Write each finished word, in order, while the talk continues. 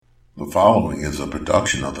The following is a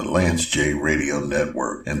production of the Lance J Radio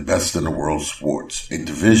Network and Best in the World Sports, a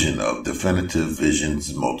division of Definitive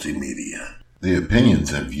Visions Multimedia. The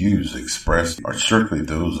opinions and views expressed are strictly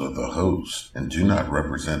those of the host and do not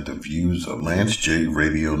represent the views of Lance J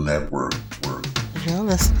Radio Network. You're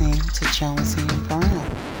listening to Jonesy and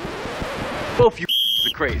Brown. Both you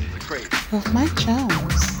are crazy. With Mike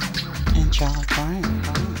Jones and John Brown.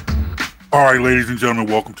 All right, ladies and gentlemen,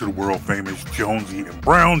 welcome to the world famous Jonesy and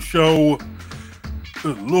Brown show.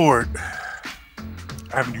 Good Lord,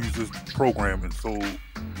 I haven't used this program in so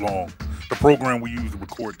long. The program we use to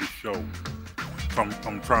record this show. So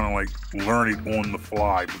I'm trying to learn it on the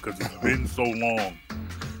fly because it's been so long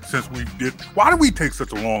since we did. Why did we take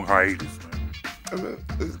such a long hiatus, man? I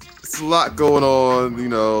mean, it's a lot going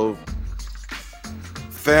on,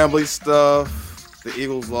 family stuff. The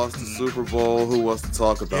Eagles lost the Super Bowl. Who wants to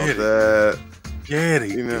talk about that? Yeah, they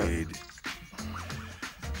did.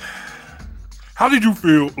 How did you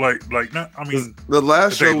feel? The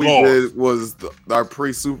last show we did was our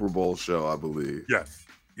pre-Super Bowl show, I believe. Yes.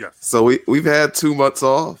 So we've had 2 months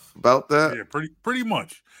off. About that. Yeah, pretty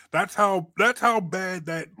much. That's how bad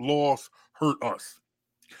that loss hurt us.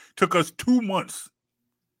 Took us 2 months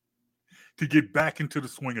to get back into the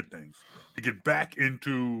swing of things, to get back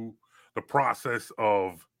into the process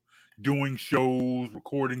of doing shows,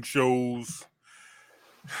 recording shows.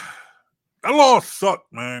 That loss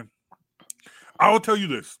sucked, man. I will tell you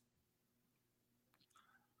this.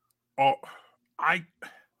 I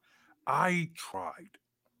tried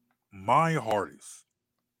my hardest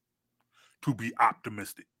to be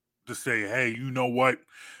optimistic, to say, hey, you know what?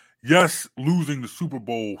 Yes, losing the Super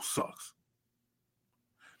Bowl sucks.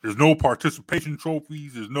 There's no participation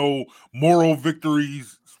trophies. There's no moral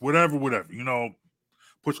victories, whatever.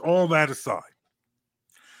 Push all that aside.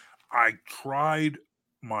 I tried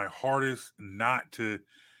my hardest not to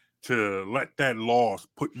let that loss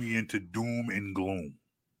put me into doom and gloom.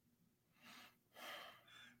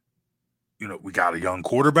 We got a young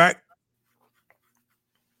quarterback.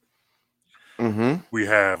 Mm-hmm. We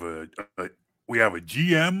have a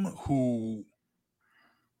GM who,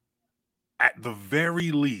 at the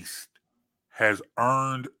very least, has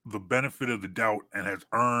earned the benefit of the doubt and has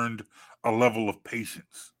earned a level of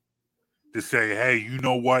patience to say, hey, you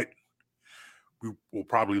know what? We will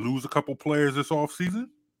probably lose a couple players this offseason.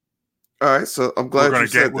 All right, so I'm glad you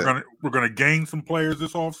said that. We're going to gain some players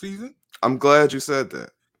this offseason. I'm glad you said that.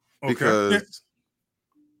 Okay. Because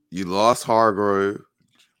you lost Hargrove.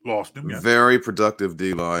 Lost him, yes. Very productive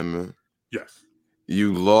D lineman. Yes.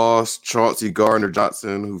 You lost Chauncey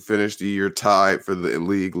Gardner-Johnson, who finished the year tied for the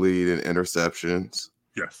league lead in interceptions.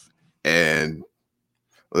 Yes. And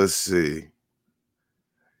let's see.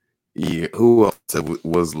 Yeah, who else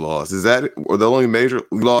was lost? Is that or the only major?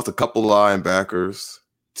 We lost a couple linebackers.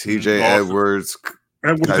 TJ Edwards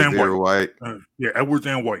and White. Edwards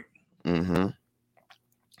and White. Mm-hmm.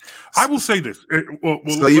 I will say this.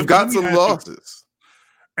 So you've got some losses.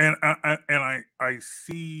 And I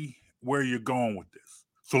see where you're going with this.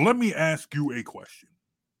 So let me ask you a question.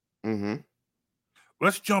 Mm-hmm.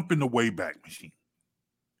 Let's jump in the Wayback Machine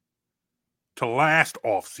to last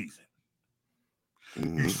offseason.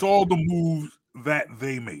 Mm-hmm. You saw the moves that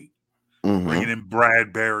they made. Mm-hmm. Bringing in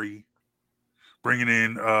Bradbury, bringing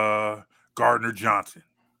in Gardner-Johnson.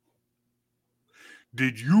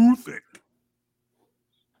 Did you think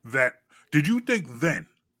then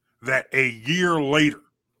that a year later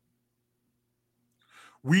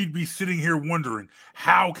we'd be sitting here wondering,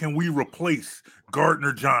 how can we replace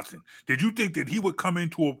Gardner-Johnson? Did you think that he would come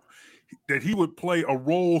that he would play a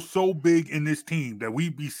role so big in this team that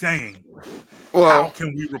we'd be saying, how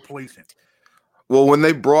can we replace him? Well, when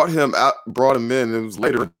they brought him in, it was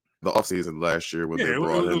later in the offseason last year when they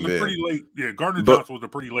brought him in. Pretty late. Yeah, Gardner-Johnson was a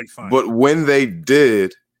pretty late sign. But when they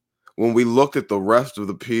did, when we looked at the rest of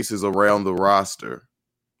the pieces around the roster,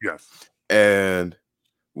 yes, and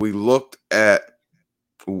we looked at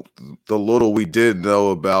the little we did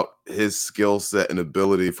know about his skill set and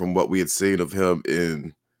ability from what we had seen of him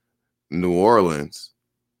in New Orleans,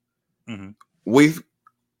 mm-hmm.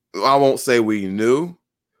 I won't say we knew,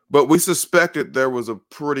 but we suspected there was a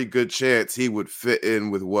pretty good chance he would fit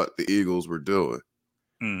in with what the Eagles were doing.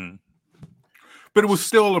 Mm-hmm. But it was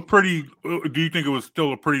still do you think it was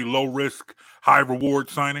still a pretty low risk, high reward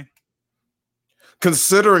signing?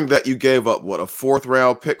 Considering that you gave up, a 4th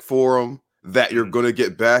round pick for him that you're going to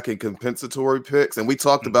get back in compensatory picks. And we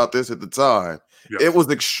talked about this at the time. Yep. It was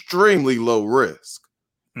extremely low risk.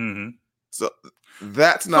 Mm-hmm. So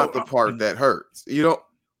that's not the part that hurts.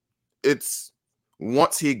 It's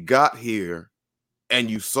once he got here and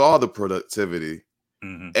you saw the productivity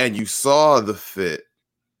and you saw the fit,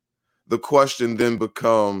 the question then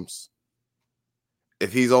becomes,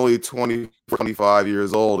 if he's only 20, 25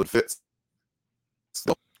 years old and fits,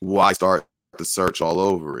 why start the search all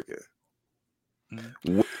over again?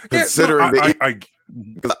 Considering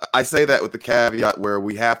because I say that with the caveat where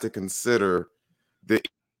we have to consider the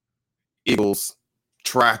Eagles'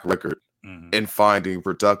 track record in finding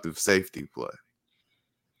productive safety play.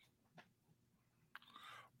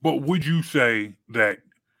 But would you say that,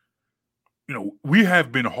 we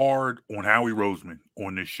have been hard on Howie Roseman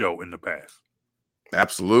on this show in the past?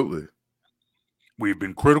 Absolutely. We've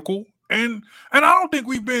been critical, and I don't think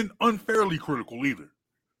we've been unfairly critical either.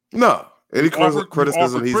 No. Any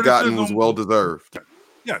criticism he's gotten was well deserved.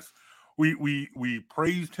 Yes. We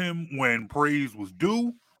praised him when praise was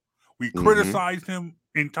due. We criticized him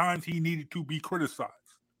in times he needed to be criticized.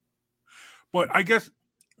 But I guess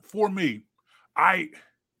for me, I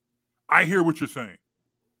hear what you're saying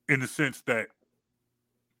in the sense that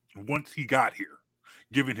once he got here,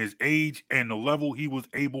 given his age and the level he was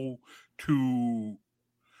able to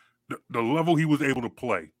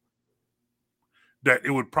play, that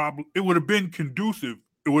it would have been conducive.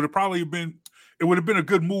 It would have been a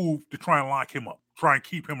good move to try and lock him up, try and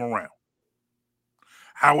keep him around.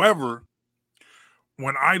 However,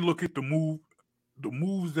 when I look at the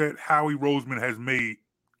moves that Howie Roseman has made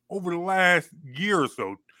over the last year or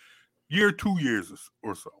so, 2 years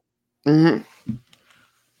or so,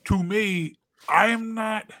 to me, I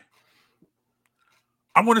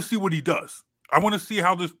want to see what he does. I want to see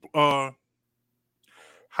how this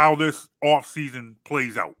offseason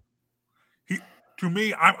plays out. To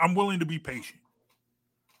me, I'm willing to be patient.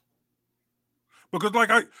 Because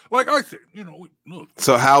like I said, look.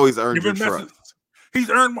 So Howie's earned your trust. He's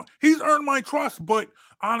earned my trust, but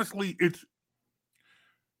honestly, it's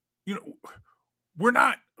we're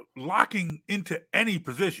not locking into any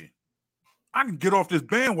position. I can get off this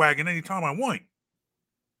bandwagon anytime I want.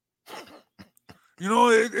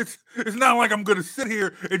 It's not like I'm gonna sit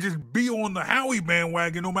here and just be on the Howie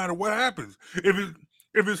bandwagon no matter what happens.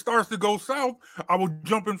 If it starts to go south, I will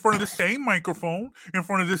jump in front of the same microphone, in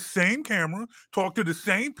front of the same camera, talk to the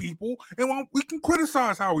same people, and we can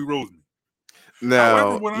criticize Howie Roseman.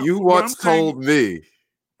 Now, you once told me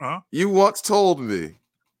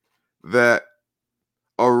that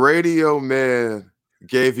a radio man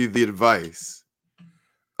gave you the advice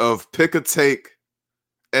of pick a take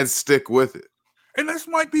and stick with it. And this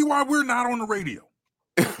might be why we're not on the radio.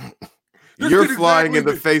 You're flying in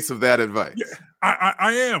the face of that advice. Yeah,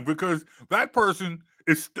 I am, because that person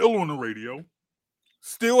is still on the radio,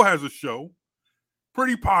 still has a show,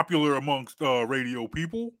 pretty popular amongst radio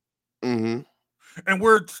people. Mm-hmm. And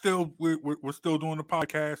we're still doing the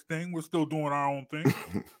podcast thing. We're still doing our own thing.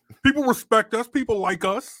 People respect us. People like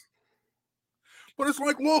us. But it's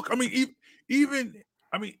like, look, I mean,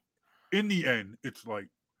 in the end, it's like,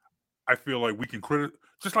 I feel like we can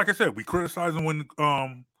just like I said, we criticize them when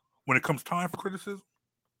it comes time for criticism.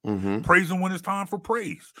 Praise him when it's time for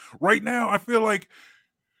praise. Right now, I feel like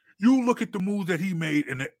you look at the moves that he made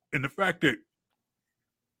and the fact that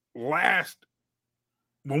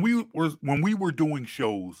when we were doing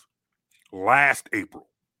shows last April,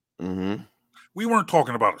 we weren't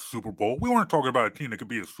talking about a Super Bowl. We weren't talking about a team that could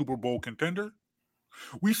be a Super Bowl contender.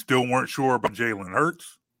 We still weren't sure about Jalen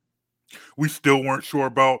Hurts. We still weren't sure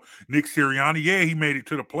about Nick Sirianni. Yeah, he made it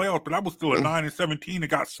to the playoffs, but that was still a 9-17 that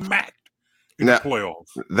got smacked in the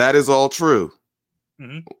playoffs. That is all true.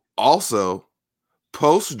 Also,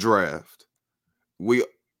 post-draft, we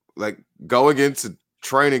going into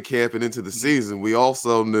training camp and into the season, we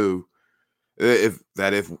also knew if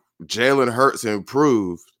Jalen Hurts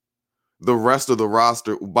improved, the rest of the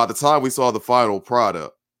roster, by the time we saw the final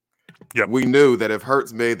product, we knew that if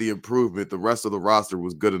Hurts made the improvement, the rest of the roster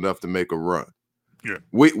was good enough to make a run. Yeah,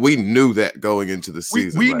 we knew that going into the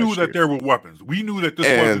season. We knew that there were weapons. We knew that this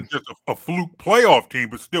wasn't just a fluke playoff team,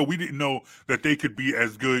 but still, we didn't know that they could be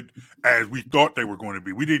as good as we thought they were going to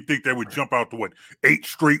be. We didn't think they would jump out to 8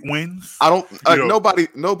 straight wins.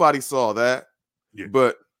 Nobody saw that,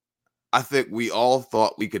 but I think we all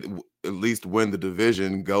thought we could at least win the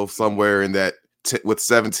division, go somewhere in that with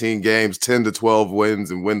 17 games, 10 to 12 wins,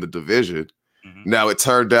 and win the division. Now, it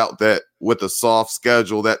turned out that with a soft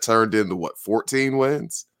schedule, that turned into 14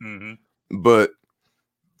 wins. But,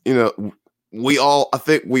 I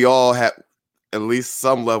think we all had at least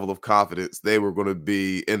some level of confidence they were going to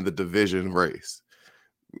be in the division race.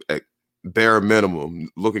 At bare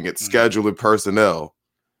minimum, looking at schedule and personnel,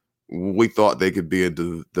 we thought they could be in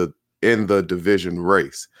the division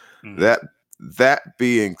race. That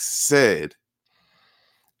being said,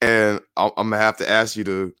 and I'm going to have to ask you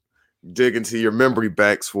to dig into your memory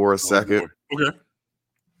banks for a second. Okay.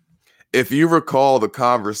 if you recall the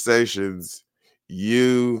conversations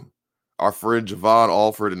you, our friend Javon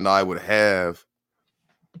Alford, and I would have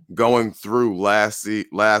going through last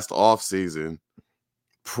offseason,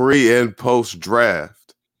 pre and post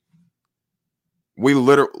draft,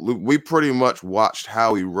 we pretty much watched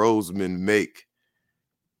Howie Roseman make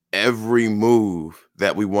every move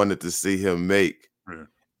that we wanted to see him make. Yeah.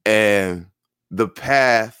 And the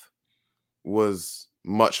path was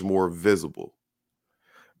much more visible.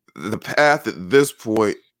 The path at this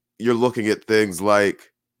point, you're looking at things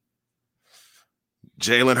like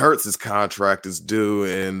Jalen Hurts' contract is due,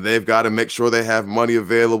 and they've got to make sure they have money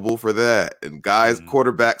available for that. And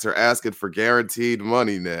quarterbacks are asking for guaranteed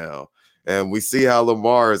money now. And we see how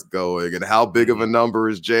Lamar is going, and how big of a number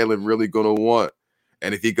is Jalen really going to want.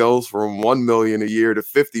 And if he goes from $1 million a year to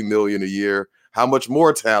 $50 million a year, how much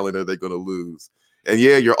more talent are they going to lose? And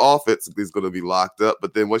yeah, your offense is going to be locked up,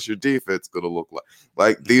 but then what's your defense going to look like?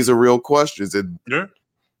 Like, these are real questions. And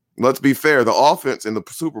let's be fair, the offense in the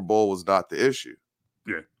Super Bowl was not the issue.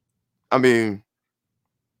 Yeah. I mean,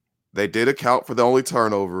 they did account for the only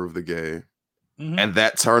turnover of the game, and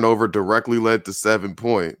that turnover directly led to 7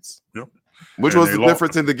 points. Yep. Which was the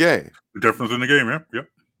difference in the game. The difference in the game, yep.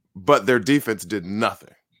 But their defense did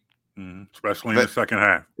nothing. Especially in the second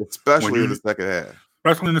half. Especially in the second half.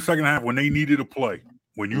 Especially in the second half when they needed a play.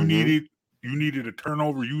 When you needed a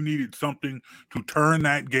turnover, you needed something to turn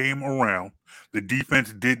that game around. The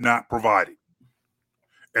defense did not provide it.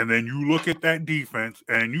 And then you look at that defense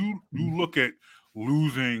and you look at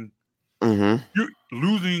losing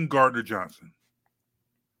losing Gardner Johnson.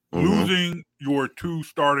 Losing your 2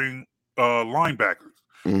 starting linebackers.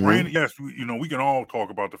 Randy, yes, we can all talk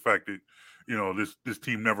about the fact that this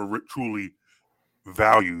team never truly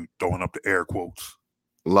valued, throwing up the air quotes,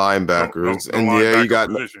 linebackers.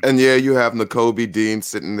 You have Nakobe Dean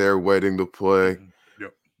sitting there waiting to play.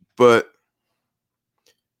 Yep. But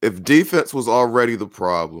if defense was already the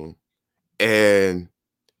problem, and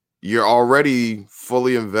you're already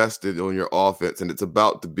fully invested on your offense, and it's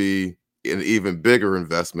about to be an even bigger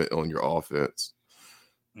investment on your offense,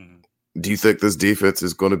 do you think this defense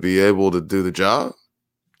is going to be able to do the job?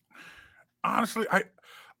 Honestly,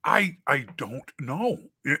 I don't know.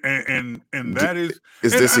 And that is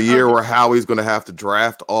this a year where Howie's going to have to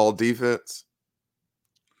draft all defense?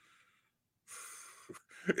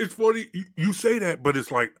 It's funny you say that, but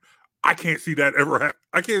it's like I can't see that ever happen.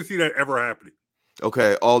 I can't see that ever happening.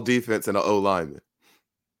 Okay, all defense and an O lineman.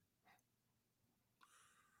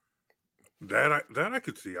 That I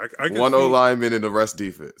could see. I could one see. O lineman and the rest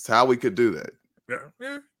defense. How we could do that?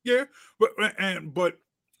 Yeah. But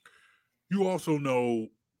you also know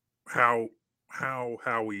how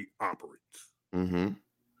he operates.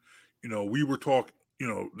 We were talking.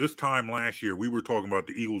 This time last year we were talking about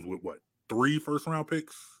the Eagles with 3 first-round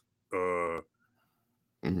picks.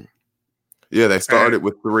 Yeah, they started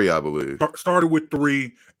with 3, I believe. Started with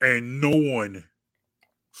 3, and no one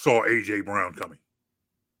saw A.J. Brown coming.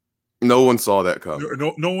 No one saw that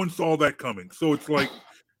coming. No one saw that coming. So it's like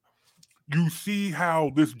you see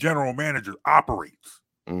how this general manager operates.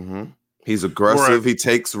 He's aggressive. He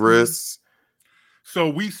takes risks. So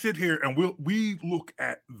we sit here and we look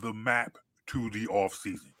at the map to the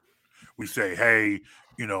offseason. We say, hey,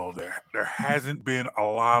 there hasn't been a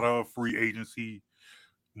lot of free agency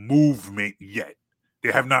movement yet.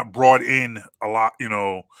 They have not brought in a lot,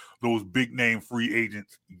 those big name free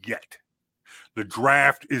agents yet. The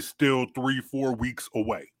draft is still 3-4 weeks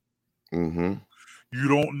away. You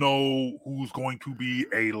don't know who's going to be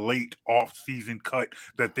a late off-season cut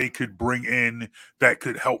that they could bring in that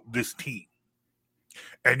could help this team.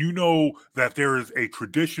 And you know that there is a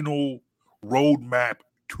traditional roadmap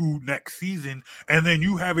to next season, and then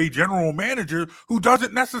you have a general manager who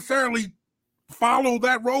doesn't necessarily follow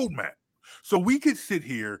that roadmap. So we could sit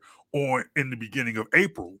here in the beginning of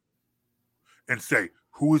April and say,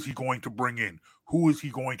 who is he going to bring in? Who is he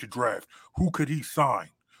going to draft? Who could he sign?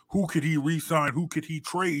 Who could he re-sign? Who could he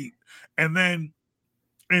trade? And then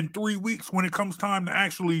in 3 weeks, when it comes time to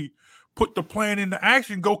actually put the plan into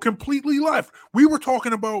action, go completely left. We were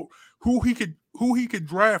talking about who he could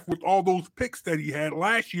draft with all those picks that he had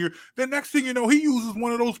last year. The next thing you know, he uses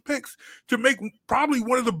one of those picks to make probably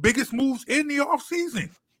one of the biggest moves in the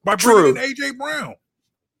offseason by bringing in A.J. Brown.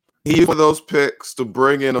 He used one of those picks to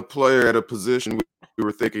bring in a player at a position we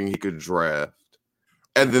were thinking he could draft.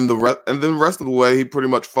 And then the rest of the way, he pretty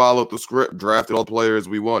much followed the script, drafted all the players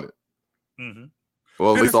we wanted.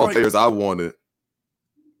 Well, at least all the players I wanted.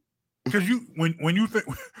 Because when you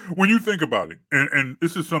think about it, and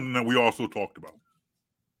this is something that we also talked about,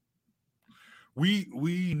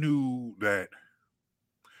 we knew that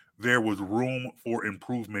there was room for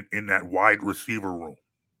improvement in that wide receiver room.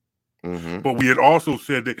 Mm-hmm. But we had also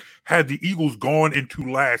said that had the Eagles gone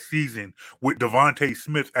into last season with Devontae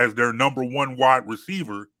Smith as their number one wide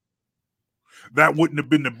receiver, that wouldn't have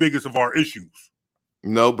been the biggest of our issues.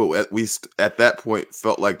 No, but at least at that point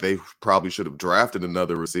felt like they probably should have drafted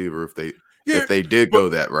another receiver if they did go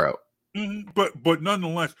that route. But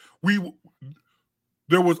nonetheless,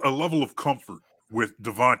 there was a level of comfort with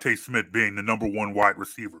Devontae Smith being the number one wide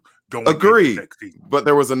receiver going into next season. But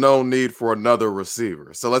there was a known need for another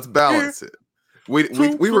receiver. So let's balance it.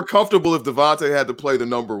 We were comfortable if Devontae had to play the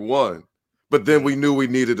number one, but then we knew we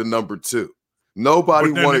needed a number two.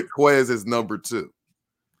 Nobody wanted Quez as number two.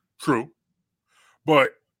 True.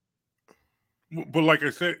 But like I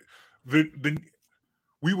said,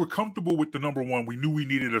 we were comfortable with the number one. We knew we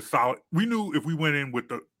needed a solid. We knew if we went in with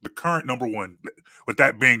the current number one, with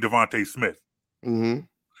that being Devontae Smith,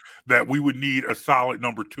 that we would need a solid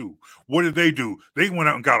number two. What did they do? They went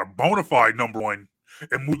out and got a bona fide number one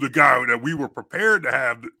and moved the guy that we were prepared to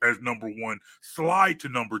have as number one slide to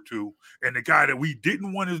number two, and the guy that we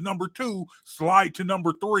didn't want as number two slide to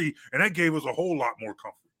number three, and that gave us a whole lot more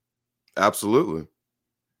comfort. Absolutely.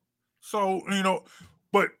 So,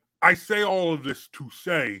 but I say all of this to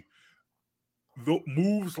say the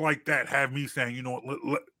moves like that have me saying, you know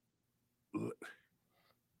what,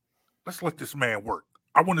 let's let this man work.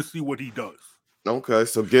 I want to see what he does. Okay,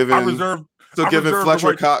 so giving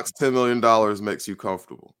Fletcher Cox $10 million makes you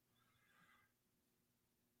comfortable.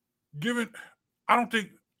 I don't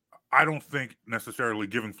think necessarily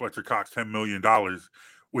giving Fletcher Cox $10 million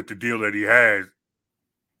with the deal that he has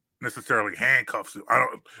necessarily handcuffs him. I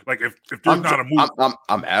don't like if there's not a move.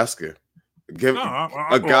 I'm asking. Give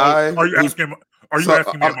a guy. Are you asking?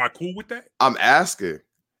 Am I cool with that? I'm asking.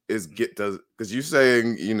 Because you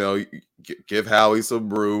saying give Howie some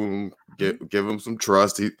room, give him some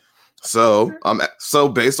trust. So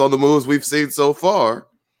based on the moves we've seen so far,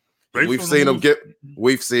 we've seen him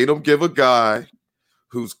give a guy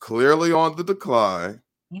who's clearly on the decline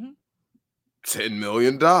 $10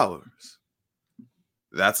 million.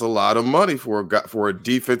 That's a lot of money for a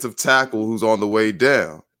defensive tackle who's on the way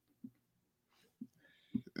down.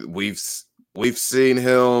 We've seen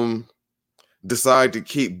him decide to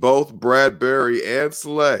keep both Bradbury and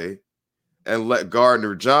Slay and let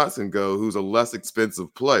Gardner Johnson go, who's a less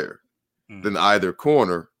expensive player than either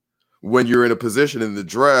corner, when you're in a position in the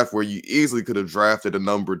draft where you easily could have drafted a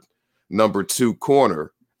number two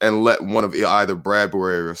corner and let one of either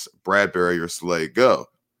Bradbury or Slay go.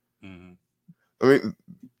 I mean,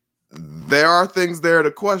 there are things there to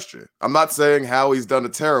question. I'm not saying Howie's done a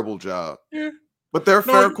terrible job, but there are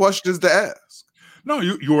fair questions to ask. No,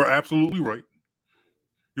 you are absolutely right.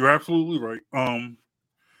 You're absolutely right.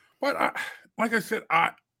 But like I said,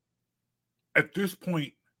 at this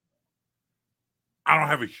point, I don't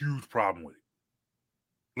have a huge problem with it.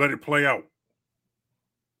 Let it play out.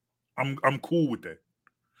 I'm cool with that.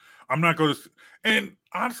 I'm not going to. And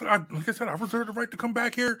honestly, like I said, I reserve the right to come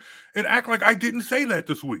back here and act like I didn't say that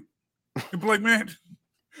this week. And be like, man,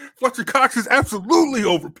 Fletcher Cox is absolutely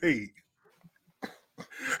overpaid.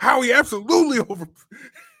 Howie absolutely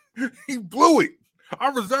he blew it. I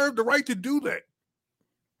reserve the right to do that.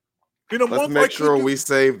 Let's make sure we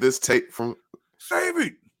save this tape from. Save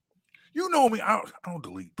it. You know me. I don't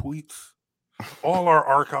delete tweets. All our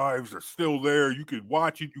archives are still there. You can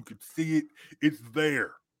watch it. You can see it. It's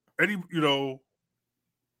there.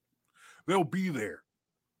 They'll be there.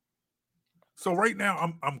 So right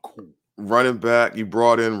now, I'm cool. Running back, you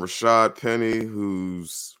brought in Rashad Penny,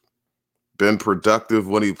 who's been productive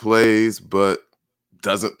when he plays, but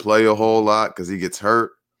doesn't play a whole lot because he gets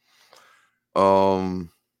hurt.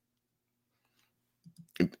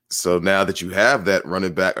 So now that you have that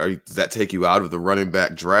running back, does that take you out of the running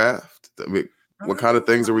back draft? I mean, what kind of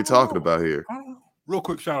things are we talking about here? I don't know. Real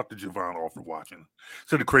quick, shout out to Javon All for watching.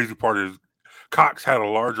 So the crazy part is Cox had a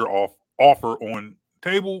larger offer on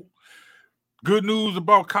table. Good news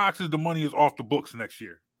about Cox is the money is off the books next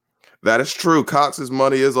year. That is true. Cox's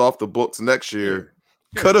money is off the books next year.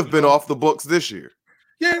 Yeah. Could have been off the books this year.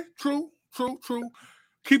 Yeah, true.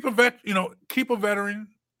 Keep a veteran. Keep a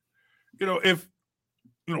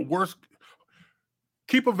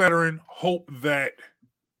veteran, hope that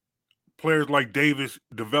players like Davis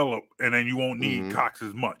develop, and then you won't need Cox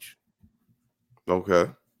as much.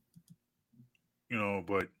 Okay.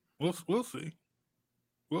 But we'll see.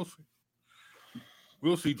 We'll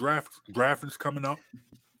see. Draft's coming up.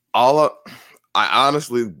 I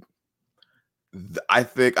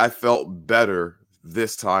think I felt better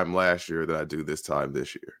this time last year than I do this time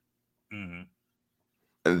this year. And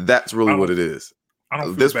that's really what it is.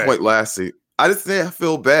 At this point last season, I didn't say I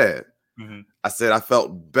feel bad. Mm-hmm. I said I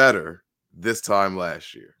felt better this time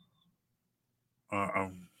last year.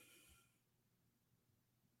 And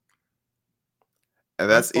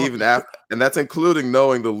that's even after, and that's including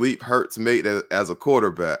knowing the leap Hurts made as a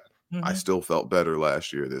quarterback. Mm-hmm. I still felt better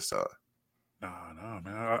last year this time. No,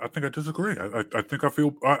 man. I think I disagree. I think I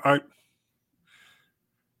feel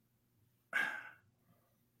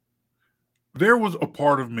there was a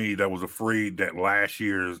part of me that was afraid that last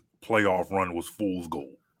year's playoff run was fool's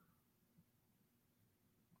gold.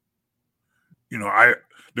 You know,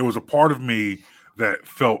 there was a part of me that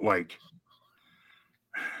felt like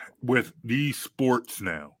with these sports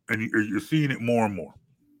now, and you're seeing it more and more.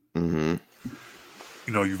 Mm-hmm.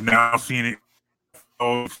 You know, you've now seen it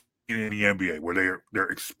in the NBA where they're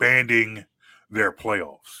expanding their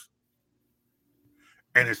playoffs,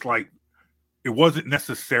 and it's like it wasn't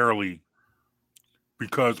necessarily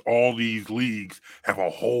because all these leagues have a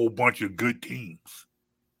whole bunch of good teams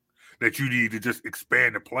that you need to just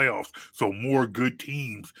expand the playoffs so more good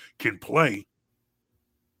teams can play.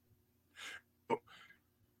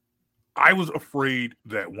 I was afraid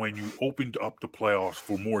that when you opened up the playoffs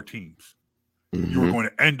for more teams, mm-hmm. you were going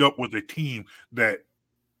to end up with a team that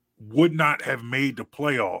would not have made the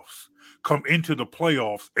playoffs come into the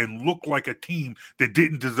playoffs and look like a team that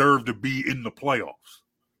didn't deserve to be in the playoffs.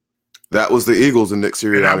 That was the Eagles in Nick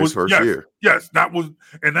Sirianni's first year. Yes, that was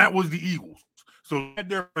the Eagles. So they had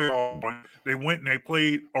their playoff run. They went and they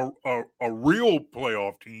played a real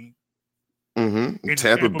playoff team. Mm-hmm.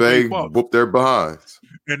 Tampa Bay whooped their behinds.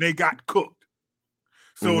 And they got cooked.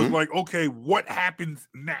 So mm-hmm. it's like, okay, what happens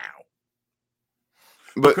now?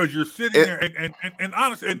 Because you're sitting there and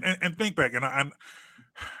honestly and think back, and I'm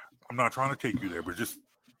not trying to take you there, but just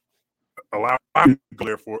allow me to go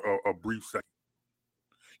there for a brief second.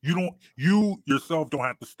 You yourself don't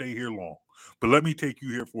have to stay here long, but let me take you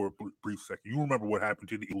here for a brief second. You remember what happened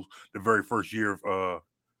to the Eagles the very first year of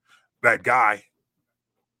that guy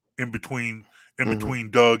in between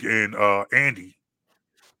Doug and Andy.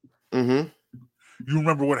 Mm-hmm. You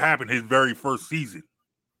remember what happened his very first season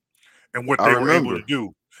and what they were able to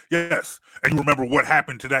do. Yes. And you remember what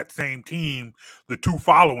happened to that same team the 2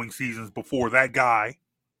 following seasons before that guy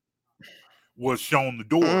was shown the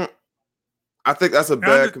door. I think that's a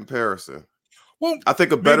bad comparison. Well, I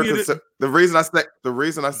think a better the reason I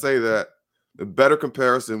say that the better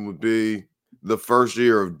comparison would be the first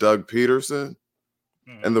year of Doug Peterson.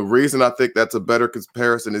 Mm-hmm. And the reason I think that's a better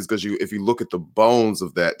comparison is because if you look at the bones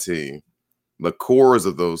of that team, the cores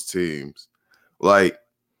of those teams, like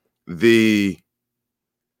the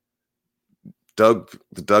Doug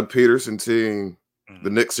Peterson team, mm-hmm.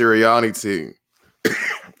 the Nick Sirianni team,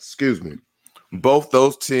 excuse me, both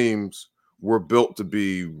those teams were built to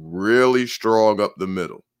be really strong up the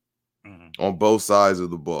middle mm-hmm. on both sides of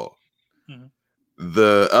the ball. Mm-hmm.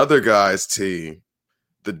 The other guy's team,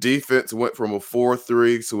 the defense went from a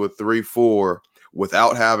 4-3 to a 3-4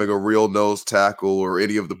 without having a real nose tackle or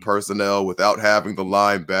any of the personnel, without having the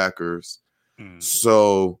linebackers. Mm-hmm.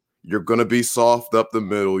 So you're going to be soft up the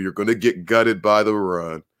middle. You're going to get gutted by the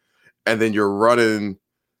run. And then you're running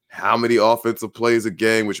how many offensive plays a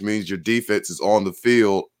game, which means your defense is on the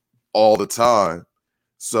field all the time.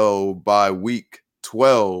 So by week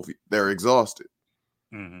 12, they're exhausted.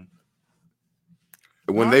 Mm-hmm.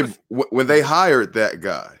 When they hired that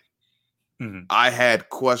guy, mm-hmm. I had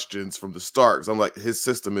questions from the start. Because I'm like, his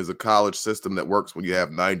system is a college system that works when you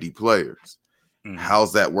have 90 players. Mm-hmm.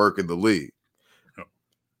 How's that work in the league? Yep.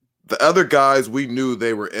 The other guys, we knew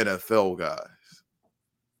they were NFL guys.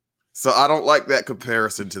 So I don't like that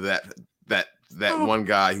comparison to that one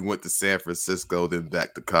guy who went to San Francisco, then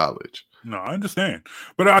back to college. No, I understand,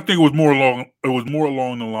 but I think it was more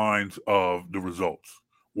along the lines of the results.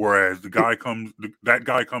 Whereas that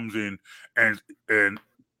guy comes in and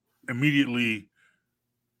immediately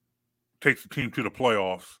takes the team to the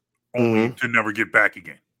playoffs, only mm-hmm. to never get back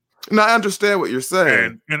again. No, I understand what you're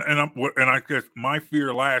saying, and I guess my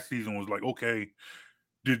fear last season was like, okay,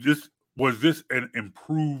 was this an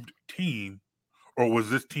improved team? Or was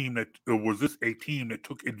this a team that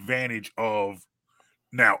took advantage of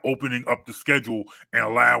now opening up the schedule and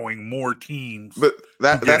allowing more teams? But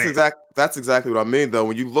that's exactly what I mean, though.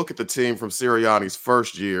 When you look at the team from Sirianni's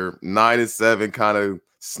first year, 9-7, kind of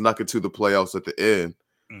snuck into the playoffs at the end.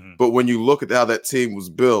 Mm-hmm. But when you look at how that team was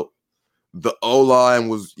built, the O-line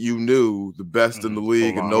was, the best mm-hmm. in the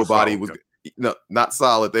league, O-line and nobody was not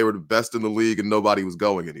solid. They were the best in the league, and nobody was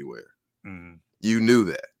going anywhere. Mm-hmm. You knew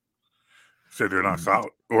that. So they're not solid,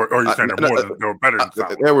 or you're saying they were better than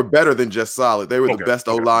solid? They were better than just solid. They were the best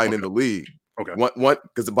O-line in the league. Okay.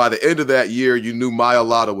 Because by the end of that year, you knew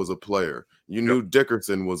Mailata was a player. You knew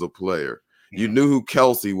Dickerson was a player. You knew who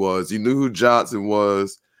Kelsey was. You knew who Johnson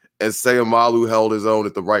was. And Sayamalu held his own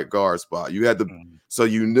at the right guard spot. You had so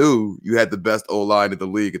you knew you had the best O-line in the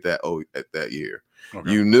league at that year.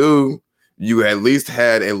 Okay. You knew you at least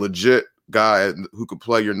had a legit guy who could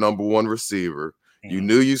play your number one receiver. You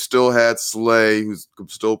knew you still had Slay, who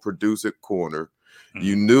could still produce at corner.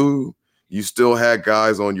 You knew you still had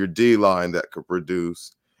guys on your D line that could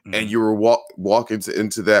produce. And you were walking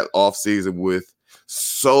into that offseason with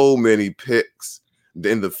so many picks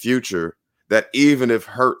in the future that even if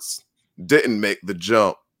Hurts didn't make the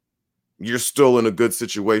jump, you're still in a good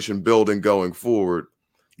situation building going forward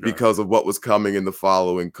because of what was coming in the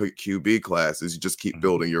following QB classes. You just keep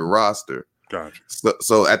building your roster. Gotcha.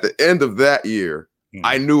 So at the end of that year,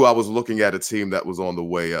 I knew I was looking at a team that was on the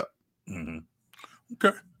way up.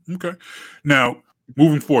 Okay. Now,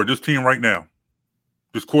 moving forward, this team right now,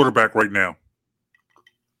 this quarterback right now,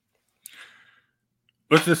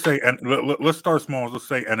 let's just say, and let's start small. Let's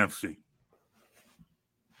say NFC.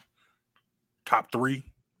 Top three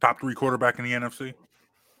quarterback in the NFC.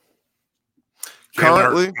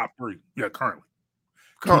 Currently, top three. Yeah, currently.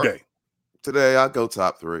 Today, I go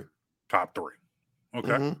top three. Top three.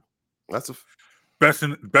 Okay. That's a best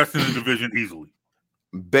in the division easily.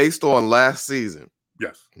 Based on last season.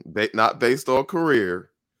 Yes. Not based on career,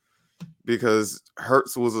 because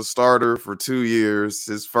Hurts was a starter for 2 years.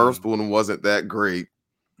 His first one wasn't that great.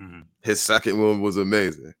 His second one was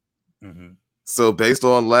amazing. So based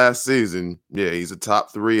on last season, yeah, he's a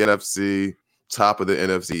top 3 NFC, top of the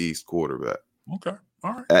NFC East quarterback. Okay.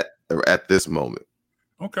 All right. At this moment.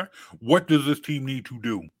 Okay. What does this team need to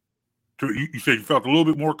do? You said you felt a little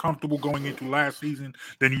bit more comfortable going into last season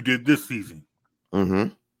than you did this season.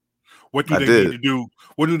 What do they need to do?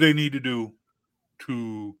 What do they need to do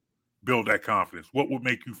to build that confidence? What would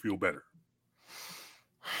make you feel better?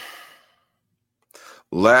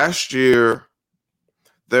 Last year,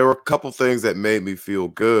 there were a couple things that made me feel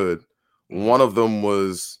good. One of them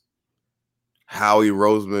was Howie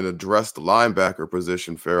Roseman addressed the linebacker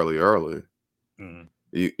position fairly early.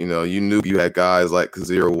 You knew you had guys like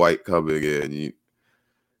Kazir White coming in. You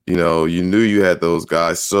knew you had those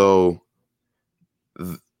guys. So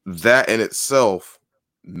that in itself,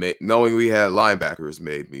 knowing we had linebackers,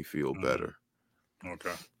 made me feel better.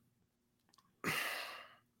 Okay.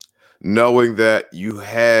 Knowing that you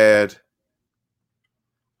had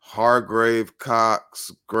Hargrave,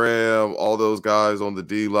 Cox, Graham, all those guys on the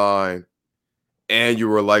D line, and you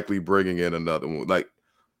were likely bringing in another one. Like,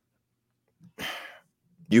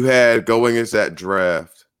 you had, going into that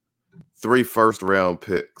draft, 3 first-round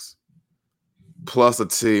picks, plus a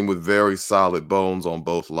team with very solid bones on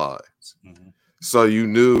both lines. So you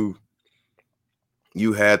knew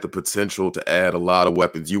you had the potential to add a lot of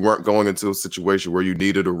weapons. You weren't going into a situation where you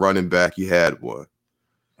needed a running back. You had one.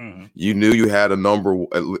 You knew you had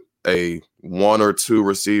a 1 or 2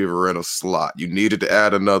 receiver in a slot. You needed to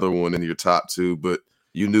add another one in your top 2, but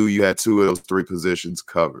you knew you had 2 of those 3 positions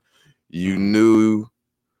covered. You knew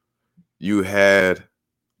you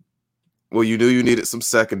needed some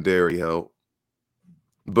secondary help.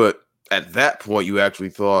 But at that point, you actually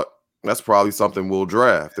thought, that's probably something we'll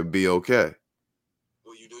draft and be okay.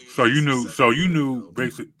 So you knew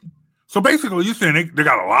basically. So basically, you're saying they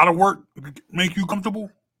got a lot of work to make you comfortable?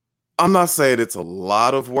 I'm not saying it's a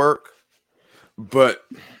lot of work, but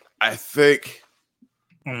I think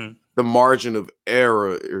the margin of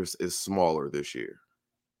error is smaller this year.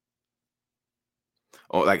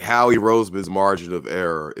 Like Howie Roseman's margin of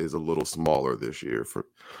error is a little smaller this year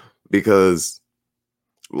because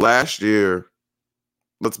last year,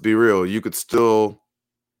 let's be real, you could still,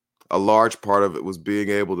 a large part of it was being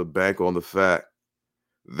able to bank on the fact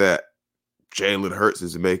that Jalen Hurts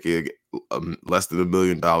is making less than $1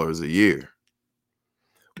 million a year.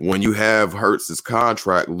 When you have Hurts'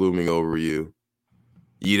 contract looming over you,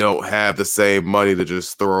 you don't have the same money to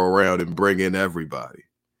just throw around and bring in everybody.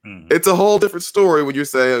 It's a whole different story when you're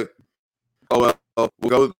saying, oh, well, we'll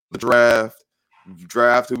go to the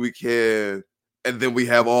draft who we can, and then we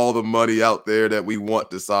have all the money out there that we want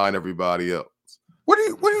to sign everybody else. What do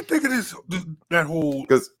you think of that whole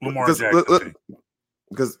Lamar Jackson thing?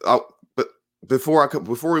 But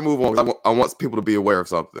before we move on, I want people to be aware of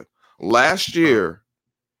something. Last year,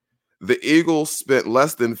 the Eagles spent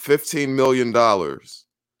less than $15 million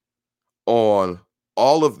on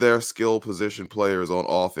all of their skill position players on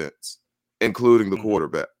offense, including the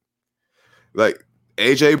quarterback. Like,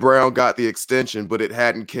 A.J. Brown got the extension, but it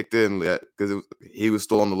hadn't kicked in yet because he was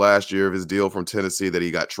still on the last year of his deal from Tennessee that he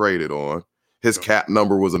got traded on. His cap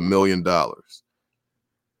number was $1 million.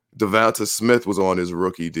 Devonta Smith was on his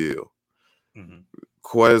rookie deal.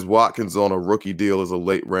 Quez Watkins on a rookie deal as a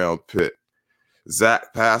late round pick.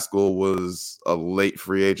 Zach Pascal was a late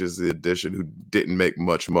free agency addition who didn't make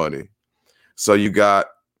much money. So you got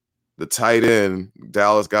the tight end,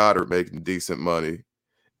 Dallas Goedert, making decent money.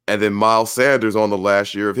 And then Miles Sanders on the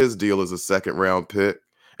last year of his deal is a second-round pick,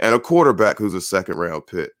 and a quarterback who's a second-round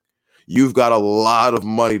pick. You've got a lot of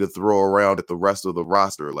money to throw around at the rest of the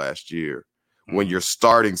roster last year when your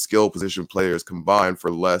starting skill position players combined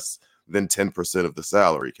for less than 10% of the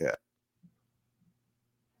salary cap.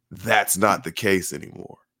 That's not the case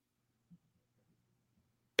anymore.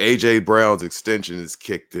 A.J. Brown's extension is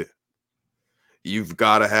kicked in. You've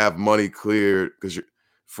got to have money cleared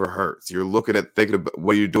for Hurts. You're looking at thinking about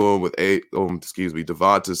what you're doing with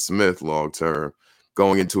Devonta Smith long term.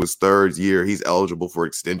 Going into his third year, he's eligible for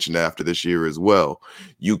extension after this year as well.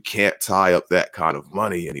 You can't tie up that kind of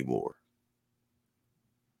money anymore.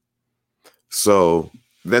 So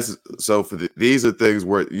these are things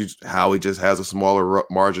where Howie just has a smaller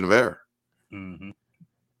margin of error. Mm-hmm.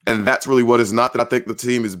 And that's really what it's not that I think the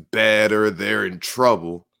team is bad or they're in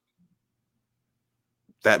trouble.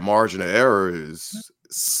 That margin of error is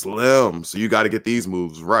slim. So you got to get these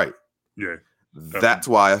moves right. Yeah. That's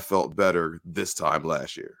why I felt better this time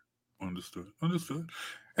last year. Understood.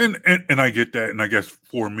 And I get that. And I guess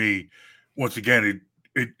for me, once again,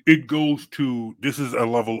 it goes to, this is a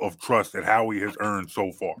level of trust that Howie has earned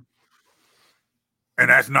so far. And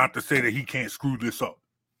that's not to say that he can't screw this up.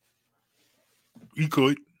 He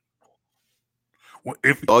could.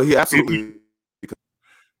 Well, he absolutely could.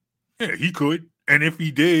 Yeah, he could. And if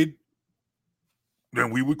he did, then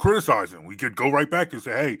we would criticize him. We could go right back and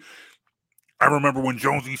say, hey, I remember when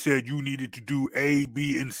Jonesy said you needed to do A,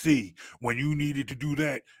 B, and C. When you needed to do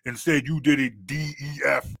that, instead you did it D, E,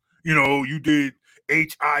 F. You did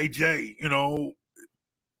H, I, J.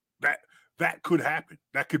 That could happen.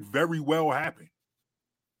 That could very well happen.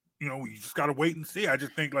 You just got to wait and see. I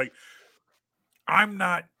just think, like, I'm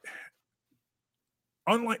not,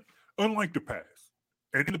 unlike the past.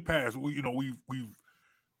 And in the past, we've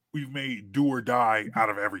made do or die out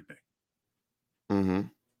of everything. Mm-hmm.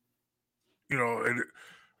 And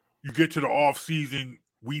you get to the off season,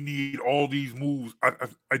 we need all these moves.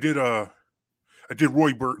 I did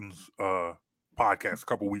Roy Burton's podcast a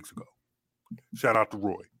couple weeks ago. Shout out to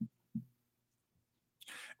Roy.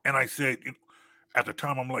 And I said, at the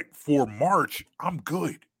time, I'm like, for March, I'm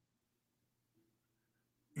good.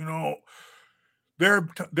 There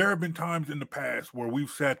have been times in the past where we've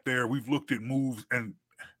sat there, we've looked at moves, and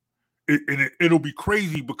it'll be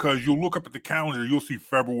crazy because you'll look up at the calendar, you'll see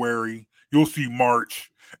February, you'll see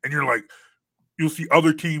March, and you're like, you'll see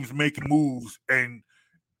other teams making moves, and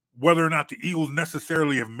whether or not the Eagles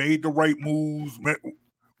necessarily have made the right moves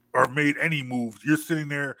or made any moves, you're sitting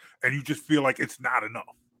there and you just feel like it's not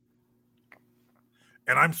enough.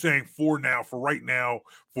 And I'm saying for right now,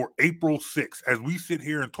 for April 6th, as we sit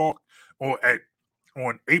here and talk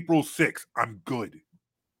on April 6th, I'm good.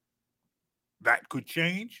 That could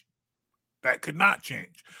change. That could not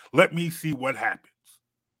change. Let me see what happens.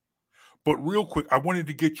 But real quick, I wanted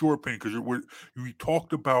to get your opinion because we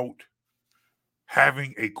talked about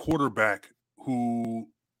having a quarterback who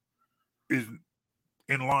is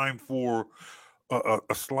in line for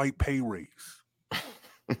a slight pay raise.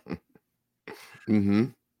 Mm-hmm.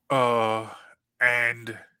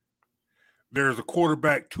 And there's a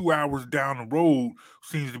quarterback 2 hours down the road who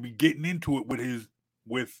seems to be getting into it with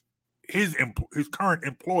his current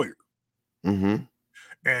employer. Mm-hmm.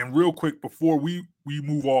 And real quick, before we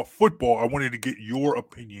move off football, I wanted to get your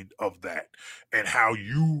opinion of that and how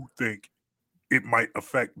you think it might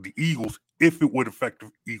affect the Eagles, if it would affect the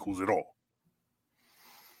Eagles at all.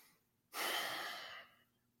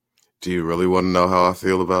 Do you really want to know how I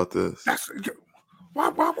feel about this? Why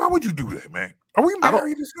would you do that, man? Are we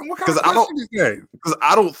married? What kind of question is that? Because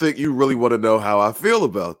I don't think you really want to know how I feel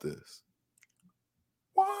about this.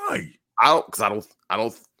 Why? I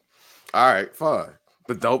don't. All right, fine.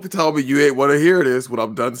 But don't tell me you ain't want to hear this when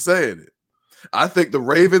I'm done saying it. I think the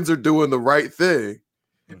Ravens are doing the right thing.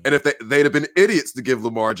 Mm-hmm. And if they'd have been idiots to give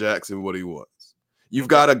Lamar Jackson what he wants. You've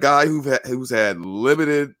got a guy who's had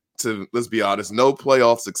limited to, let's be honest, no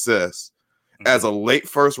playoff success as a late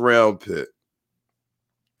first round pick.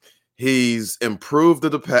 He's improved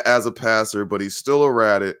as a passer, but he's still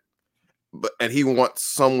erratic. And he wants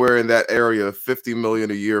somewhere in that area of $50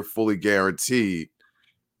 million a year fully guaranteed.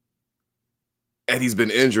 And he's been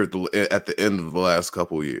injured at the end of the last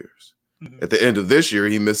couple of years. Mm-hmm. At the end of this year,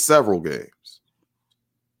 he missed several games.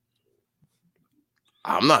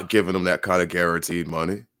 I'm not giving him that kind of guaranteed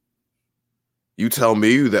money. You tell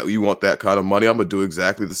me that you want that kind of money, I'm going to do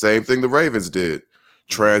exactly the same thing the Ravens did.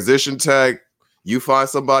 Transition tag, you find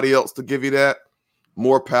somebody else to give you that,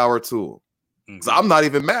 more power to them. because I'm not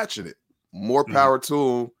even matching it. More power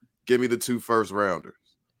to him. Give me the 2 first-rounders.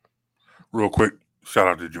 Real quick, shout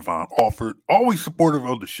out to Javon Alford, always supportive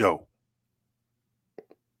of the show.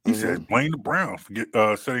 He says, blame the Browns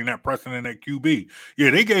for setting that precedent at QB. Yeah,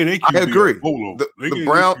 they gave their QB I agree. a bolo.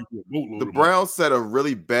 The Browns set a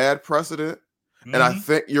really bad precedent, and I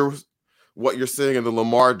think what you're seeing in the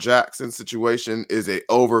Lamar Jackson situation is a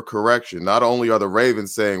overcorrection. Not only are the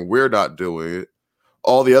Ravens saying we're not doing it,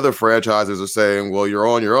 all the other franchises are saying, well, you're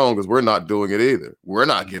on your own because we're not doing it either. We're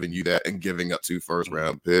not giving you that and giving up 2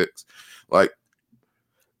 first-round picks. Like,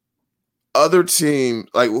 other team,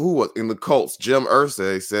 like who was in the Colts, Jim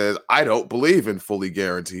Irsay says, I don't believe in fully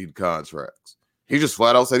guaranteed contracts. He just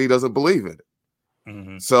flat out said he doesn't believe in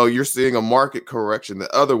it. So you're seeing a market correction the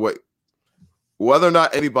other way. Whether or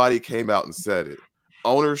not anybody came out and said it,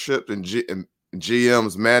 ownership and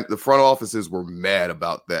GMs, man, the front offices were mad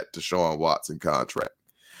about that Deshaun Watson contract.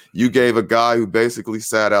 You gave a guy who basically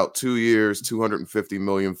sat out 2 years, $250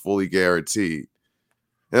 million fully guaranteed.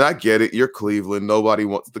 And I get it. You're Cleveland. Nobody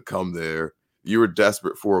wants to come there. You were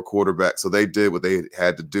desperate for a quarterback, so they did what they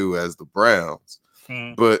had to do as the Browns.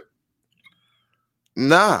 But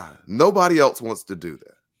nobody else wants to do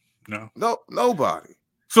that. No, nobody.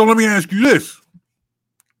 So let me ask you this,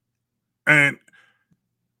 and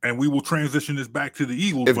we will transition this back to the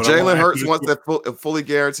Eagles. If Jalen Hurts wants that fully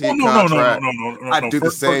guaranteed contract, I'd do the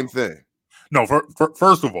same thing. No,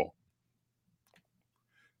 first of all,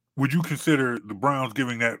 would you consider the Browns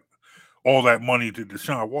giving all that money to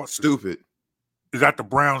Deshaun Watson? Stupid. Is that the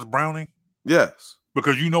Browns browning? Yes.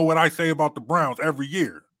 Because you know what I say about the Browns every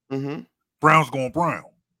year. Browns going brown.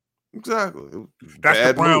 Exactly. That's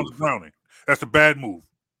the Browns browning. That's a bad move.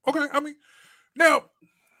 Okay, I mean, now,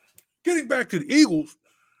 getting back to the Eagles,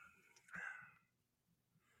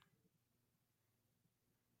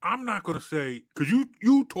 I'm not going to say, because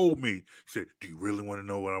you told me, you said, do you really want to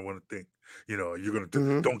know what I want to think? You know, you're going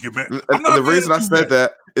to don't get mad. The reason I said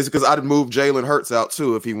that is because I'd move Jalen Hurts out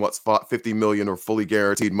too if he wants $50 million or fully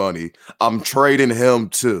guaranteed money. I'm trading him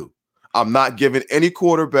too. I'm not giving any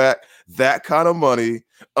quarterback that kind of money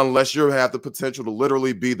unless you have the potential to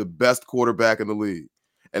literally be the best quarterback in the league.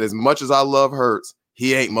 And as much as I love Hurts,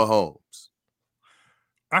 he ain't Mahomes.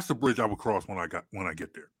 That's the bridge I would cross when I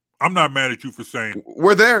get there. I'm not mad at you for saying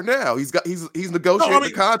we're there now. He's negotiating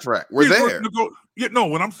the contract. We're there.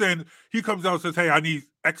 When I'm saying he comes out and says, "Hey, I need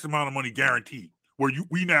X amount of money guaranteed," where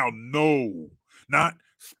we now know, not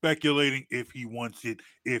speculating if he wants it,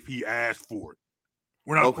 if he asked for it.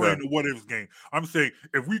 We're not playing the what ifs game. I'm saying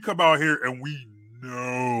if we come out here and we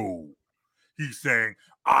know he's saying,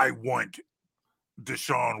 "I want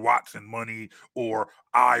Deshaun Watson money," or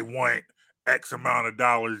 "I want X amount of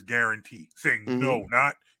dollars guaranteed," saying no,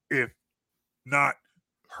 not if, not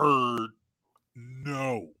heard,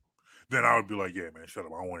 no, then I would be like, yeah, man, shut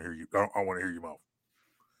up. I don't want to hear you. I want to hear your mouth.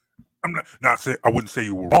 I'm not saying, I wouldn't say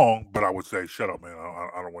you were wrong, but I would say, shut up, man.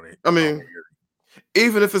 I don't want to. I mean,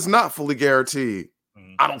 even if it's not fully guaranteed,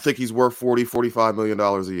 I don't think he's worth $40-45 million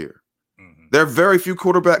a year. There are very few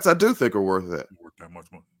quarterbacks I do think are worth that. Worth that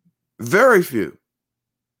much money. Very few.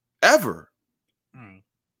 Ever.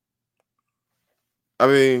 I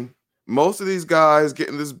mean, most of these guys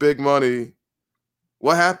getting this big money.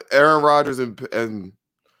 What happened? Aaron Rodgers and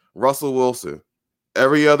Russell Wilson.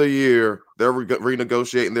 Every other year, they're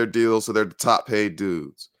renegotiating their deals, so they're the top paid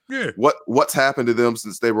dudes. Yeah. What's happened to them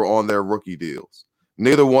since they were on their rookie deals?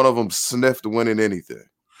 Neither one of them sniffed winning anything.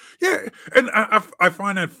 Yeah, and I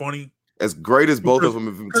find that funny. As great as both of them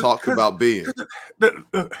have been talked about being.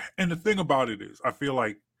 And the thing about it is, I feel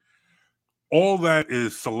like all that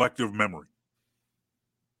is selective memory.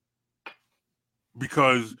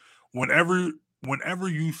 Because whenever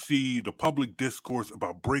you see the public discourse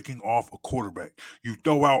about breaking off a quarterback, you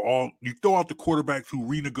throw out the quarterbacks who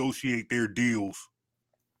renegotiate their deals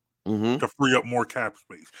to free up more cap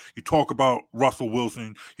space. You talk about Russell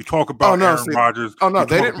Wilson. You talk about Aaron Rodgers. Oh no,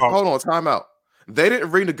 they didn't. Hold on, time out. They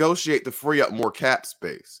didn't renegotiate to free up more cap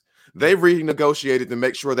space. They renegotiated to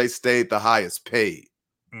make sure they stayed the highest paid.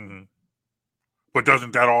 But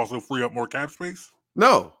doesn't that also free up more cap space?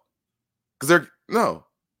 No, because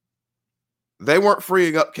they weren't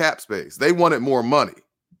freeing up cap space. They wanted more money.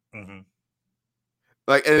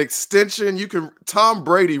 Like an extension, Tom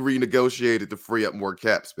Brady renegotiated to free up more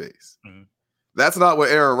cap space. That's not what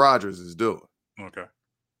Aaron Rodgers is doing. Okay.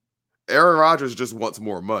 Aaron Rodgers just wants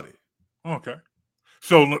more money. Okay.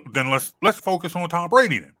 So then let's focus on Tom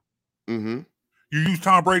Brady then. You use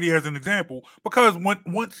Tom Brady as an example because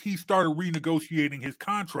once he started renegotiating his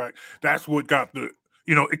contract, that's what got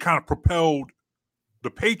it kind of propelled the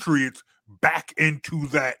Patriots back into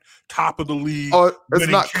that top of the league. Oh, it's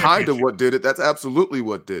not kind of what did it. That's absolutely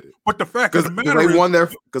what did it. But the fact of the matter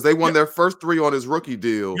is, they won their first 3 on his rookie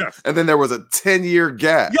deal, yes. And then there was a 10-year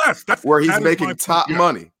gap, where he's making top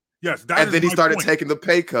money. Yes, and then he started taking the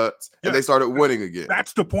pay cuts, and they started winning again.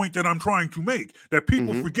 That's the point that I'm trying to make. That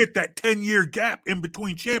people forget that 10-year gap in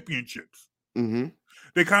between championships. Mm-hmm.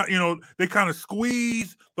 They kind of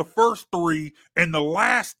squeeze the first 3 and the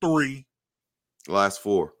last 4. Well,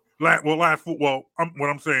 what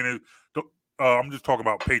I'm saying is, I'm just talking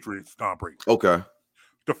about Patriots. Tom Brady. Okay.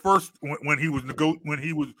 The first when he was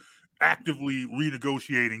actively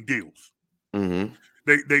renegotiating deals. Mm-hmm.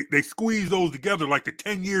 They squeeze those together, like the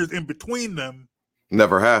 10 years in between them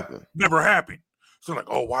never happened. So like,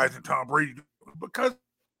 oh, why isn't Tom Brady? Because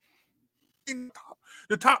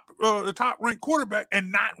the top ranked quarterback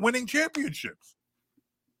and not winning championships.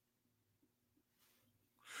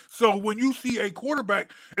 So when you see a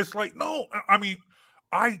quarterback, it's like, no, I mean,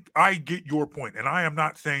 I get your point, and I am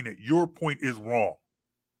not saying that your point is wrong,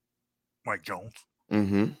 Mike Jones.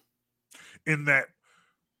 Mm-hmm. In that,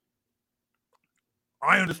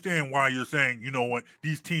 I understand why you're saying, you know what,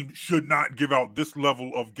 these teams should not give out this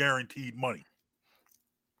level of guaranteed money.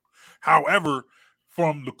 However,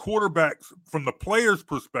 from the player's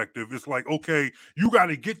perspective, it's like, okay, you got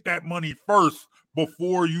to get that money first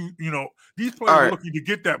before these players are looking to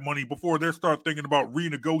get that money before they start thinking about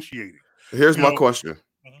renegotiating. Here's my question.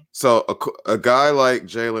 Mm-hmm. So a guy like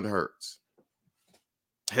Jalen Hurts,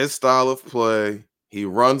 his style of play, he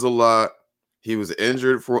runs a lot. He was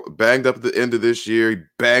injured, banged up at the end of this year. He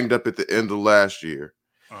banged up at the end of last year.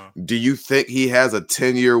 Do you think he has a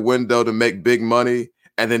 10-year window to make big money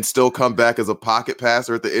and then still come back as a pocket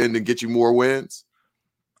passer at the end and get you more wins?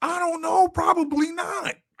 I don't know. Probably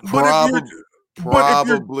not.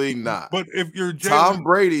 Probably not. But if you're Tom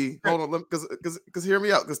Brady, hold on, because hear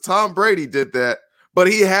me out. Because Tom Brady did that, but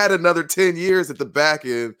he had another 10 years at the back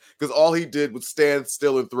end because all he did was stand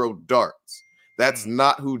still and throw darts. That's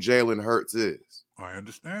not who Jalen Hurts is. I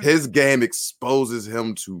understand. His game exposes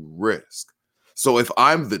him to risk. So if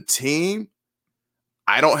I'm the team,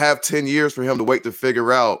 I don't have 10 years for him to wait to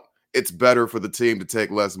figure out it's better for the team to take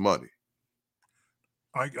less money.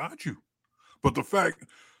 I got you. But the fact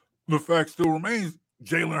still remains,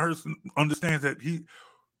 Jalen Hurts understands that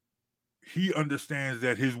he understands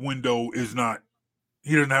that his window is not,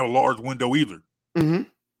 he doesn't have a large window either. Mm-hmm.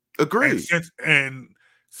 Agreed. And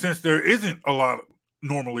since there isn't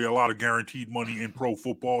normally a lot of guaranteed money in pro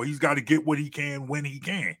football, he's got to get what he can when he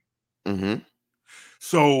can. Mm-hmm.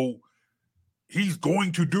 So he's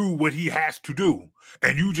going to do what he has to do.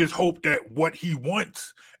 And you just hope that what he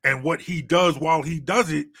wants and what he does while he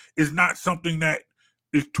does it is not something that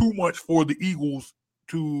is too much for the Eagles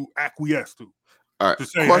to acquiesce to. All right. To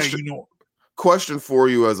say, question for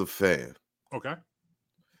you as a fan. Okay.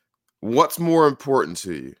 What's more important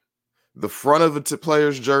to you? The front of the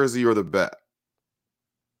player's jersey or the back?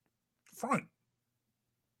 Front.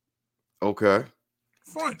 Okay.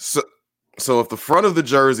 Front. So if the front of the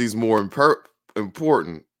jersey is more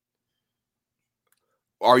important,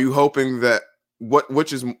 are you hoping that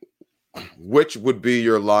which would be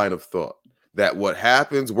your line of thought? That what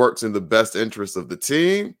happens works in the best interest of the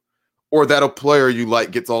team, or that a player you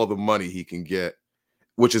like gets all the money he can get,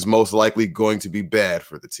 which is most likely going to be bad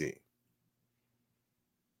for the team?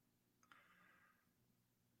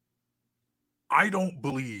 I don't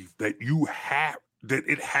believe that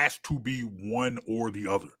it has to be one or the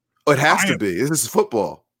other. It has to be. This is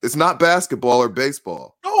football. It's not basketball or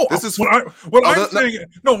baseball. No, this is I'm saying.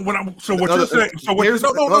 I'm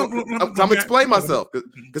explaining myself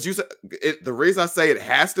because you said the reason I say it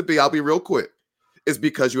has to be. I'll be real quick. Is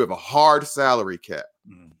because you have a hard salary cap.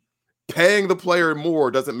 Mm-hmm. Paying the player more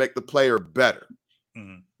doesn't make the player better.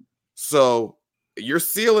 Mm-hmm. So your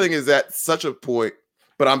ceiling is at such a point,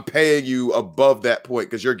 but I'm paying you above that point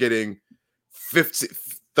because you're getting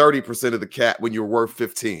 30% of the cap when you're worth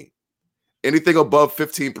 15. Anything above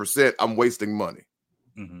 15%, I'm wasting money.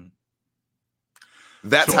 Mm-hmm.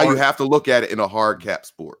 That's how you have to look at it in a hard cap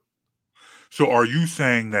sport. So are you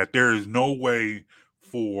saying that there's no way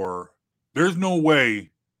for the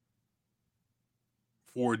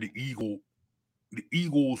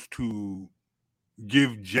Eagles to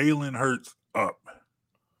give Jalen Hurts up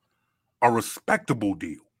a respectable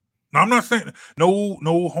deal? Now, I'm not saying no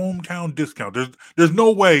hometown discount. There's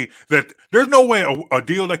no way a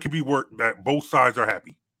deal that can be worked that both sides are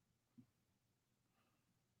happy.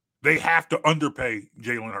 They have to underpay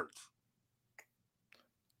Jalen Hurts.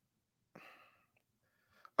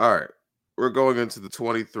 All right. We're going into the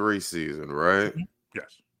 23 season, right?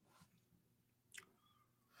 Yes.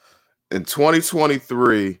 In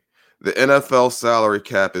 2023, The NFL salary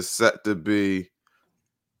cap is set to be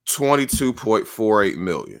 $22.48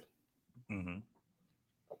 million.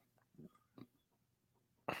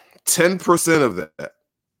 10% of that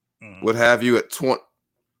would have you at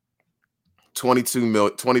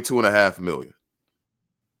 22.5 million.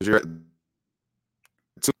 You're at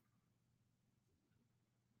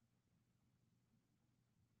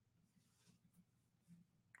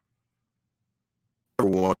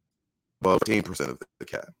one above 15% of the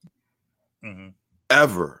cap.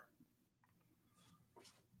 Ever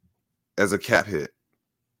as a cap hit.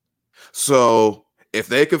 So if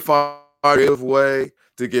they could find a way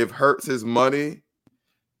to give Hurts his money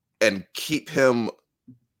and keep him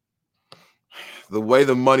the way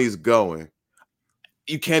the money's going,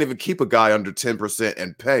 you can't even keep a guy under 10%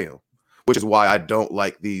 and pay him, which is why I don't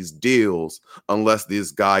like these deals unless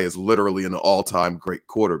this guy is literally an all-time great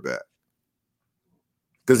quarterback.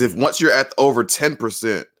 Because if once you're at over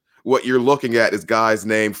 10%, what you're looking at is guys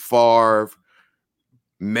named Favre,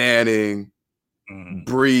 Manning,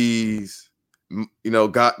 Breeze,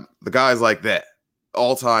 got the guys like that,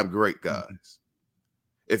 all-time great guys.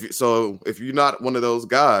 If you're not one of those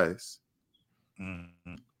guys,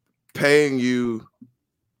 paying you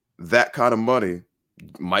that kind of money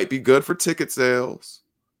might be good for ticket sales,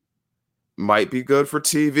 might be good for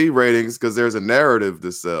TV ratings because there's a narrative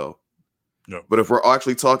to sell. Yep. But if we're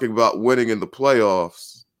actually talking about winning in the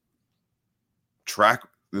playoffs,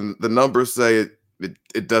 the numbers say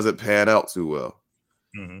it doesn't pan out too well.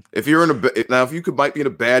 If you're if you might be in a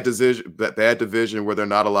bad division where there are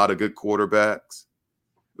not a lot of good quarterbacks,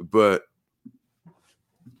 but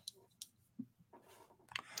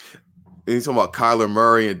you're talking about Kyler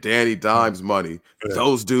Murray and Danny Dimes money. Yeah.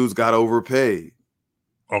 Those dudes got overpaid.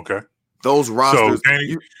 Okay. Those rosters.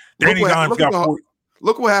 So Danny Dimes got.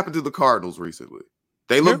 Look what happened to the Cardinals recently.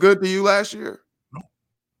 They look good to you last year? No.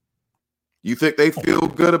 You think they feel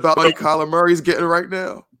good about what Kyler Murray's getting right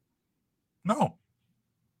now? No.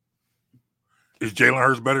 Is Jalen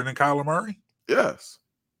Hurts better than Kyler Murray? Yes.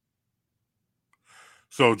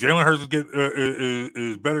 So Jalen Hurts is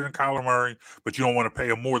better than Kyler Murray, but you don't want to pay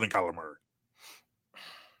him more than Kyler Murray.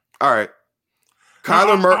 All right.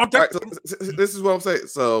 Kyler Murray. Right, so this is what I'm saying.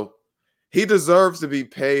 So he deserves to be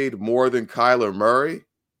paid more than Kyler Murray,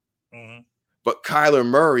 but Kyler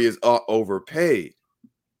Murray is overpaid.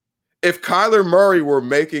 If Kyler Murray were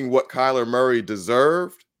making what Kyler Murray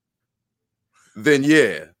deserved, then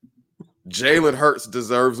yeah, Jalen Hurts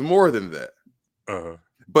deserves more than that.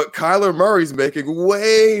 But Kyler Murray's making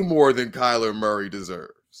way more than Kyler Murray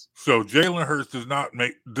deserves. So Jalen Hurts does not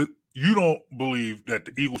make you don't believe that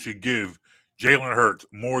the Eagles should give Jalen Hurts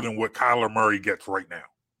more than what Kyler Murray gets right now?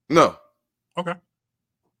 No. Okay.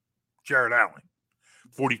 Jared Allen,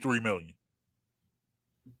 $43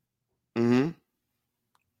 million.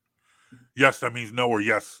 Yes, that means no, or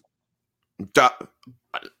yes.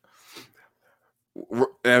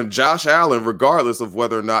 And Josh Allen, regardless of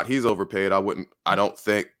whether or not he's overpaid, I don't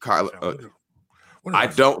think Kyler. I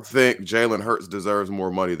don't think Jalen Hurts deserves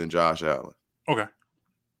more money than Josh Allen. Okay.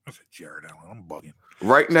 I said Jared Allen. I'm bugging.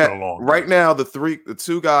 Right now, the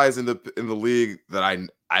two guys in the league that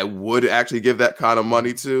I would actually give that kind of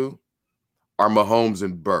money to are Mahomes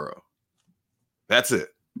and Burrow. That's it.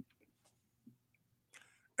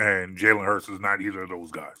 And Jalen Hurts is not either of those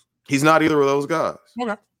guys. He's not either of those guys.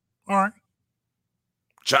 Okay. All right.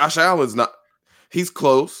 Josh Allen's not. He's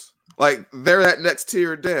close. Like, they're that next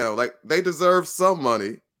tier down. Like, they deserve some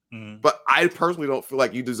money. But I personally don't feel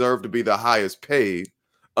like you deserve to be the highest paid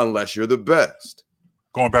unless you're the best.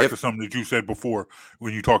 Going back to something that you said before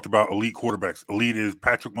when you talked about elite quarterbacks. Elite is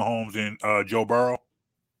Patrick Mahomes and Joe Burrow?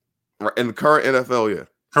 In the current NFL, yeah.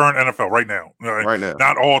 Current NFL, right now. Right now.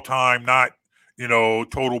 Not all time, not,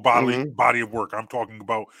 total body of work. I'm talking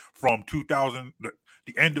about from 2000, the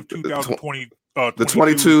end of 2020. The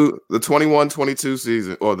 21-22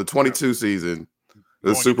 season, or the 22 season.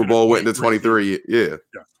 The Super Bowl went into 23. Yeah.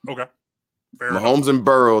 Okay. Fair Mahomes enough. And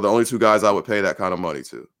Burrow, the only two guys I would pay that kind of money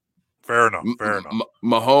to. Fair enough.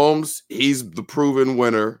 Mahomes, he's the proven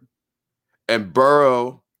winner, and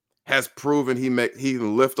Burrow has proven he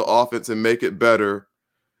can lift the offense and make it better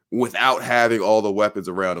without having all the weapons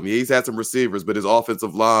around him. He's had some receivers, but his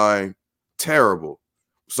offensive line, terrible.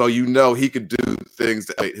 So he could do things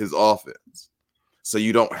to elevate his offense. So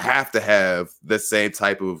you don't have to have the same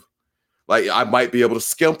type of, like, I might be able to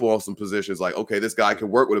skimp on some positions. Like, okay, this guy can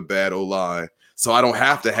work with a bad O-line, so I don't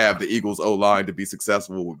have to have the Eagles O-line to be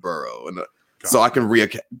successful with Burrow. And so I can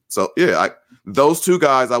those two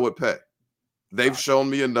guys I would pay. They've shown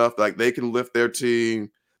me enough, like, they can lift their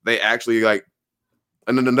team. They actually,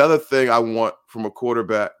 and then another thing I want from a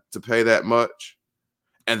quarterback to pay that much,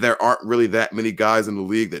 and there aren't really that many guys in the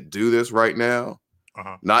league that do this right now.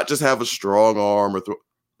 Not just have a strong arm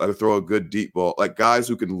or throw a good deep ball, like guys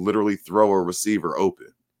who can literally throw a receiver open.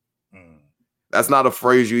 That's not a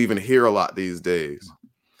phrase you even hear a lot these days.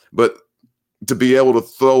 But to be able to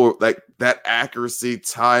throw like that accuracy,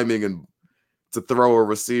 timing, and to throw a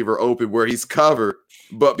receiver open where he's covered,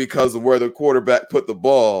 but because of where the quarterback put the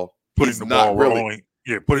ball, he's not really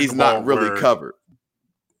covered.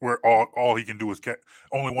 Where all he can do is catch.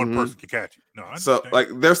 Only one person can catch it. No, so like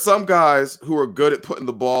there's some guys who are good at putting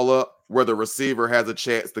the ball up where the receiver has a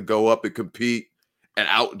chance to go up and compete and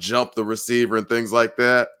out jump the receiver and things like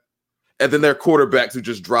that. And then there are quarterbacks who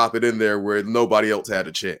just drop it in there where nobody else had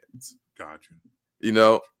a chance. Gotcha. You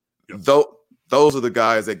know, those are the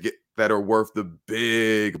guys that are worth the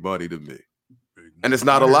big money to me. And it's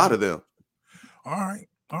not a lot of them. All right.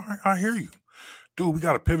 I hear you. Dude, we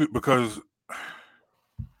got to pivot because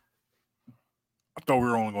I thought we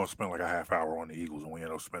were only going to spend like a half hour on the Eagles, and we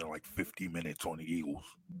ended up spending like 50 minutes on the Eagles.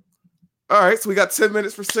 All right, so we got 10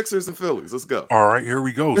 minutes for Sixers and Phillies. Let's go. All right, here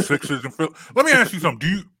we go. Sixers and Phillies. Let me ask you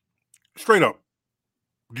something. Straight up,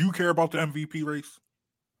 do you care about the MVP race?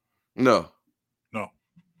 No.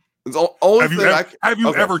 It's the only thing have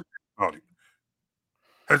you ever cared about it?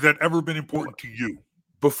 Has that ever been important to you?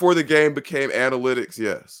 Before the game became analytics,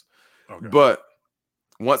 yes. Okay. But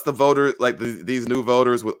once the voters, like these new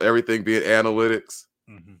voters with everything being analytics,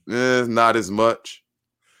 not as much.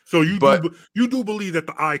 So you do believe that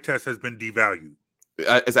the eye test has been devalued?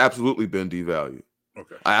 It's absolutely been devalued.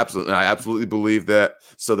 Okay. I absolutely believe that.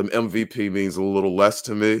 So the MVP means a little less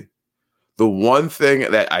to me. The one thing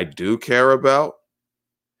that I do care about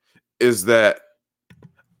is that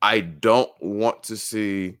I don't want to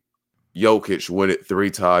see Jokic win it 3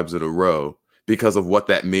 times in a row because of what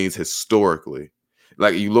that means historically.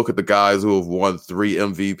 Like you look at the guys who have won 3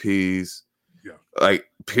 MVPs, like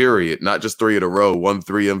period, not just 3 in a row, won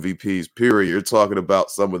 3 MVPs, period. You're talking about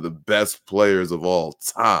some of the best players of all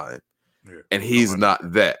time. Yeah. And he's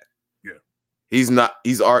not that. Yeah.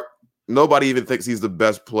 He's art. Nobody even thinks he's the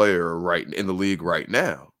best player right in the league right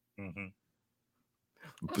now.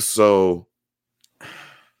 So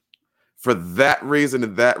for that reason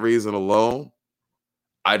and that reason alone,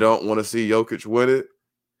 I don't want to see Jokic win it.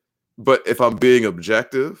 But if I'm being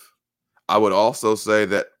objective, I would also say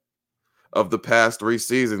that of the past 3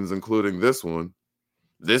 seasons, including this one,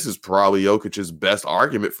 this is probably Jokic's best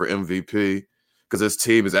argument for MVP because his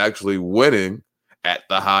team is actually winning at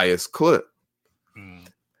the highest clip.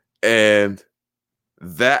 And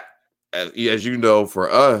that, as you know,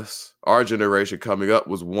 for us, our generation coming up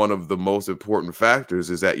was one of the most important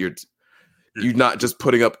factors is that you're not just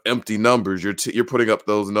putting up empty numbers. You're putting up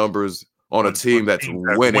those numbers on a team that's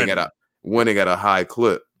winning at a high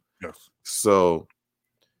clip. Yes. So,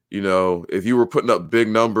 you know, if you were putting up big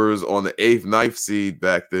numbers on the 8th, 9th seed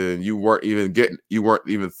back then, you weren't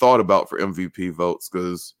even thought about for MVP votes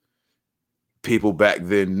because people back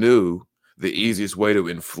then knew the easiest way to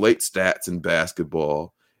inflate stats in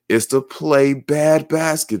basketball is to play bad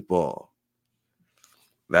basketball.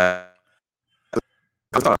 But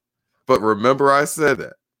remember I said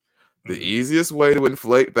that. The easiest way to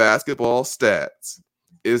inflate basketball stats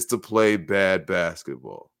is to play bad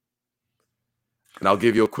basketball. And I'll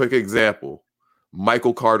give you a quick example.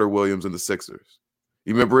 Michael Carter-Williams and the Sixers.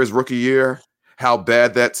 You remember his rookie year? How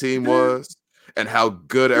bad that team was? And how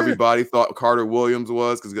good everybody thought Carter-Williams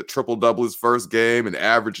was because he got triple-double his first game and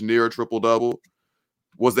averaged near a triple-double?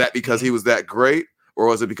 Was that because he was that great? Or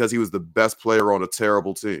was it because he was the best player on a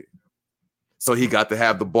terrible team? So he got to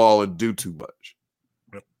have the ball and do too much.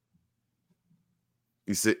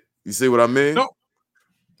 You see what I mean? No,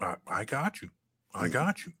 I got you. I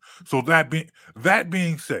got you. So that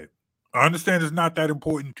being said, I understand it's not that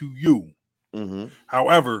important to you.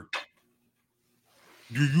 However,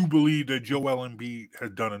 do you believe that Joel Embiid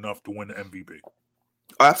has done enough to win the MVP?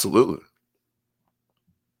 Absolutely.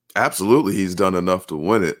 Absolutely, he's done enough to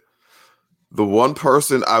win it. The one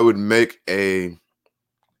person I would make I'd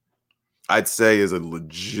say is a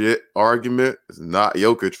legit argument is not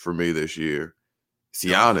Jokic for me this year. It's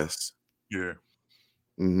Giannis. Yeah.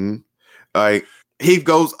 Like he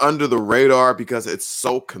goes under the radar because it's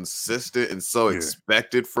so consistent and so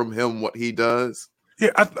expected from him what he does.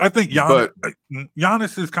 Yeah, I think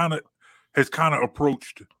Giannis has kind of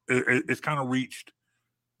approached. It's kind of reached,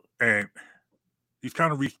 and he's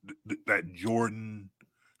kind of reached that Jordan,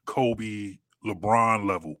 Kobe, LeBron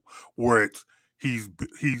level where he's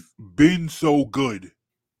been so good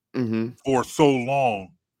for so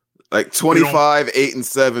long. Like 25, 8, and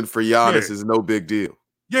 7 for Giannis is no big deal.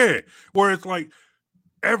 Yeah, where it's like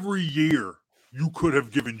every year you could have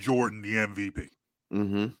given Jordan the MVP.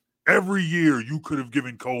 Mm-hmm. Every year you could have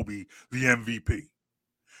given Kobe the MVP.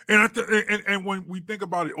 And when we think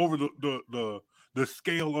about it over the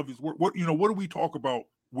scale of his work, what do we talk about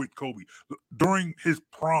with Kobe during his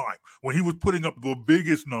prime when he was putting up the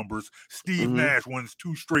biggest numbers? Steve Nash wins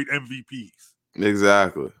 2 straight MVPs.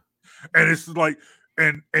 Exactly. And it's like,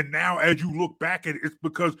 and now as you look back at it, it's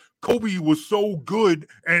because Kobe was so good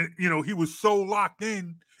and he was so locked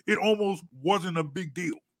in, it almost wasn't a big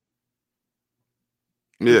deal.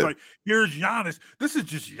 Yeah. It's like, here's Giannis. This is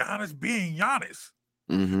just Giannis being Giannis.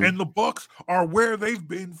 Mm-hmm. And the Bucks are where they've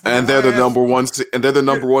been for and they're the number one and they're the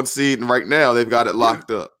number one seed, and right now they've got it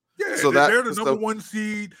locked up. Yeah, so they're the number one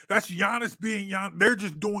seed. That's Giannis being Giannis. They're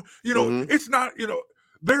just doing, it's not,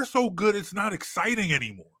 they're so good it's not exciting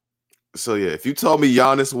anymore. So yeah, if you told me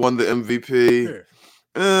Giannis won the MVP,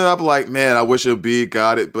 I'm like, man, I wish Embiid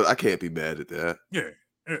got it, but I can't be mad at that. Yeah.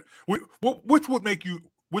 Which would make you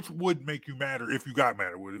madder if you got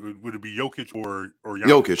madder? Would it be Jokic or Giannis?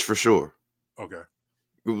 Jokic for sure. Okay.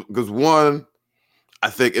 Because one,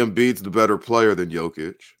 I think Embiid's the better player than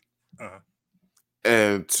Jokic.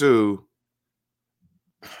 And two,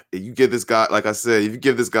 you give this guy, like I said, if you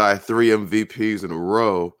give this guy 3 MVPs in a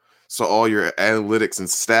row, so all your analytics and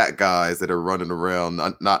stat guys that are running around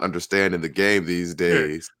not understanding the game these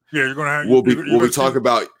days, you're gonna have. We'll be talking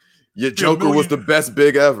about your Joker was the best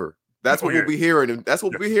big ever. That's what we'll be hearing, and that's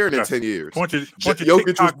what we'll be hearing in 10 years. Bunch of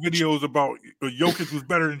TikTok videos about Jokic was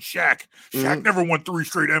better than Shaq. Shaq never won 3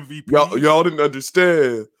 straight MVPs. Y'all didn't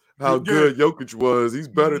understand how good Jokic was. He's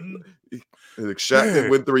better. Like Shaq didn't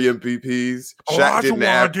win 3 MVPs. Shaq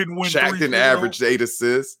didn't average 8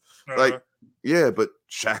 assists. But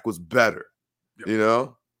Shaq was better. Yep.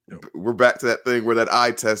 We're back to that thing where that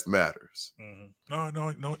eye test matters. No.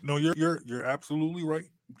 You're absolutely right.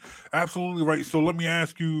 Absolutely right. So let me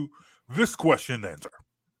ask you this question then, sir.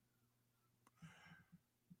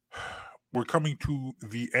 We're coming to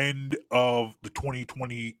the end of the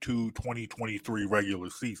 2022-2023 regular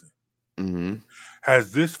season. Mm-hmm.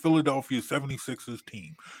 Has this Philadelphia 76ers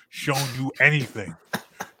team shown you anything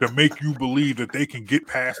to make you believe that they can get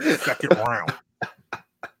past the second round?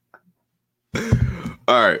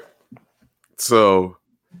 All right. So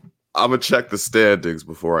I'm going to check the standings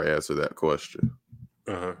before I answer that question.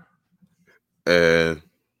 And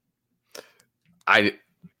I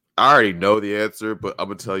already know the answer, but I'm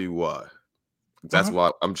going to tell you why. That's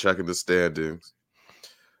why I'm checking the standings.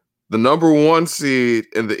 The number 1 seed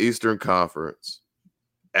in the Eastern Conference,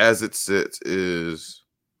 as it sits, is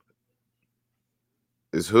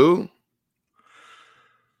who?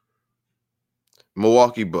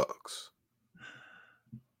 Milwaukee Bucks.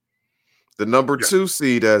 The number 2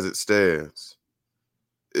 seed, as it stands,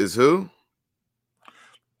 is who?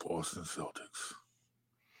 Boston Celtics.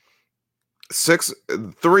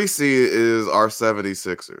 3 seed is our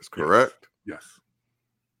 76ers, correct? Yes.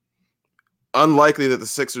 Unlikely that the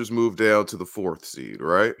Sixers move down to the 4th seed,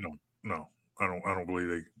 right? No. I don't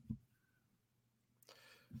believe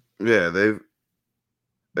they. Yeah, they've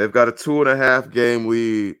got a 2.5 game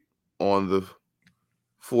lead on the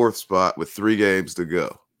 4th spot with 3 games to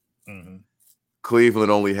go. Mm-hmm.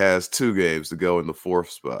 Cleveland only has 2 games to go in the 4th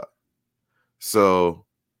spot. So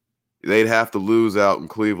they'd have to lose out and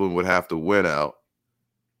Cleveland would have to win out.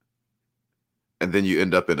 And then you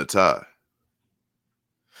end up in a tie.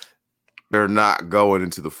 They're not going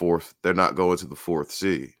into the 4th. They're not going to the 4th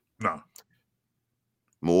seed. No.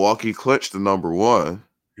 Milwaukee clinched the number 1.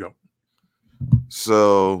 Yep.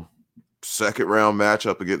 So, second round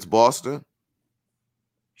matchup against Boston.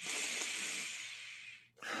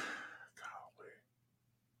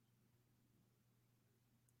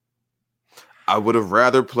 I would have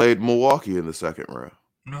rather played Milwaukee in the second round.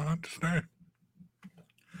 No, I understand.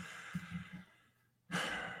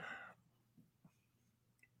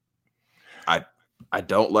 I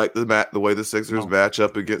don't like the way the Sixers match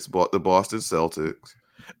up against the Boston Celtics,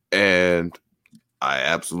 and I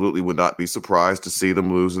absolutely would not be surprised to see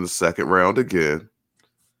them lose in the second round again,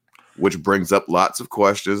 which brings up lots of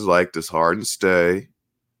questions like, does Harden stay?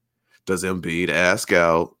 Does Embiid ask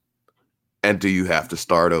out? And do you have to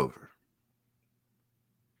start over?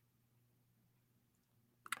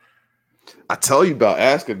 I tell you about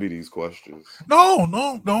asking me these questions. No.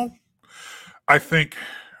 I think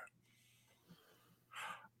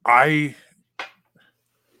I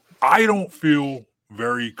don't feel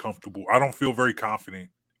very comfortable. I don't feel very confident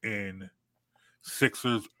in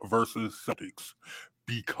Sixers versus Celtics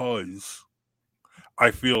because I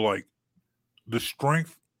feel like the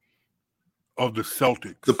strength of the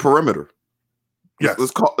Celtics, the perimeter. Yes.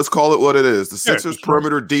 Let's call it what it is. The Sixers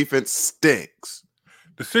perimeter defense stinks.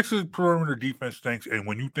 The Sixers perimeter defense stinks, and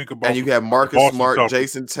when you think about and you have Marcus Boston Smart, Celtics,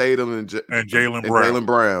 Jason Tatum, and Jaylen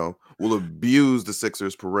Brown will abuse the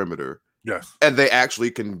Sixers perimeter. Yes, and they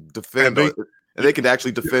actually can defend. And they can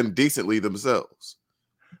actually defend decently themselves.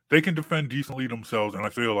 They can defend decently themselves, and I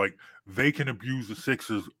feel like they can abuse the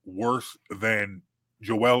Sixers worse than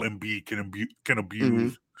Joel Embiid can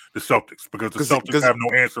abuse the Celtics, because the Celtics have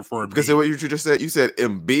no answer for Embiid. Because of what you just said, you said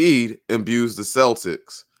Embiid abused the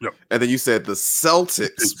Celtics, and then you said the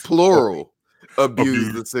Celtics plural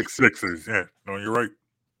abused the Sixers. Yeah, no, you're right,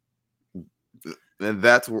 and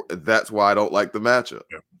that's why I don't like the matchup.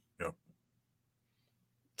 Yeah.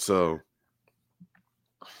 So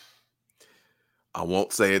I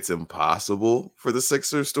won't say it's impossible for the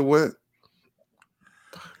Sixers to win.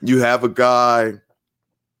 You have a guy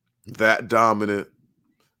that dominant,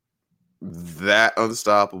 that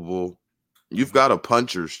unstoppable. You've got a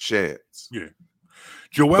puncher's chance. Yeah.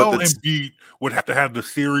 Joel Embiid would have to have the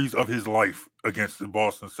series of his life against the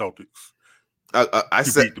Boston Celtics. I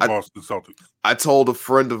said the Boston Celtics. I told a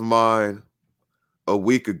friend of mine a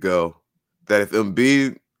week ago that if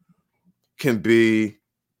Embiid can be,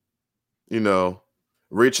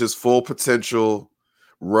 reach his full potential,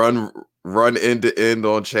 run end to end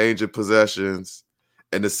on change of possessions,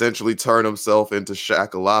 and essentially turn himself into Shaq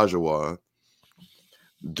Olajuwon,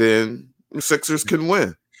 then the Sixers can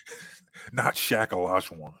win. Not Shaq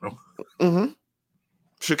Olajuwon. Mm-hmm.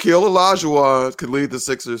 Shaquille Olajuwon could lead the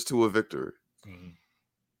Sixers to a victory.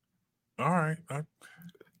 Mm-hmm. All right.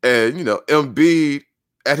 And, Embiid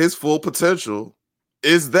at his full potential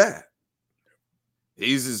is that.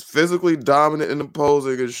 He's as physically dominant and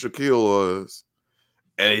imposing as Shaquille was.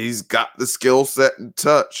 And he's got the skill set and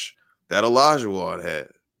touch that Olajuwon had.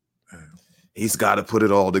 He's got to put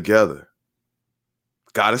it all together.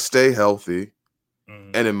 Got to stay healthy.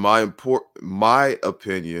 Mm-hmm. And in my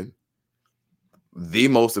opinion, the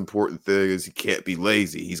most important thing is he can't be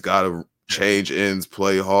lazy. He's got to change ends,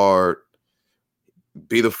 play hard,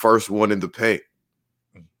 be the first one in the paint.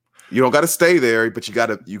 You don't got to stay there, but you got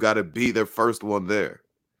to be the first one there.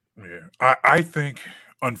 Yeah, I think,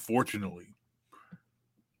 unfortunately,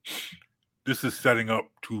 this is setting up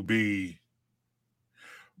to be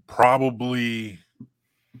probably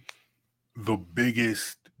the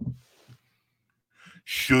biggest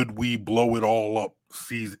should we blow it all up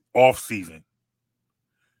off season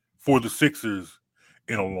for the Sixers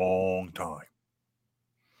in a long time.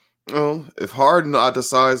 Well, if Harden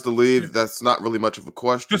decides to leave, that's not really much of a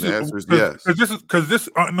question. The answer is yes.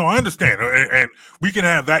 No, I understand, and we can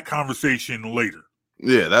have that conversation later.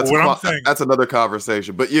 Yeah, that's another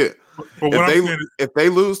conversation. But yeah, if they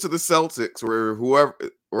lose to the Celtics or whoever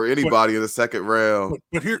or anybody in the second round,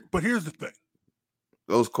 but here's the thing: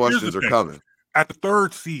 those questions are coming. At the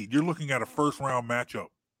third seed, you're looking at a first round matchup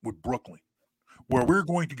with Brooklyn, where we're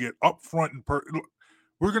going to get upfront and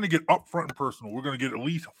we're going to get upfront and personal. We're going to get at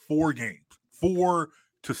least 4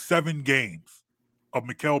 to 7 games of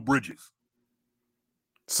Mikal Bridges.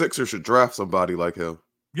 Sixers should draft somebody like him.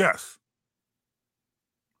 Yes.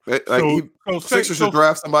 Sixers should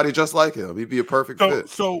draft somebody just like him. He'd be a perfect fit.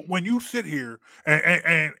 So when you sit here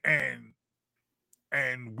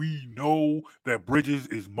and we know that Bridges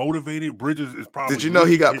is motivated, Bridges is probably. Did you know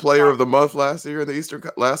he got Player of the Month last month in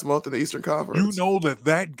the Eastern Conference? You know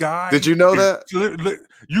that guy. Did you know that?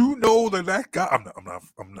 You know that guy.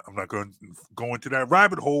 I'm not going to go into that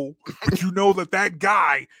rabbit hole, but you know that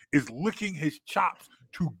guy is licking his chops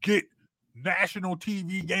to get national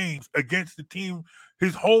TV games against the team,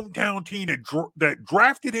 his hometown team that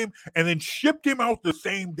drafted him and then shipped him out the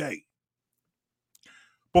same day.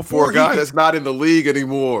 For a guy that's not in the league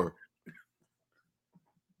anymore.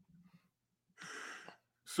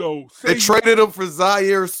 So they traded him for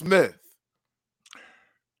Zaire Smith.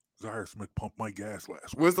 Zaire Smith pumped my gas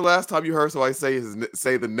last week. When's the last time you heard somebody say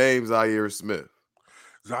the name Zaire Smith?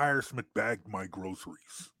 Zaire Smith bagged my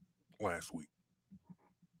groceries last week.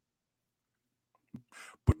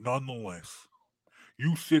 But nonetheless,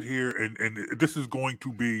 you sit here and this is going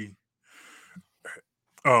to be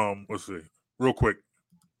let's see, real quick.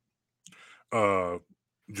 Javon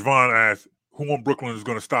asked, who on Brooklyn is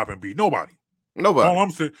going to stop Embiid? Nobody. All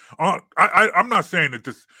I'm saying, I'm not saying that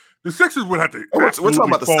the Sixers would have to. We're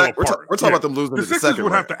talking about we're talking about them losing. The Sixers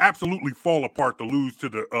would have to absolutely fall apart to lose to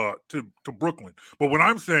the to Brooklyn. But what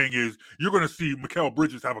I'm saying is, you're going to see Mikal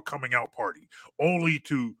Bridges have a coming out party, only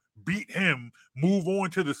to beat him, move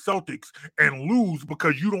on to the Celtics, and lose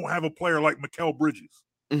because you don't have a player like Mikal Bridges.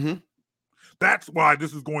 Mm-hmm. That's why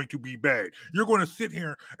this is going to be bad. You're going to sit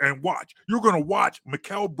here and watch. You're going to watch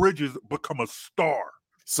Mikal Bridges become a star.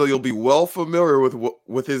 so you'll be well familiar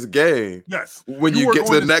with his game. Yes. When you get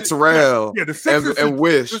to the next round, the Sixers and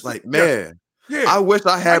wish, I wish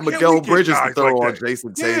I had Miguel Bridges to throw on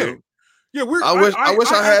Jason Tatum. Yeah, I wish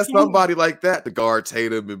I had somebody like that to guard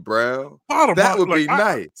Tatum and Brown. That would be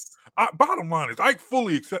nice. Bottom line is, I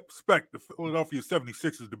fully expect the Philadelphia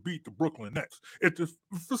 76ers to beat the Brooklyn Nets. If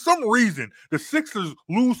for some reason the Sixers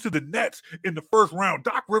lose to the Nets in the first round,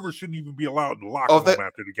 Doc Rivers shouldn't even be allowed in the locker room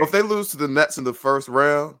after the game. If they lose to the Nets in the first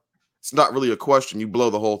round, it's not really a question. You blow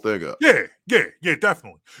the whole thing up. Yeah,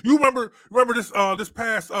 definitely. You remember this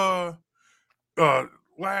past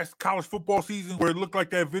last college football season where it looked like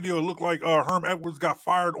that video? It looked like Herm Edwards got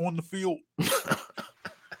fired on the field.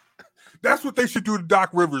 That's what they should do to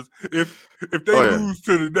Doc Rivers if they lose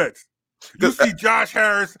to the Nets. You see Josh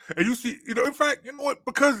Harris, and you see, in fact, you know what?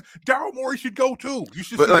 Because Daryl Morey should go too. You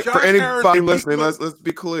should see Josh for anybody Harris listening, let's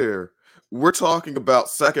be clear. We're talking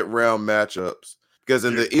about second round matchups because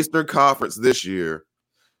in the Eastern Conference this year,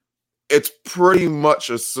 it's pretty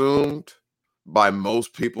much assumed by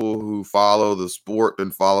most people who follow the sport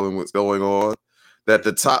and following what's going on that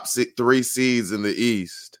the top 3 seeds in the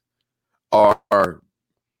East are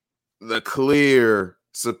the clear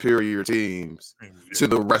superior teams to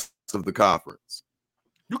the rest of the conference.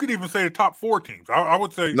 You could even say the top 4 teams. I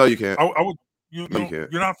would say no, you can't. I would. You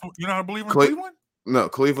can't. You're not a believer in Cleveland? No,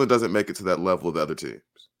 Cleveland doesn't make it to that level of the other teams.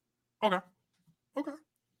 Okay.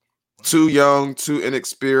 Too young, too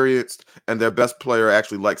inexperienced, and their best player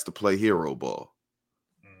actually likes to play hero ball.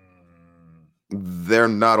 They're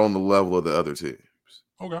not on the level of the other teams.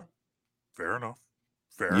 Okay. Fair enough.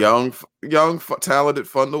 Young, talented,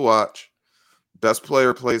 fun to watch. Best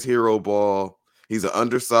player plays hero ball. He's an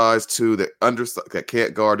undersized 2 that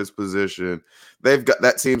can't guard his position.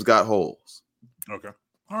 That team's got holes. Okay.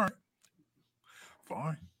 All right.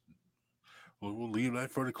 Fine. We'll leave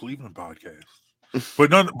that for the Cleveland podcast.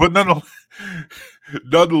 But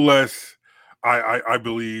nonetheless, I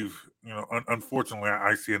believe, unfortunately,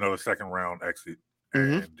 I see another second round exit,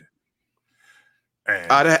 and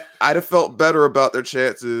I'd have felt better about their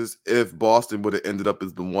chances if Boston would have ended up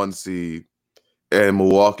as the 1 seed and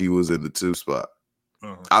Milwaukee was in the 2 spot.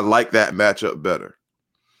 I like that matchup better,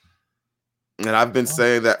 and I've been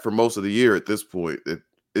saying that for most of the year. At this point,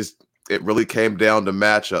 it really came down to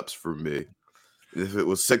matchups for me. If it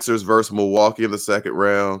was Sixers versus Milwaukee in the second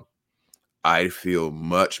round, I feel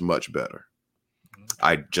much, much better.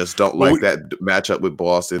 I just don't like that matchup with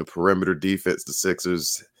Boston. Perimeter defense, the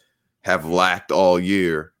Sixers have lacked all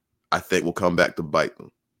year. I think will come back to bite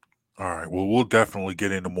them. All right. Well, we'll definitely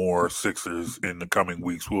get into more Sixers in the coming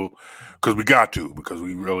weeks. Because we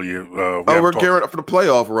really. We're gearing up for the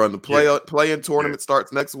playoff run. The play-in tournament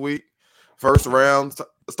starts next week. First round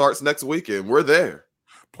starts next weekend. We're there.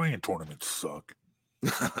 Playing tournaments suck.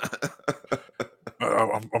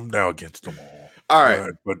 I'm now against them all. All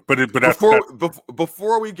right, but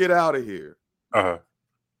before we get out of here,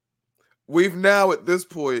 we've now at this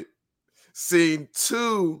point seen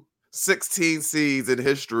 2 16 seeds in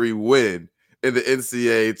history win in the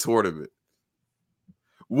NCAA tournament.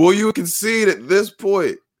 Will you concede at this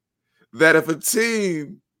point that if a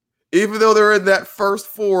team, even though they're in that first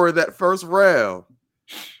 4 in that first round,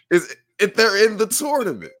 if they're in the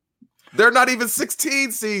tournament, they're not even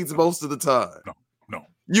 16 seeds most of the time? No.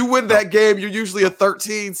 You win that game, you're usually a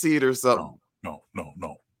 13 seed or something. No.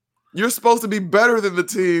 You're supposed to be better than the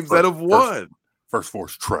teams that have won. First 4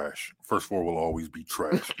 is trash. First 4 will always be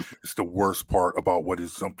trash. It's the worst part about what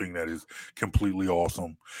is something that is completely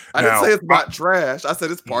awesome. I didn't say it's not trash. I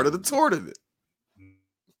said it's part of the tournament.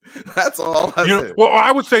 That's all I said. Well,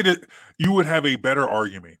 I would say that you would have a better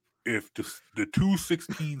argument if the 2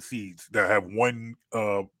 16 seeds that have won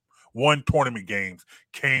tournament games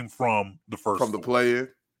came from the first from the play-in.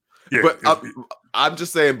 Yeah, but I'm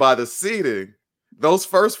just saying by the seeding, those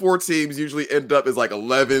first 4 teams usually end up as like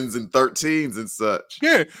 11s and 13s and such.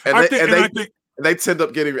 Yeah, I think they tend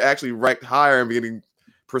up getting actually ranked higher and getting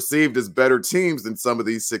perceived as better teams than some of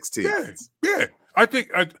these 16s. Yeah. I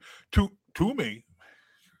think to me,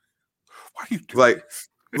 why do you do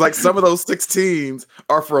like some of those 16s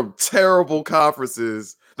are from terrible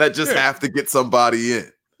conferences that just have to get somebody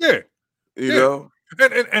in. Yeah, you know,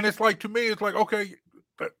 and it's like, to me, it's like, okay,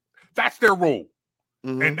 that's their role.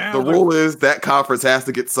 Mm-hmm. And now the rule is that conference has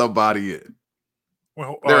to get somebody in.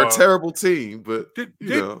 Well, they're a terrible team, but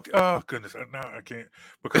oh goodness, now I can't,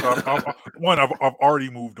 because I've already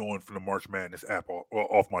moved on from the March Madness app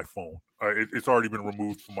off my phone. It's already been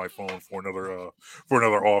removed from my phone for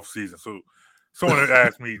another off season. So someone had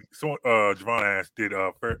asked me, Javon asked, did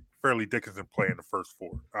Fairleigh Dickinson play in the first 4?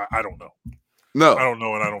 I don't know. No, I don't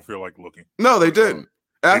know, and I don't feel like looking. No, they didn't.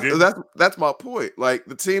 That's my point. Like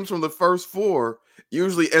the teams from the first 4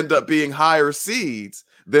 usually end up being higher seeds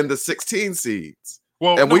than the 16 seeds.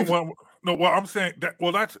 Well, and I'm saying that.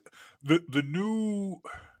 Well, that's the new.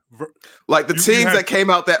 Like the teams that came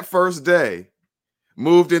out that first day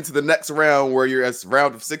moved into the next round where you're as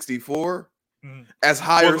round of 64 as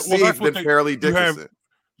higher seeds than Fairleigh Dickinson.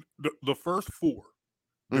 The first 4.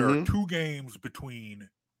 There are 2 games between.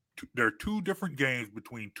 There are 2 different games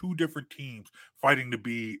between 2 different teams fighting to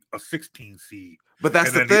be a 16 seed. But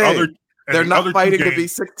that's the thing. They're not fighting to be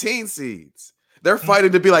 16 seeds. They're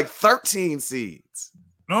fighting to be like 13 seeds.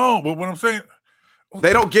 No, but what I'm saying,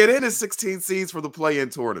 they don't get in as 16 seeds for the play-in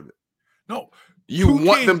tournament. No, you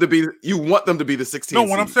want them to be the 16. No,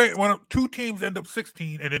 what I'm saying, 2 teams end up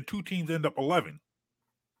 16, and then 2 teams end up 11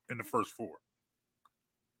 in the first 4.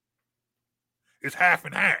 It's half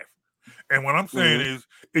and half. And what I'm saying is,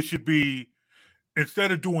 it should be,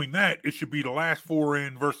 instead of doing that, it should be the last 4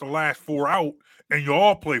 in versus the last 4 out, and you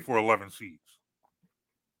all play for 11 seeds.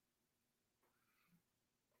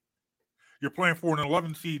 You're playing for an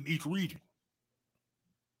 11 seed in each region.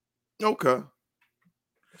 Okay.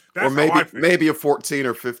 Or maybe a 14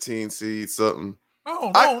 or 15 seed, something.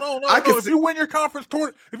 No. If you win your conference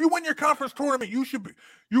tournament,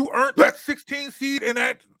 you earned that 16 seed and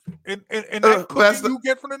that cookie you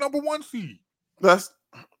get from the number 1 seed. That's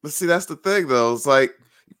the thing though. It's like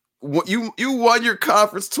you won your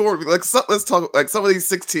conference tournament. Let's talk like some of these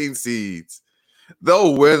 16 seeds.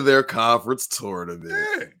 They'll win their conference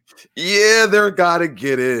tournament. Yeah, they're gotta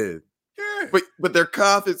get in. Yeah. But their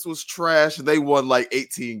conference was trash and they won like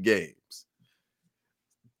 18 games.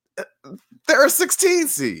 They're a 16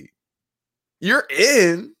 seed. You're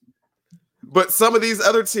in. But some of these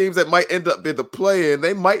other teams that might end up in the play-in,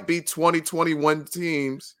 they might be 2021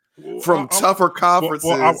 teams from tougher conferences.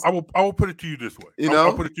 Well, I will put it to you this way.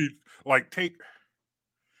 I'll put it to you like take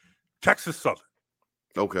Texas Southern.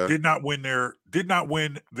 Okay. Did not win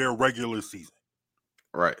their regular season.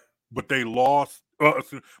 Right. But they lost.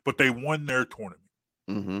 But they won their tournament.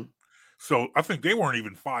 Mm-hmm. So I think they weren't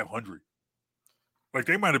even 500. Like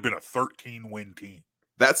they might have been a 13-win team.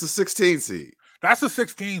 That's a 16 seed. That's a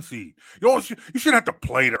 16 seed. You shouldn't have to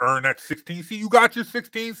play to earn that 16 seed. You got your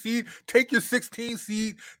 16 seed. Take your 16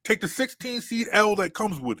 seed. Take the 16 seed L that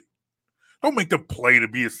comes with it. Don't make them play to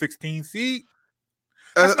be a 16 seed.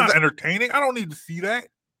 That's not entertaining. I don't need to see that.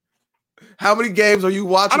 How many games are you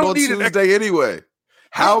watching on Tuesday anyway?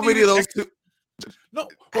 How many of those? No.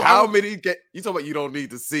 How many? You talking about you don't need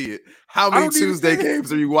to see it? How many Tuesday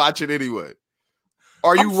games are you watching anyway?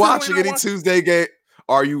 Are you watching any Tuesday game?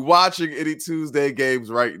 Are you watching any Tuesday games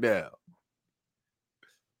right now?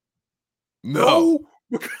 No.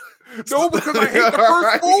 No, because I hate the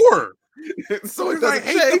first 4. So it doesn't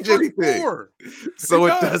change anything. So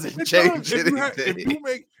it doesn't change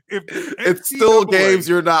anything. It's still games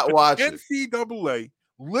you're not watching. NCAA,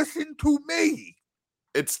 listen to me.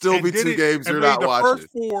 It'd still be 2 games you're not watching.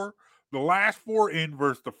 The last 4 in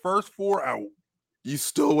versus the first 4 out. You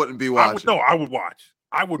still wouldn't be watching. I would watch.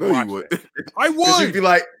 I would watch. I would. You'd be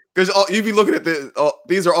like, because you'd be looking at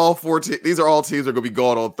these are all 4 teams. These are all teams that are going to be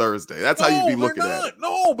gone on Thursday. That's how you'd be looking at it.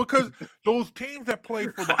 No, because those teams that play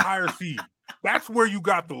for the higher seed, that's where you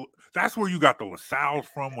got the LaSalle's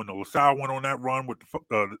from when the LaSalle went on that run with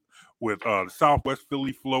the Southwest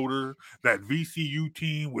Philly floater, that VCU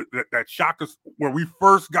team with that Shaka, where we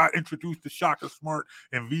first got introduced to Shaka Smart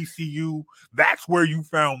and VCU. That's where you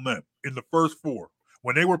found them in the first 4.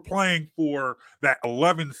 When they were playing for that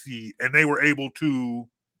 11 seed and they were able to,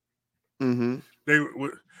 I think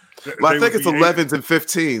it's 11s and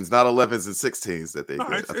 15s, not 11s and 16s that they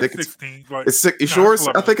get. I think it's 16s. Like, it's you sure?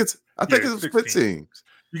 I think it's 15s.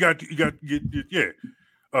 You got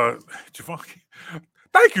Javon.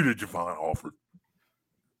 Thank you to Javon Alford.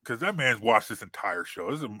 Because that man's watched this entire show.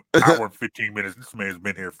 This is an hour and 15 minutes. This man's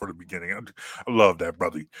been here for the beginning. I love that,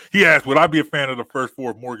 brother. He asked, would I be a fan of the first 4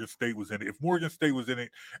 if Morgan State was in it? If Morgan State was in it,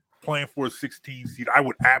 playing for a 16 seed, I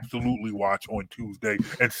would absolutely watch on Tuesday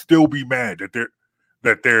and still be mad that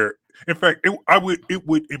they're. In fact,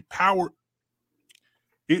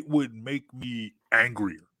 it would make me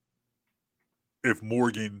angrier if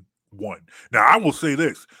Morgan won. Now, I will say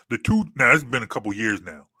this: now it's been a couple years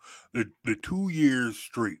now. The 2 years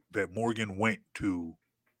straight that Morgan went to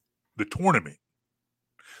the tournament,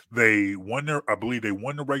 they won I believe they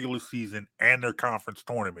won the regular season and their conference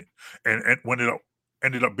tournament, and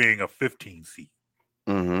ended up being a 15 seed,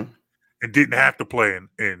 and didn't have to play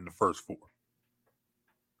in the first 4.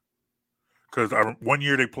 Because one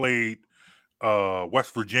year they played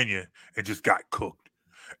West Virginia and just got cooked,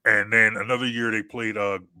 and then another year they played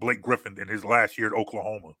Blake Griffin in his last year at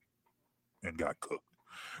Oklahoma and got cooked.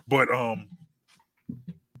 But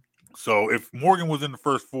so if Morgan was in the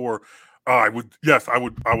first four, I would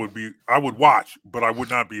watch, but I would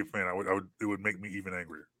not be a fan. It would make me even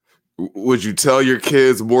angrier. Would you tell your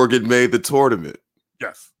kids Morgan made the tournament?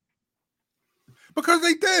 Yes. Because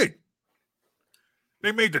they did.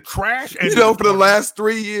 They made the trash. And for the last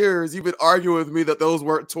 3 years, you've been arguing with me that those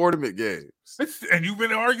weren't tournament games. And you've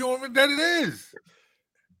been arguing that it is.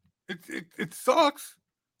 It sucks.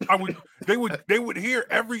 They would hear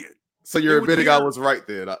every. So you're admitting I was right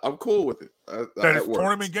then. I'm cool with it. That is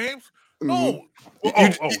tournament games? Mm-hmm.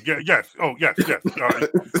 Yes.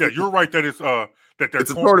 Yeah, you're right that it's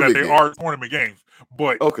that are tournament games.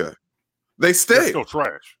 But okay. They stink. They're still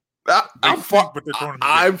trash. I'm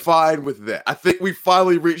fine with that. I think we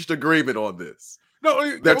finally reached agreement on this.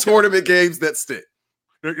 No, they're tournament games that stink.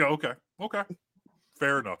 Yeah, okay.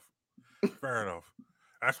 Fair enough.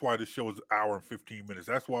 That's why this show is an hour and 15 minutes.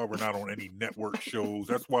 That's why we're not on any network shows.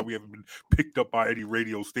 That's why we haven't been picked up by any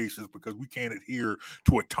radio stations, because we can't adhere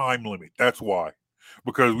to a time limit. That's why.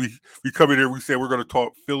 Because we come in here, we say we're going to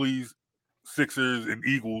talk Phillies, Sixers, and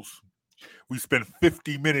Eagles. We spend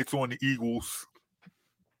 50 minutes on the Eagles.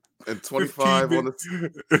 And 25 on the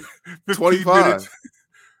 25.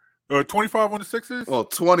 25 on the Sixers? Well,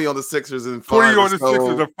 20 on the Sixers and 20 on the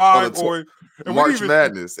Sixers and 5 boy. And March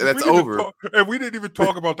Madness, and that's over. And we didn't even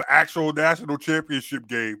talk about the actual national championship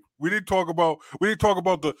game. We didn't talk about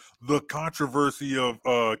the controversy of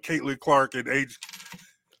Caitlin Clark and Age.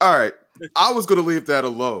 All right, I was going to leave that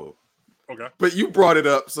alone. Okay, but you brought it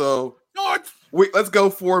up, so let's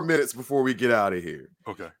go 4 minutes before we get out of here.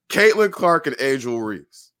 Okay, Caitlin Clark and Angel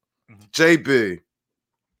Reese. Mm-hmm. JB,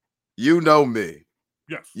 you know me.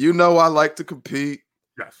 Yes. You know I like to compete.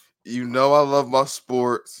 Yes. You know I love my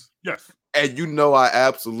sports. Yes. And you know I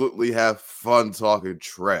absolutely have fun talking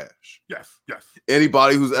trash. Yes.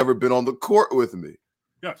 Anybody who's ever been on the court with me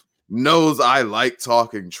knows I like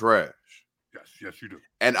talking trash. Yes, you do.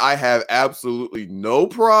 And I have absolutely no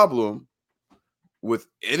problem with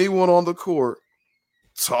anyone on the court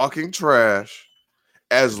talking trash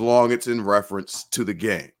as long as it's in reference to the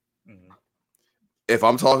game. Mm-hmm. If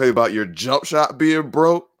I'm talking about your jump shot being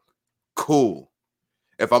broke, cool.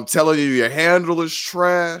 If I'm telling you your handle is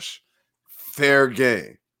trash, fair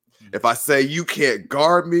game. Mm-hmm. If I say you can't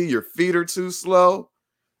guard me, your feet are too slow,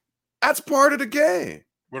 that's part of the game.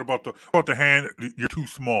 What about the hand? You're too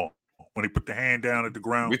small. When they put the hand down at the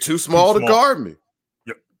ground, you're too small to guard me.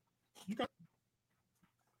 Yep. Okay.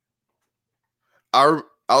 I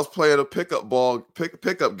was playing a pickup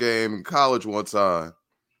game in college one time,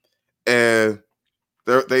 and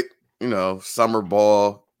they summer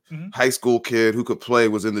ball, high school kid who could play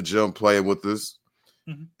was in the gym playing with us,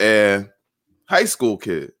 and high school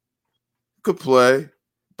kid could play,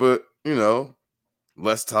 but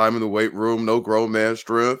less time in the weight room, no grown man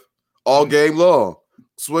strength, all game long.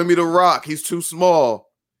 Swing me the rock. He's too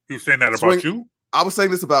small. You saying that about you? I was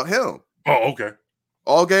saying this about him. Oh, okay.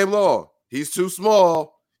 All game long. He's too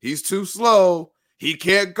small. He's too slow. He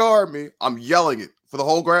can't guard me. I'm yelling it for the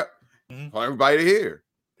whole for everybody to hear.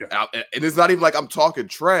 Yeah. And it's not even like I'm talking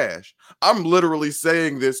trash. I'm literally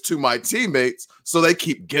saying this to my teammates so they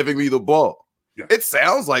keep giving me the ball. Yeah. It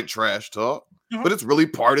sounds like trash talk, but it's really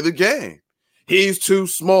part of the game. He's too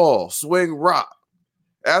small. Swing rock.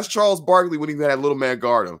 Ask Charles Barkley when he had little man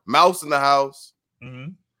guard him. Mouse in the house.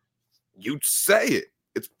 Mm-hmm. You say it.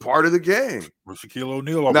 It's part of the game. Or Shaquille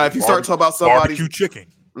O'Neal. Now, if you start talking about somebody's barbecue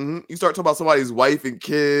chicken, you start talking about somebody's wife and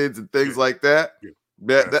kids and things like that.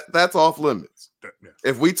 Yeah. That's off limits.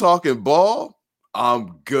 If we talking ball,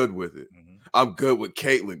 I'm good with it. Mm-hmm. I'm good with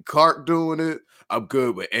Caitlin Clark doing it. I'm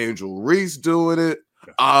good with Angel Reese doing it.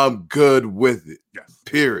 Yes. I'm good with it. Yes.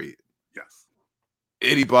 Period. Yes.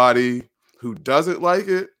 Anybody who doesn't like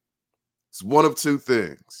it, it's one of two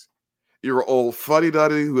things. You're an old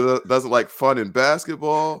fuddy-duddy who doesn't like fun in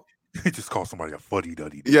basketball. He just called somebody a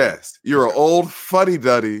fuddy-duddy. Yes, you're an old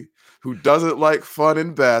fuddy-duddy who doesn't like fun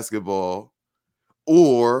in basketball,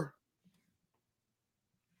 or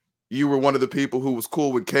you were one of the people who was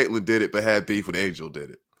cool when Caitlin did it but had beef when Angel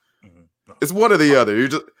did it. Mm-hmm. No. It's one or the other. You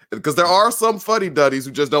just because there are some fuddy-duddies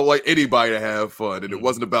who just don't like anybody to have fun, and it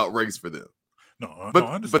wasn't about race for them.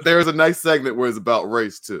 But there's a nice segment where it's about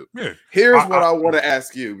race too. Yeah. Here's what I want to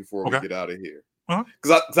ask you before we get out of here,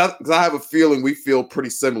 because I have a feeling we feel pretty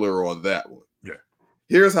similar on that one. Yeah.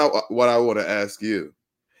 Here's what I want to ask you: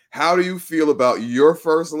 how do you feel about your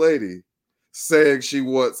first lady saying she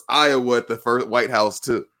wants Iowa at the first White House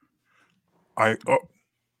too?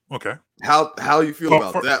 Okay. How you feel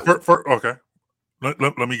about that? Okay.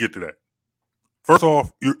 Let me get to that. First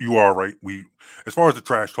off, you are right. As far as the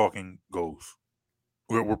trash talking goes.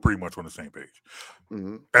 We're pretty much on the same page.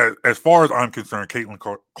 Mm-hmm. As far as I'm concerned,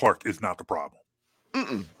 Caitlin Clark is not the problem.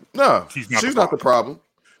 No, she's not the problem.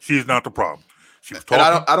 She is not the problem. She was talking.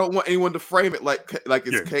 And I don't want anyone to frame it like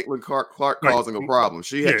it's Caitlin Clark causing a problem.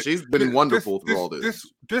 She's been wonderful through all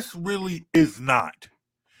this. This really is not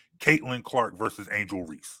Caitlin Clark versus Angel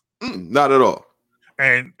Reese. Not at all.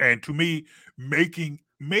 And to me, making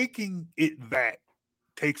it that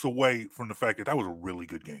takes away from the fact that was a really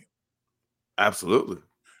good game. Absolutely.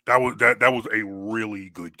 That was a really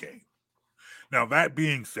good game. Now, that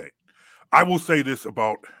being said, I will say this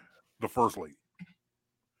about the First Lady.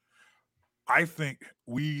 I think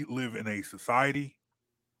we live in a society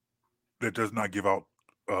that does not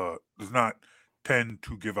tend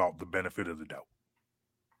to give out the benefit of the doubt.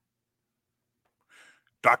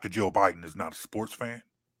 Dr. Joe Biden is not a sports fan.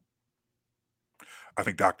 I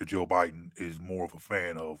think Dr. Joe Biden is more of a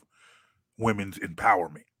fan of women's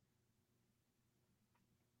empowerment.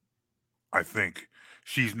 I think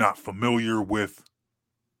she's not familiar with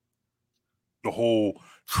the whole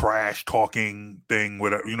trash talking thing,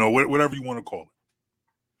 whatever you want to call it.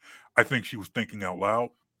 I think she was thinking out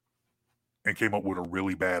loud and came up with a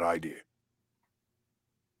really bad idea.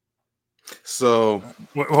 So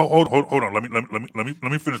hold on.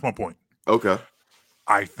 Let me finish my point. Okay.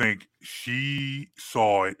 I think she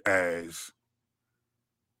saw it as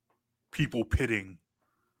people pitting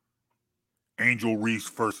Angel Reese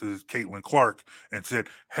versus Caitlin Clark and said,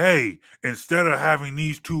 "Hey, instead of having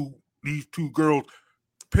these two girls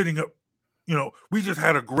pitting up, we just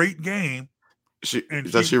had a great game." You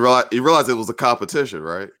realized it was a competition,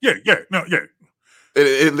 right? Yeah.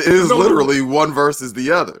 It is literally one versus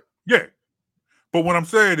the other. Yeah. But what I'm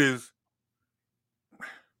saying is,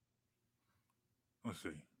 let's see,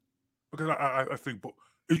 because I think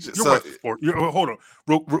your wife's a sport. Hold on,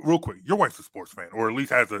 real quick. Your wife's a sports fan, or at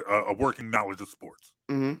least has a working knowledge of sports.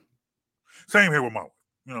 Mm-hmm. Same here with my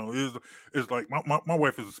wife. It's like my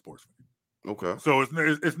wife is a sports fan. Okay. So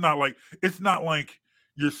it's not like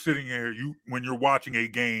you're sitting there when you're watching a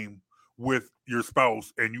game with your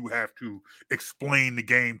spouse and you have to explain the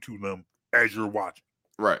game to them as you're watching.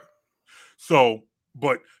 Right. So,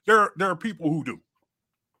 but there are people who do.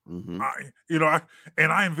 Mm-hmm.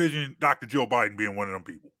 I envision Dr. Joe Biden being one of them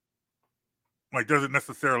people. Like, doesn't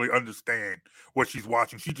necessarily understand what she's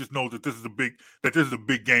watching. She just knows that this is a big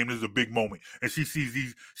game. This is a big moment, and she sees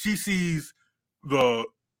the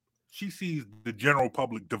general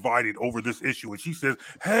public divided over this issue, and she says,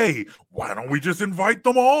 "Hey, why don't we just invite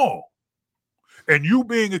them all?" And you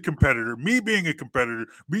being a competitor, me being a competitor,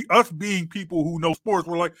 us being people who know sports,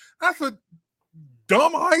 we're like, that's a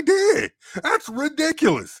dumb idea. That's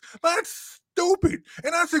ridiculous. That's stupid.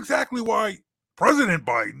 And that's exactly why President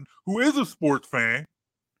Biden, who is a sports fan,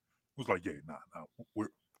 was like, yeah, no,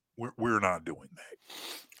 we're not doing that.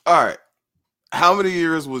 All right. How many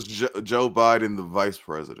years was Joe Biden the vice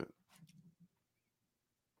president?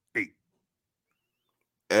 8.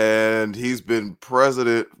 And he's been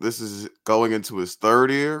president. This is going into his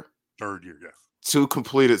 3rd year? 3rd year, yes. 2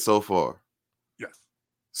 completed so far? Yes.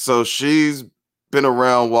 So she's been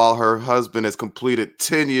around while her husband has completed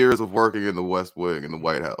 10 years of working in the West Wing in the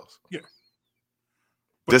White House. Yeah.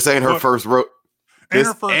 This ain't her first rodeo. Ain't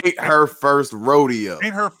her first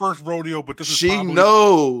rodeo, but this is she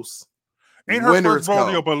knows. Ain't her first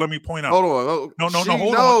rodeo, but let me point out. Hold on.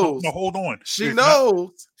 No, hold on. She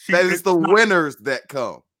knows that it's the winners that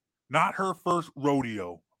come. Not her first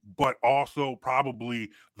rodeo, but also probably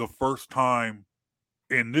the first time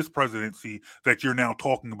in this presidency that you're now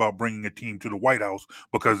talking about bringing a team to the White House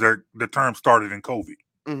because the term started in COVID.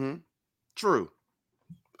 Mm-hmm. True.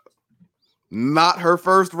 Not her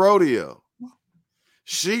first rodeo.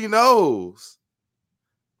 She knows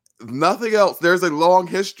nothing else. There's a long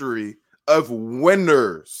history of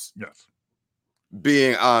winners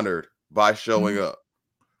being honored by showing up.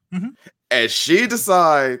 Mm-hmm. And she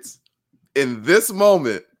decides in this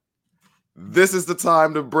moment, this is the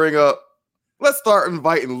time to bring up, let's start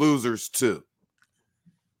inviting losers too.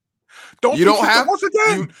 Once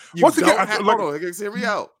again, hold on, hear me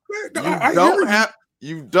out.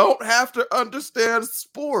 You don't have to understand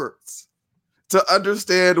sports to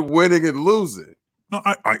understand winning and losing. No,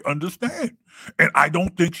 I understand. And I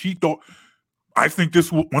don't think she thought. I think this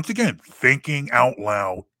was, once again, thinking out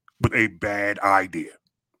loud with a bad idea.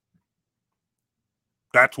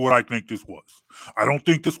 That's what I think this was. I don't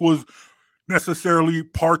think this was necessarily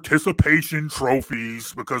participation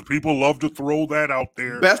trophies because people love to throw that out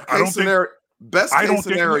there. Best case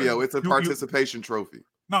scenario, it's a participation trophy.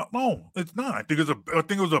 No, it's not. I think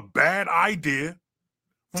it was a bad idea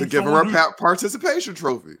to give her a participation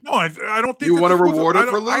trophy. No, I don't think you want to reward her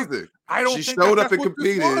for losing. I don't she think showed up and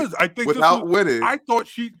competed without winning. I thought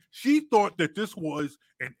she thought that this was,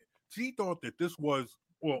 and she thought that this was.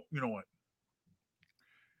 Well, you know what?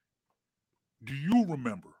 Do you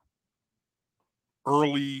remember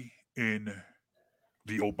early in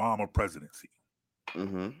the Obama presidency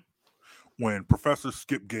when Professor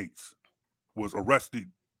Skip Gates was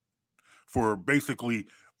arrested for basically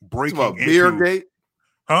breaking into beer gate?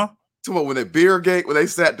 Huh? Talking about when the beer gate, when they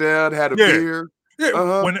sat down, had a beer.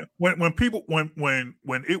 Yeah. When people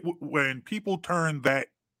turned that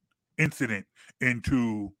incident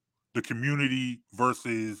into the community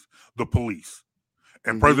versus the police.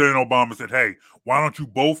 And President Obama said, "Hey, why don't you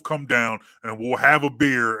both come down and we'll have a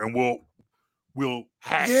beer and we'll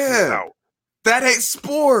hash this out." That ain't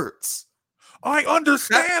sports. I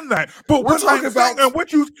understand that, but we're talking about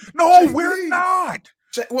we're not.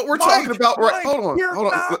 What we're talking about, right? Hold on. We're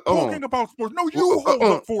not talking about sports. No, you hold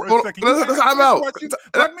up for a second. Time out.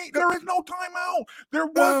 There is no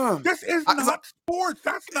timeout. This is not sports.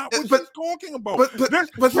 That's not what she's talking about.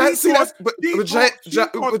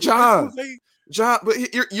 John, but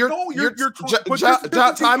you're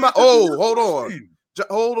time out.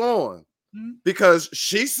 Hold on. Because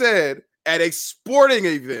she said at a sporting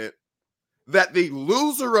event that the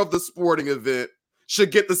loser of the sporting event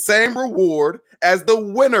should get the same reward as the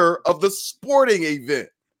winner of the sporting event.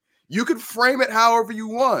 You can frame it however you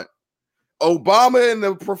want. Obama and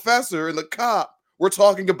the professor and the cop, we're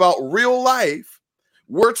talking about real life.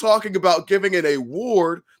 We're talking about giving an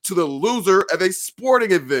award to the loser of a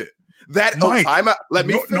sporting event. Time out. Let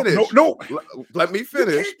me finish. Let me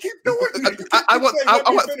finish. Keep doing it. I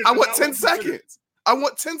want 10 seconds. I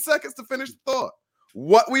want 10 seconds to finish the thought.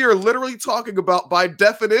 What we are literally talking about by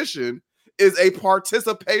definition is a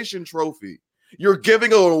participation trophy. You're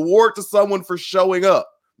giving an award to someone for showing up,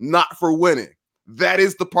 not for winning. That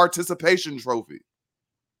is the participation trophy.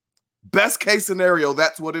 Best case scenario,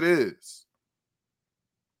 that's what it is.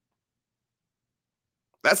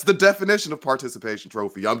 That's the definition of participation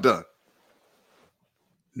trophy. I'm done.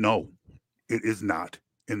 No, it is not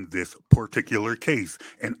in this particular case.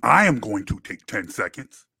 And I am going to take 10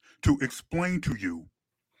 seconds to explain to you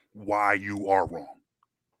why you are wrong.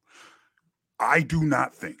 I do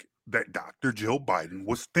not think that Dr. Jill Biden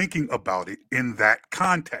was thinking about it in that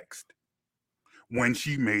context when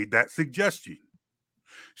she made that suggestion.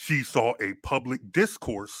 She saw a public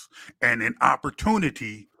discourse and an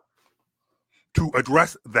opportunity to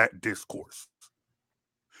address that discourse.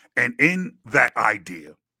 And in that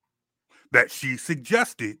idea that she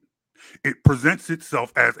suggested, it presents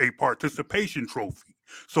itself as a participation trophy.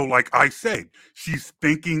 So like I said, she's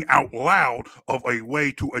thinking out loud of a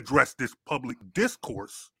way to address this public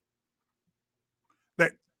discourse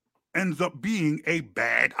that ends up being a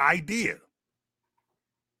bad idea.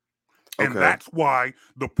 And that's why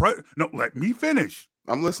let me finish.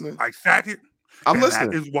 I'm listening. I sat here. I'm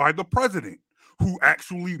listening. That is why the president, who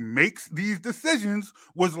actually makes these decisions,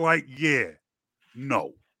 was like, yeah,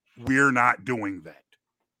 no, we're not doing that.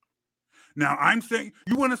 Now, I'm saying,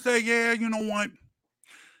 you want to say, yeah, you know what?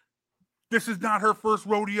 This is not her first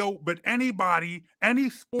rodeo, but any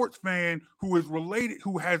sports fan who is related,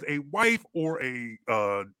 who has a wife or a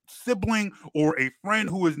sibling or a friend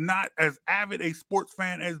who is not as avid a sports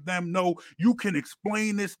fan as them, know you can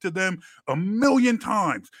explain this to them 1,000,000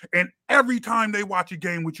 times. And every time they watch a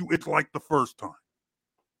game with you, it's like the first time.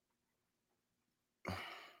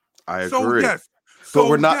 I agree. But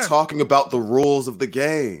we're not talking about the rules of the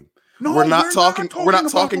game. No, we're not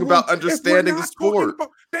talking about understanding the sport.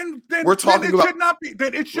 Then we're talking about. Should not be.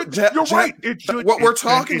 Then it should. You're right. It should. What we're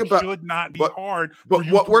talking about should not be hard. But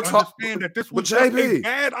what we're talking that this was just a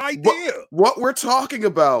bad idea. What we're talking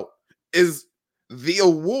about is the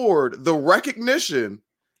award, the recognition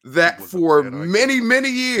that for many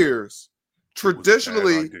years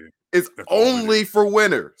traditionally is only for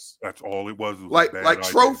winners. That's all it was. Like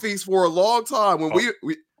trophies for a long time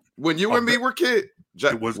when you and me were kids.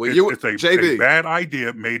 It's a bad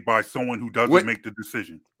idea made by someone who doesn't make the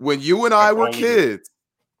decision. When you and I were kids,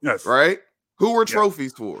 yes, right? Who were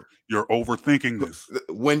trophies for? You're overthinking this.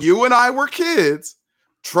 When you and I were kids,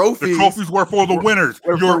 the trophies were for the winners.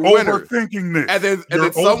 You're overthinking this. And then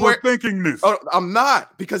overthinking this. Oh, I'm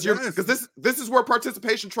not, because this is where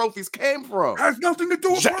participation trophies came from. It has nothing to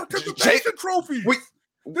do with participation trophies.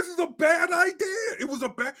 This is a bad idea. It was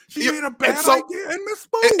she made a bad idea and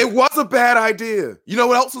misspoke. It was a bad idea. You know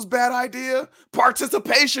what else was bad idea?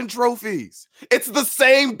 Participation trophies. It's the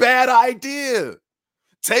same bad idea.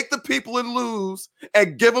 Take the people and lose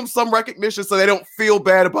and give them some recognition so they don't feel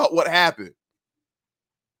bad about what happened.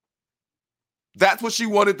 That's what she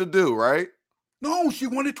wanted to do, right? No, she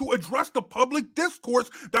wanted to address the public discourse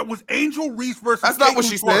that was Angel Reese versus. That's not what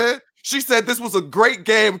she said. She said this was a great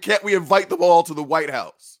game. Can't we invite them all to the White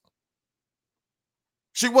House?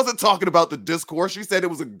 She wasn't talking about the discourse. She said it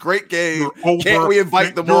was a great game. Can't we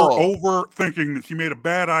invite them all? You're overthinking that. She made a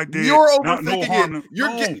bad idea. You're overthinking it.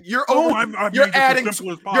 You're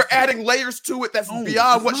adding layers to it that's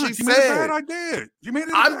beyond what she said. Made a bad idea. She made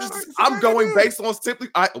it. I'm going based on simply.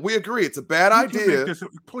 We agree it's a bad idea.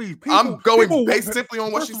 Please, I'm going based simply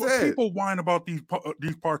on what she said. People whine about these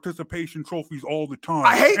participation trophies all the time.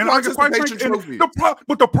 I hate participation trophies.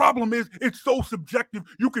 But the problem is, it's so subjective.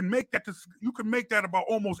 You can make that about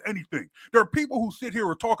almost anything. There are people who sit here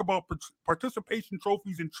and talk about participation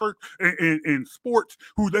trophies in church, in sports,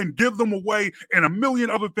 who then give them away and a million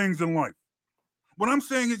other things in life. What I'm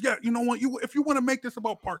saying is, yeah, you know what? If you want to make this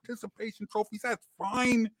about participation trophies, that's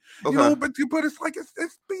fine. Okay. You know, but it's like it's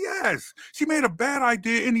BS. She made a bad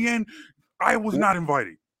idea. In the end, I was not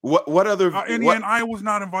invited. What other? In the end, I was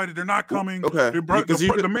not invited. They're not coming. Okay.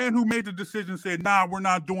 The man who made the decision said, "Nah, we're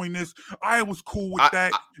not doing this." I was cool with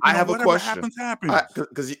that. I have a question. Happens.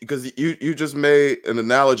 Because you just made an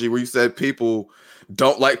analogy where you said people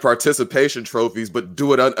don't like participation trophies, but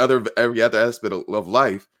do it on every other aspect of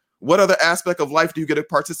life. What other aspect of life do you get a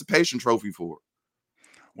participation trophy for?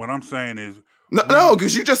 What I'm saying is. No,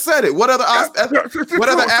 because you just said it. What other aspect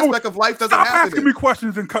of life doesn't happen? Stop asking me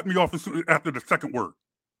questions and cut me off after the second word.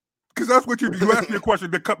 Because that's what you do. You ask me a question,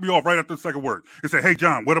 then cut me off right after the second word. And say, hey,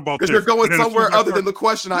 John, what about this? Because you're going somewhere other than the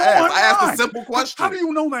question I asked. I asked a simple question. How do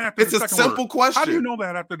you know that after the second word? It's a simple question. How do you know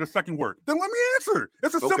that after the second word? Then let me answer.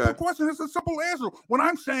 It's a simple question. It's a simple answer. What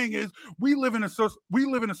I'm saying is we live in a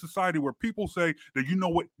society where people say that, you know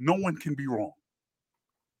what, no one can be wrong.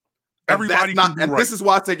 Everybody can be right. This is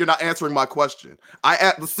why I say you're not answering my question.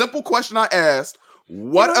 The simple question I asked,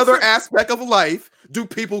 what other aspect of life do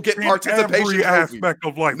people get participation trophies? Every aspect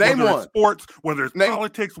of life. Name whether one. It's sports, whether it's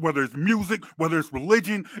politics, whether it's music, whether it's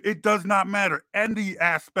religion, it does not matter. Any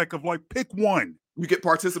aspect of life, pick one. You get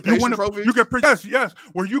participation trophies? You get yes.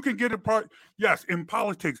 Where you can get yes, in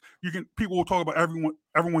politics, people will talk about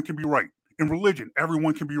everyone can be right. In religion,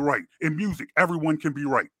 everyone can be right. In music, everyone can be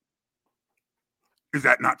right. Is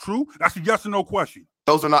that not true? That's a yes or no question.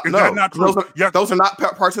 Those are not. Is that not true? Those are not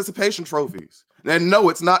participation trophies. And no,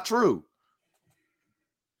 it's not true.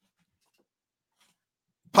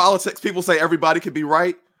 Politics, people say everybody can be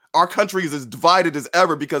right. Our country is as divided as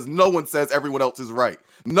ever because no one says everyone else is right.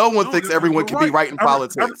 No one thinks everyone can be right in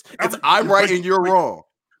politics. I'm right and you're wrong.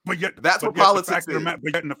 But yet, that's what politics is. But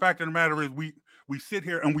yet, the fact of the matter is, we sit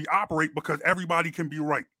here and we operate because everybody can be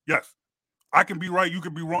right. Yes, I can be right. You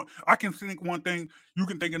can be wrong. I can think one thing. You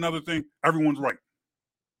can think another thing. Everyone's right.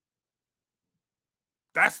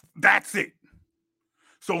 That's it.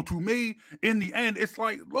 So to me, in the end, it's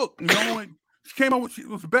like, look, you know, she came out with it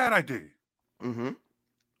was a bad idea. Mm-hmm.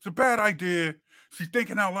 It's a bad idea. She's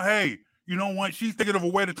thinking out like, hey, you know what? She's thinking of a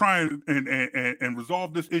way to try and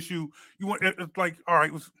resolve this issue. It's like, all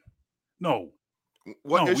right, no.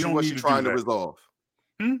 What issue was she trying to resolve?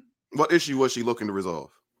 What issue was she looking to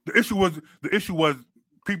resolve? The issue was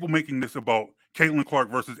people making this about Caitlin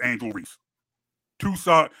Clark versus Angel Reese. Two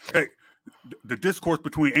sides. Hey, the discourse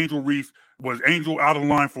between Angel Reese was Angel out of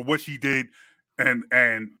line for what she did, and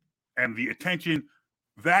the attention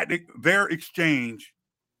that their exchange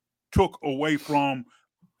took away from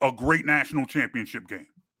a great national championship game.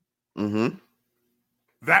 Mm-hmm.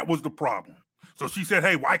 That was the problem. So she said,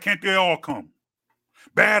 hey, why can't they all come?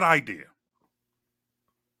 Bad idea.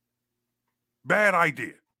 Bad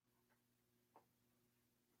idea.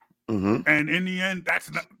 Mm-hmm. And in the end,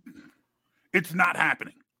 it's not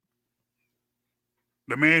happening.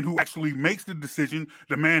 The man who actually makes the decision,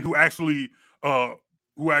 the man who actually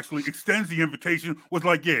extends the invitation was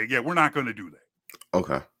like, yeah, we're not going to do that.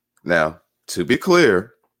 Okay. Now, to be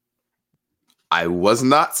clear, I was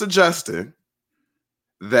not suggesting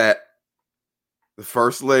that the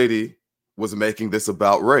First Lady was making this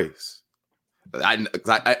about race. I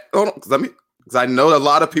know a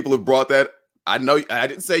lot of people have brought that. I know I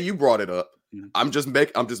didn't say you brought it up. Mm-hmm. I'm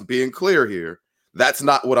just being clear here. That's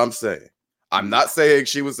not what I'm saying. I'm not saying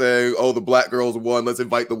she was saying, oh, the black girls won, let's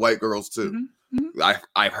invite the white girls too. Mm-hmm.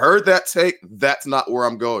 I heard that take. That's not where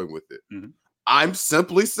I'm going with it. Mm-hmm. I'm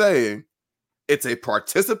simply saying it's a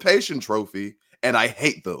participation trophy, and I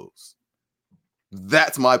hate those.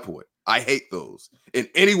 That's my point. I hate those in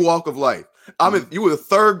any walk of life. You were a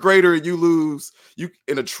third grader and you lose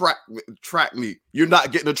in a track meet. You're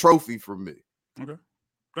not getting a trophy from me. Okay,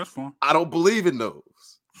 that's fine. I don't believe in those.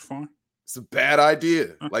 It's fine. It's a bad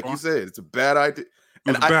idea. That's like fine. You said, it's a bad idea.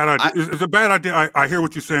 It was a bad idea. It's a bad idea. I hear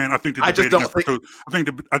what you're saying. I think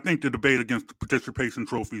the debate against participation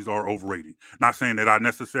trophies are overrated. Not saying that I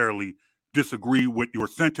necessarily disagree with your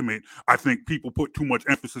sentiment. I think people put too much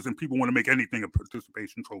emphasis and people want to make anything a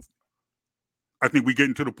participation trophy. I think we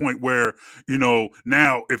getting to the point where,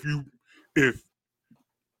 now if you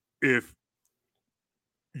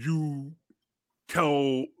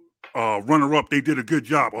tell runner up they did a good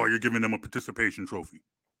job, you're giving them a participation trophy.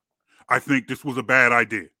 I think this was a bad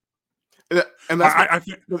idea. And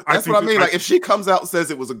that's what I mean. Like, if she comes out and says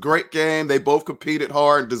it was a great game, they both competed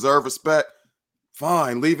hard and deserve respect,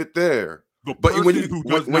 fine, leave it there. But when you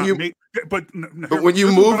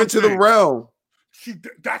move into the realm,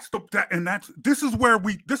 this is where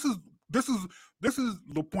this is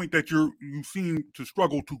the point that you seem to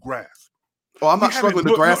struggle to grasp. Oh, I'm not struggling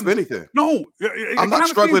to grasp anything. No, I'm not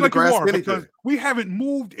struggling to grasp anything. We haven't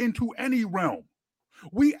moved into any realm.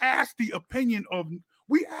 We asked the opinion of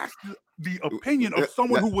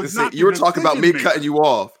someone who was not. You were talking about me cutting you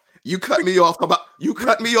off. You cut me off. Talking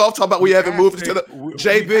about we haven't moved into the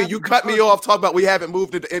JB. You cut me off. Talking about we haven't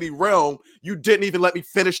moved into any realm. You didn't even let me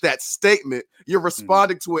finish that statement. You're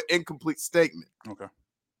responding to an incomplete statement. Okay.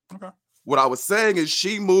 What I was saying is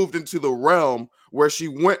she moved into the realm where she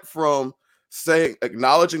went from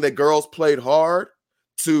acknowledging that girls played hard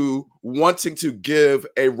to wanting to give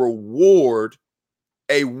a reward,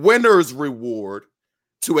 a winner's reward,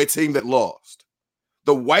 to a team that lost.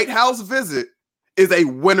 The White House visit is a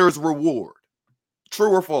winner's reward.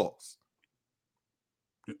 True or false?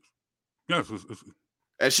 Yes.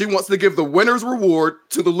 And she wants to give the winner's reward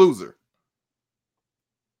to the loser.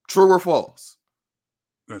 True or false?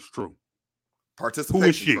 That's true.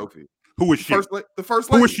 Participation trophy. Who is she? The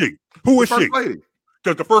first lady. Who is she? Who is she? Lady.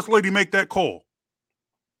 Does the first lady make that call?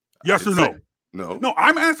 Yes or no? No,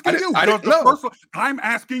 I'm asking you. I'm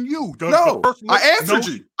asking you. I answered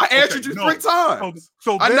you. I answered you 3 times.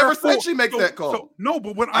 So I never said she make that call.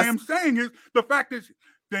 But what I am saying is the fact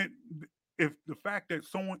that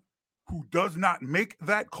someone who does not make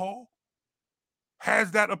that call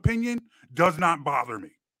has that opinion does not bother me.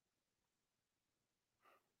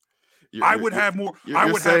 You're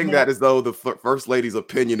saying that as though the first lady's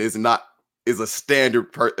opinion is a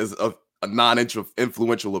standard a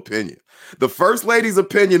non-influential opinion. The first lady's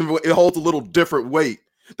opinion, it holds a little different weight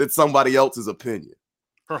than somebody else's opinion.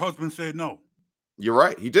 Her husband said no. You're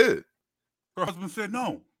right, he did. Her husband said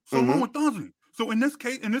no. So no, it doesn't. So in this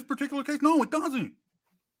particular case, no, it doesn't.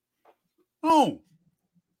 No.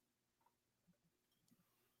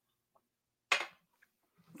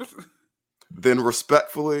 Then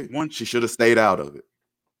respectfully, she should have stayed out of it.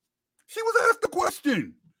 She was asked the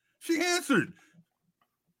question. She answered.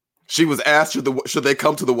 She was asked, should they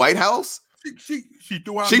come to the White House? She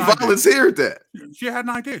threw out. She volunteered that. She had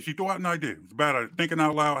an idea. She threw out an idea. It was bad. Thinking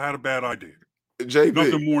out loud, had a bad idea. JB,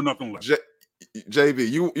 nothing more, nothing less.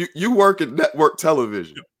 JB, you work in network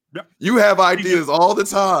television. Yep. You have ideas all the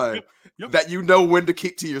time that you know when to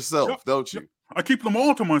keep to yourself, don't you? I keep them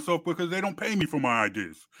all to myself because they don't pay me for my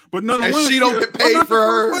ideas. But nonetheless, and she don't get paid for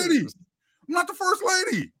hers. I'm not the first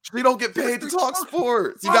lady. She don't get paid to talk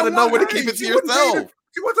sports. You got to know when to keep it to yourself.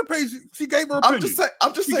 She wasn't paid. She gave her opinion.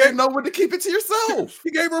 I'm just saying, know when to keep it to yourself.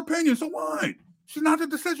 She gave her opinion. So why? She's not the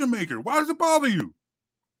decision maker. Why does it bother you?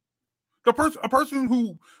 A person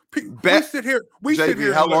who we sit here.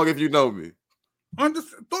 JB, how long have you known me?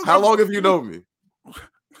 How long have you known me,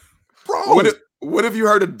 bro? What have you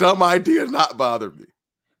heard a dumb idea not bother me?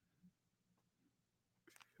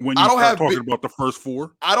 When you start talking about the first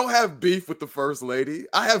 4, I don't have beef with the first lady.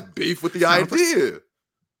 I have beef with the idea.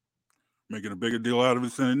 Making a bigger deal out of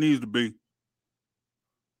it than it needs to be.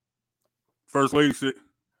 First lady said.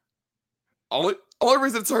 Only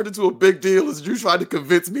reason it turned into a big deal is you tried to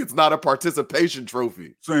convince me it's not a participation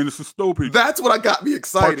trophy. Saying it's a stupid. That's what got me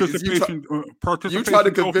excited. Participation you try to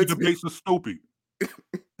convince me. Debates are stupid.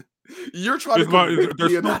 You're trying to convince they're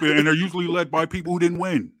stupid, and they're usually led by people who didn't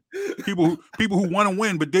win. People who want to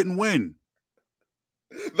win but didn't win.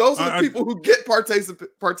 Those are the people who get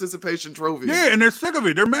participation trophies. Yeah, and they're sick of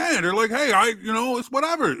it. They're mad. They're like, hey, it's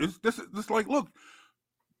whatever. It's like, look,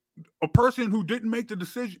 a person who didn't make the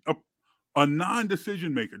decision, a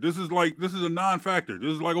non-decision maker. This is a non-factor.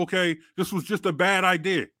 This is like, okay, this was just a bad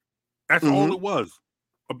idea. That's all it was.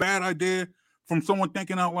 A bad idea from someone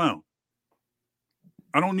thinking out loud.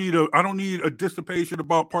 I don't need a dissipation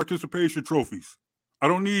about participation trophies. I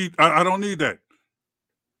don't need that.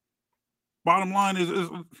 Bottom line is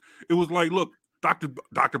it was like, look, Dr.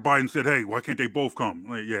 Biden said, hey, why can't they both come?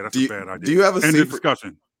 Like, yeah, that's a bad idea. Do you have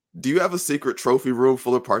discussion? Do you have a secret trophy room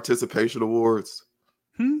full of participation awards?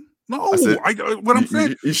 No, what I'm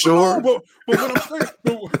saying. You sure? No, but what I'm saying.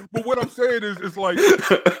 But what I'm saying is like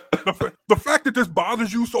the fact that this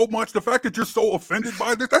bothers you so much, the fact that you're so offended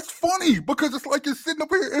by this, that's funny because it's like you're sitting up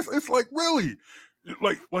here. It's like really,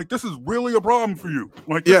 like this is really a problem for you.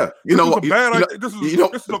 Like this, you know this is a bad idea. This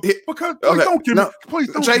is because don't give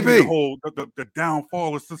me the whole the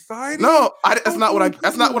downfall of society. No, that's not what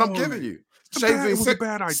I'm giving you. It was a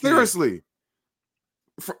bad idea. Seriously,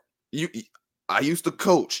 I used to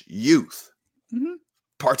coach youth. Mm-hmm.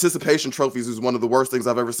 Participation trophies is one of the worst things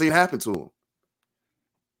I've ever seen happen to them.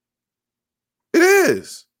 It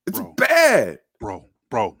is. It's bad. Bro.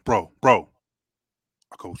 I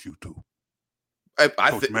coach you too. I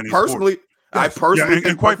personally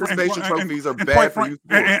think participation trophies are bad for youth.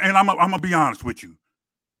 And I'm gonna be honest with you.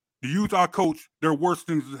 The youth I coach, there are worse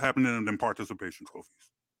things that happen than participation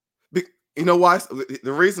trophies. You know why?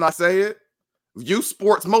 The reason I say it, youth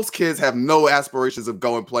sports, most kids have no aspirations of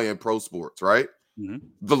going play in pro sports, right? Mm-hmm.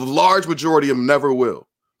 The large majority of them never will.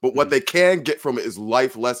 But what they can get from it is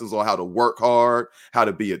life lessons on how to work hard, how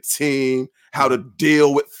to be a team, how to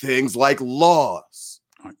deal with things like loss.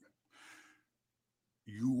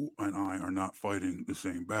 You and I are not fighting the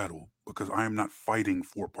same battle because I am not fighting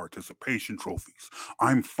for participation trophies.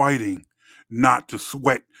 I'm fighting not to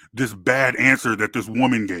sweat this bad answer that this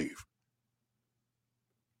woman gave.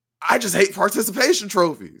 I just hate participation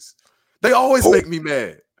trophies. They always make me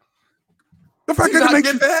mad. The fact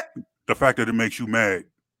that it makes you mad,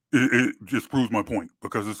 it just proves my point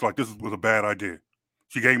because it's like this was a bad idea.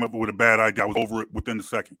 She came up with a bad idea. I was over it within the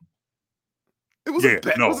second. It was it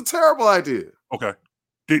was a terrible idea. Okay.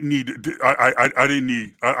 I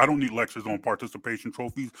don't need lectures on participation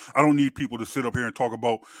trophies. I don't need people to sit up here and talk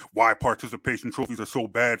about why participation trophies are so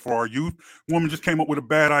bad for our youth. Woman just came up with a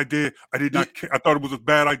bad idea. I thought it was a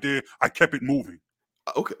bad idea. I kept it moving.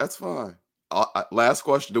 Okay, that's fine. Last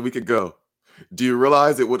question, then we could go. Do you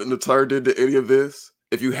realize it wouldn't have turned into any of this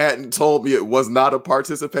if you hadn't told me it was not a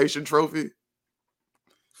participation trophy?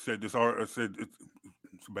 Said it's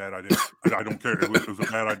a bad idea. I don't care. It was a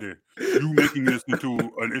bad idea. You making this into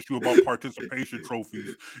an issue about participation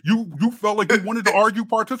trophies. You felt like you wanted to argue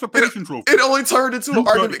participation trophies. It only turned into an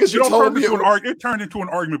argument because you told me it turned into an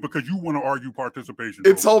argument because you want to argue participation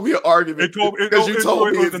trophies. It told me an argument. It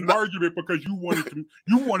was an argument because you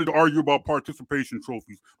wanted to argue about participation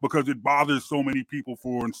trophies because it bothers so many people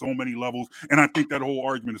on so many levels. And I think that whole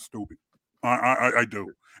argument is stupid. I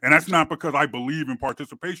do. And that's not because I believe in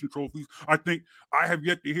participation trophies. I think I have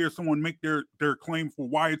yet to hear someone make their claim for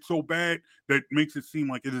why it's so bad that makes it seem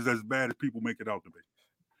like it is as bad as people make it out to be.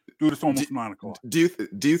 Dude, it's almost 9 o'clock. Do you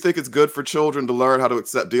think it's good for children to learn how to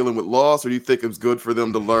accept dealing with loss, or do you think it's good for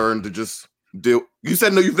them to learn to just deal? You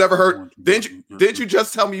said no, you've never heard. Didn't you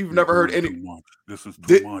just tell me you've never heard any? This is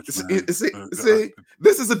too much. See,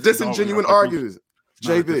 this is a disingenuous argument.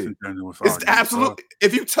 JB, it's absolutely.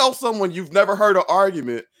 If you tell someone you've never heard an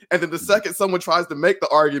argument, and then the second someone tries to make the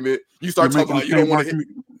argument, you start talking about you don't want to hear.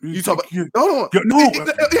 You talk about no.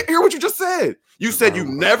 Hear what you just said. You said you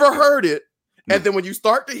never heard it, and then when you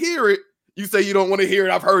start to hear it, you say you don't want to hear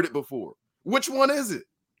it. I've heard it before. Which one is it?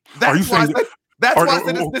 That's why I said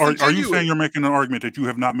it's disingenuous. Are you saying you're making an argument that you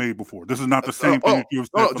have not made before? This is not the same thing that you've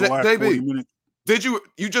said for the last 40 minutes. Did you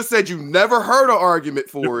just said you never heard an argument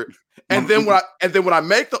for it, and then when I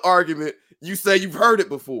make the argument, you say you've heard it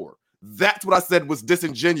before. That's what I said was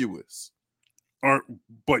disingenuous.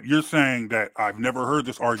 But you're saying that I've never heard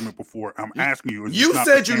this argument before. I'm asking you. You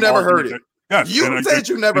said you never heard it. Yes, you said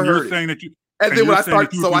you never heard it. Saying that you, and then when I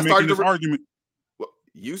started, so I started this argument. Well,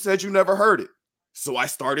 you said you never heard it, so I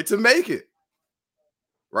started to make it.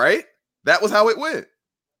 Right? That was how it went.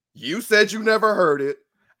 You said you never heard it.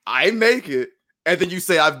 I make it. And then you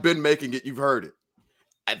say, I've been making it, you've heard it.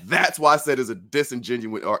 And that's why I said it's a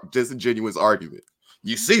disingenuous argument.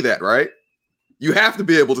 You see that, right? You have to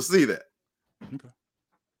be able to see that. Okay.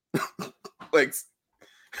 Like,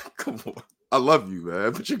 come on. I love you,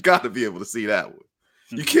 man, but you got to be able to see that one.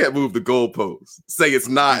 You can't move the goalposts. Say it's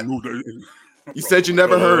not. You said you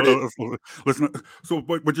never heard it. Listen, so,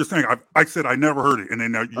 but you're saying, I said I never heard it. And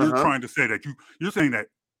then now you're trying to say that you're saying that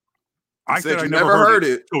I said I never heard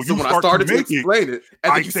it. So when I started to explain it,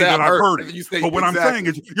 and then you said I've heard it. But what I'm saying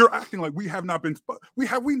is, you're acting like we have not been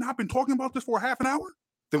talking about this for a half an hour.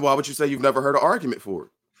 Then why would you say you've never heard an argument for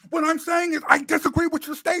it? What I'm saying is, I disagree with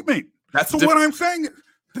your statement. What I'm saying is,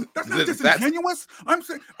 that's not disingenuous. I'm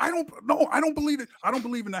saying I don't believe it. I don't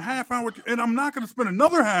believe in a half hour, and I'm not going to spend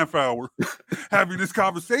another half hour having this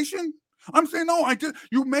conversation. I'm saying no.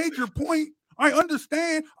 You made your point. I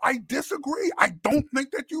understand. I disagree. I don't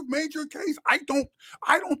think that you've made your case. I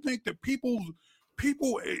don't think that people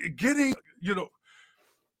getting,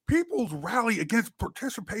 people's rally against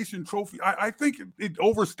participation trophy, I think it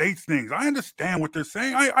overstates things. I understand what they're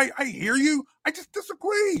saying. I hear you. I just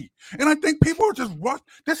disagree. And I think people are just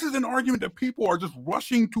this is an argument that people are just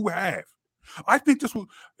rushing to have. I think this was,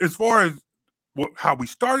 as far as how we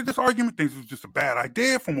started this argument, this was just a bad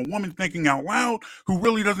idea from a woman thinking out loud who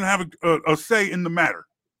really doesn't have a say in the matter.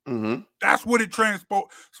 Mm-hmm. That's what it transposed.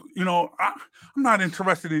 You know, I'm not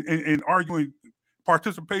interested in arguing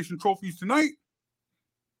participation trophies tonight.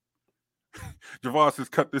 Javon says,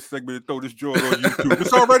 cut this segment and throw this joint on YouTube.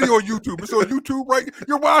 It's already on YouTube. It's on YouTube, right?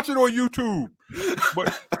 You're watching on YouTube.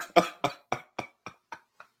 But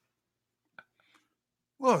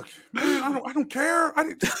look, man, I don't care.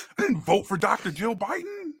 I didn't vote for Dr. Jill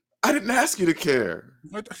Biden. I didn't ask you to care.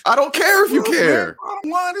 I don't care if you care. Man,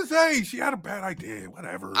 bottom line is, hey, she had a bad idea.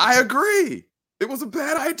 Whatever. I agree. It was a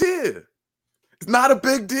bad idea. It's not a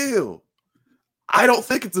big deal. I don't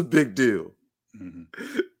think it's a big deal.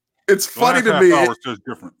 Mm-hmm. It's funny to me.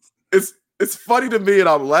 It's funny to me, and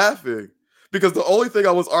I'm laughing because the only thing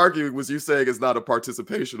I was arguing was you saying it's not a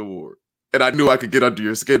participation award. And I knew I could get under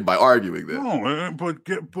your skin by arguing that. No,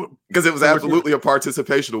 because it was absolutely a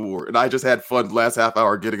participation award, and I just had fun the last half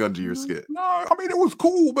hour getting under your skin. No, I mean it was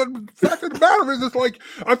cool, but the fact of the matter is, it's like,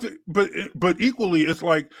 but equally, it's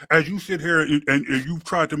like as you sit here and you've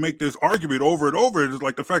tried to make this argument over and over, it's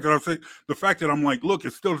like the fact that I'm like, look,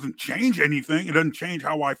 it still doesn't change anything. It doesn't change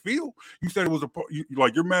how I feel. You said it was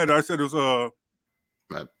like you're mad. I said it was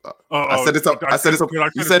I said it's.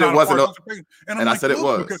 You said it wasn't. And I said it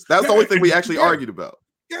was. That's the only thing we actually argued about.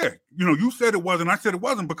 Yeah, you said it wasn't. I said it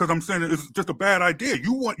wasn't because I'm saying it's just a bad idea.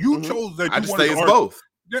 You chose that. I just say it's both.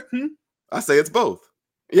 Yeah. I say it's both.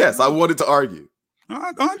 Yes, I wanted to argue.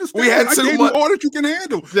 I understand. We had I gave you all that you can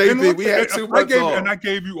handle. JB, we had 2 months off. And I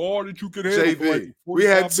gave you all that you could handle. JB, we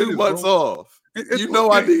had 2 months off. I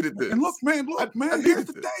needed this. And look, man, here's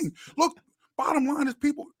the thing. Look, bottom line is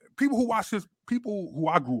people who watch this, people who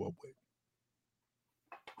I grew up with,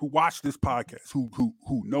 who watch this podcast, who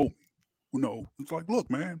know me, who know, it's like,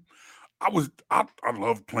 look, man, I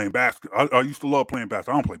love playing basketball. I used to love playing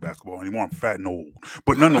basketball. I don't play basketball anymore. I'm fat and old.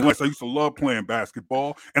 But nonetheless, I used to love playing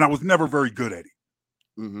basketball, and I was never very good at it.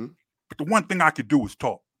 Mm-hmm. But the one thing I could do is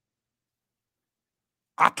talk.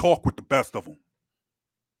 I talk with the best of them.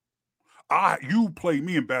 You play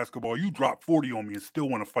me in basketball, you drop 40 on me and still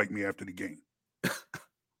want to fight me after the game.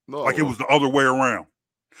 No. Like it was the other way around.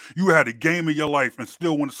 You had a game of your life and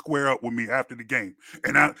still want to square up with me after the game.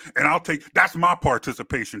 And I'll take, that's my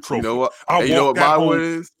participation trophy. You know what? You know what my win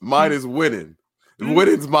is? Mine is winning.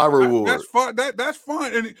 Winning's my reward. That's fine. That's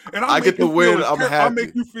fine. And I get the win. I'm happy. I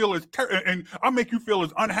make you feel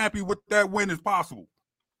as unhappy with that win as possible.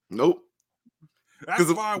 Nope.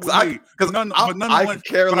 That's fine with me. Because I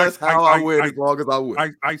care less how I win as long as I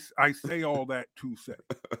win. I say all that to say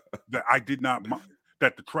that I did not mind.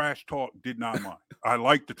 That the trash talk did not mind. I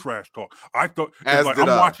like the trash talk. I thought I'm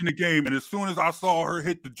watching the game, and as soon as I saw her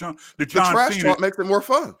hit the John trash Cena, talk makes it more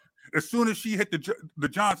fun. As soon as she hit the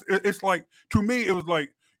John, it's like, to me, it was like,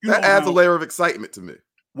 that adds a layer of excitement to me.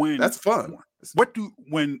 That's fun.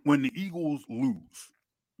 When the Eagles lose,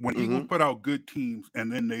 when Eagles put out good teams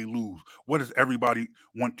and then they lose, what does everybody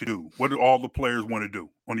want to do? What do all the players want to do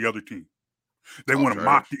on the other team? They want to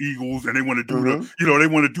mock the Eagles, and they want to do they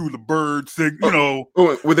want to do the bird thing,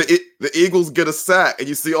 When the Eagles get a sack, and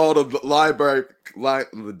you see all the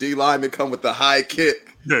the D linemen come with the high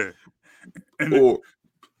kick. Yeah,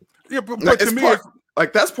 but to me,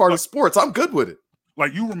 that's part of sports. I'm good with it.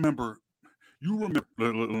 Like you remember. Let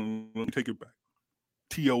me take it back.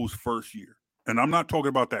 T.O.'s first year, and I'm not talking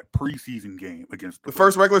about that preseason game against the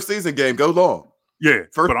first regular season game. Go long. Yeah,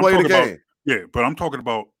 first play of the game. Yeah, but I'm talking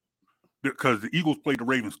about. Because the Eagles played the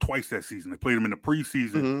Ravens twice that season. They played them in the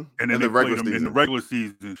preseason, and then they played them in the regular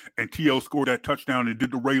season. And T.O. scored that touchdown and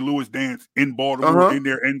did the Ray Lewis dance in Baltimore in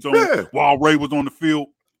their end zone while Ray was on the field.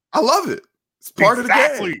 I love it. It's part of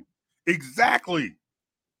the game. Exactly.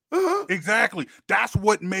 Exactly. That's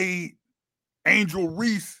what made Angel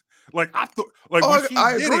Reese, like, I thought, like,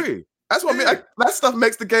 I agree. That's what I mean. That stuff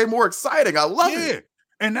makes the game more exciting. I love it.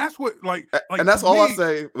 And that's what, and that's all I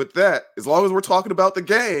say with that. As long as we're talking about the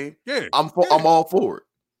game, I'm all for it.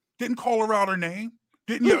 Didn't call her out her name.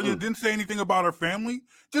 Didn't say anything about her family.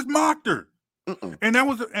 Just mocked her. And that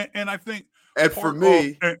was, and I think, and for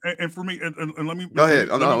me, and let me go ahead.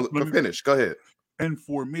 Let me finish. Go ahead. And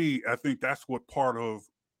for me, I think that's what part of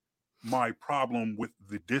my problem with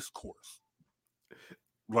the discourse.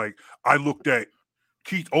 Like, I looked at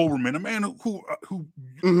Keith Olbermann, a man who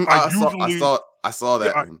I saw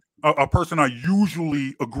that. A person I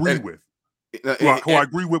usually agree with. Who I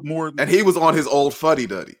agree with more. And he was on his old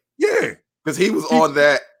fuddy-duddy. Yeah. Because he was on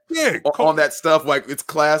that. on that stuff. Like it's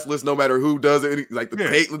classless, no matter who does it. Like the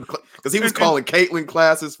Caitlyn, because he was calling Caitlyn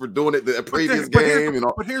classes for doing it the previous game.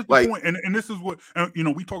 But here's the point, and this is what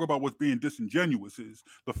we talk about. What's being disingenuous is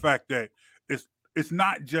the fact that it's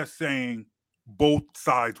not just saying both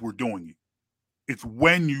sides were doing it. It's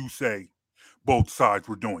when you say both sides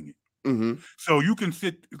were doing it. Mm-hmm. So you can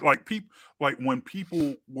sit like when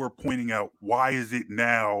people were pointing out why is it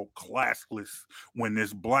now classless when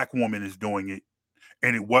this black woman is doing it,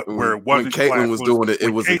 and where it wasn't when Caitlyn was doing it, it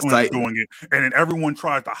was exciting. Doing it, and then everyone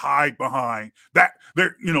tries to hide behind that.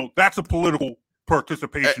 That's a political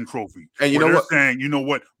participation trophy. And you know what? Saying, you know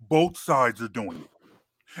what, both sides are doing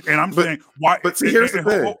it, and I'm saying why. But see, here's the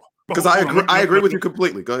thing, because I agree with you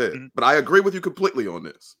completely. Go ahead, but I agree with you completely on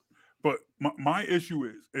this. But my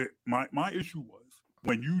issue is my issue was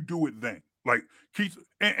when you do it then, like Keith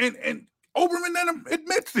and Oberman then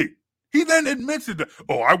admits it. He then admits it that,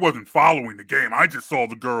 I wasn't following the game. I just saw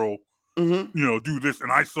the girl, do this,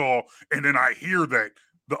 and and then I hear that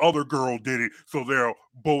the other girl did it. So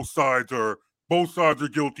both sides are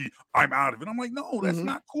guilty. I'm out of it. I'm like, no, that's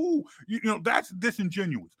not cool. That's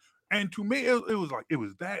disingenuous. And to me, it was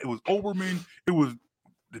Oberman. It was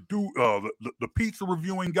the dude, the pizza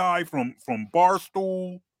reviewing guy from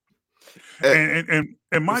Barstool, and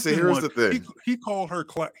my thing was, he called her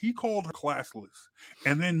classless,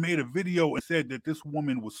 and then made a video and said that this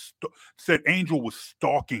woman said Angel was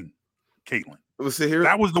stalking Caitlyn.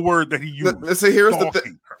 That was the word that he used. Here's the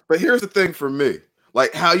thing. But here's the thing for me,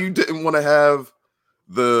 like how you didn't want to have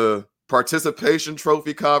the participation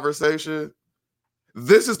trophy conversation.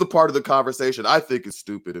 This is the part of the conversation I think is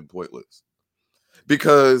stupid and pointless.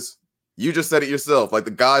 Because you just said it yourself, like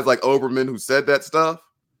the guys like Oberman who said that stuff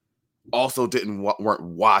also weren't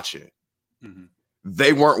watching. Mm-hmm.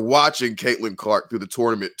 They weren't watching Caitlyn Clark through the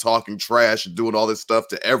tournament talking trash and doing all this stuff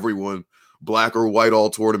to everyone, black or white,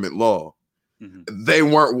 all tournament long. Mm-hmm. They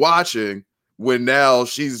weren't watching when now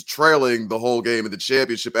she's trailing the whole game in the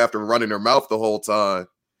championship after running her mouth the whole time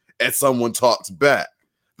and someone talks back.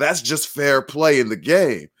 That's just fair play in the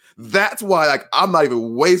game. That's why I'm not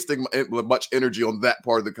even wasting much energy on that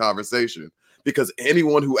part of the conversation, because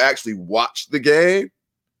anyone who actually watched the game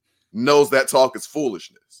knows that talk is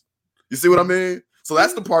foolishness. You see what I mean? So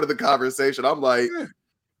that's the part of the conversation. I'm like,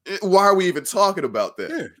 why are we even talking about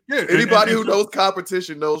that? Yeah. Anybody who knows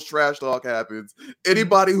competition knows trash talk happens.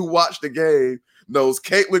 Anybody who watched the game knows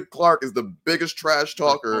Caitlyn Clark is the biggest trash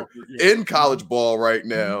talker in college ball right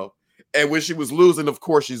now. And when she was losing, of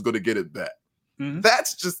course, she's going to get it back. Mm-hmm.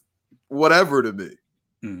 That's just whatever to me.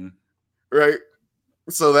 Mm-hmm. Right?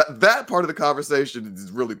 So that part of the conversation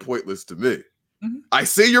is really pointless to me. Mm-hmm. I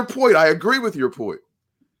see your point. I agree with your point.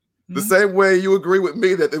 Mm-hmm. The same way you agree with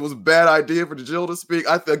me that it was a bad idea for Jill to speak,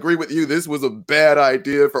 I agree with you. This was a bad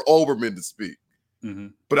idea for Oberman to speak. Mm-hmm.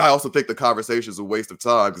 But I also think the conversation is a waste of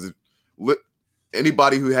time, because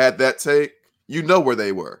anybody who had that take, you know where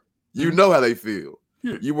they were. You know how they feel.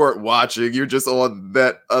 Yeah. You weren't watching. You're just on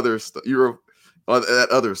that other stuff. You're on that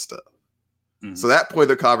other stuff. Mm-hmm. So that point of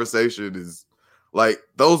the conversation is like,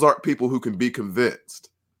 those aren't people who can be convinced.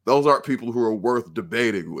 Those aren't people who are worth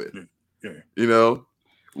debating with. Yeah. You know,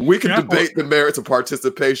 we can debate the merits of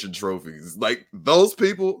participation trophies. Like those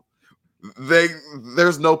people,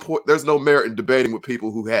 there's no point. There's no merit in debating with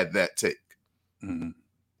people who had that take. Mm-hmm.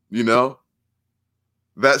 You know,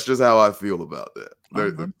 that's just how I feel about that.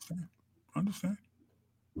 I understand.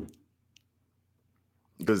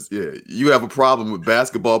 Because you have a problem with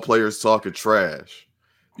basketball players talking trash.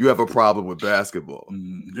 You have a problem with basketball.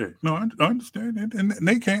 Yeah, no, I understand, and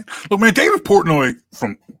they can't. Look, man, David Portnoy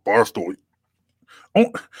from Barstool.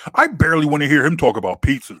 I barely want to hear him talk about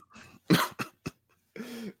pizza.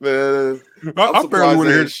 Man, I barely want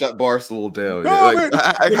to hear shut Barstool down.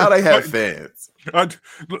 How they have fans?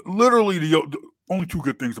 Literally, the only two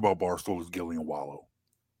good things about Barstool is Gilly and Wallow.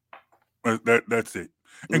 That's it.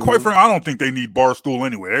 And quite frankly, I don't think they need Barstool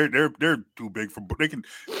anyway. They're too big for. They can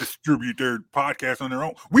distribute their podcast on their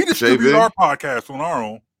own. We distribute our podcast on our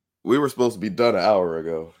own. We were supposed to be done an hour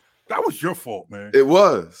ago. That was your fault, man. It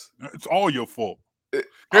was. It's all your fault.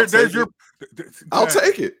 I'll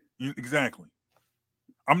take it. Exactly.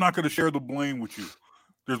 I'm not going to share the blame with you.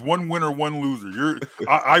 There's one winner, one loser.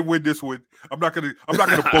 I win this one. I'm not gonna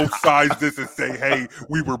both sides this and say, hey,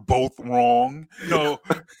 we were both wrong. No,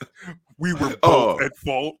 we were both at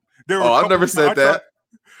fault. I never said that.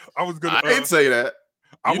 I didn't say that.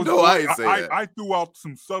 I didn't say that. I threw out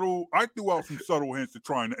some subtle hints to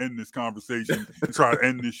try and end this conversation and try to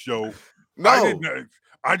end this show.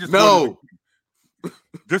 No,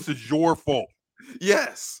 this is your fault.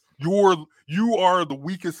 Yes. You are the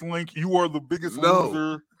weakest link. You are the biggest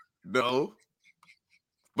loser. No.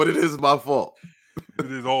 but it is my fault.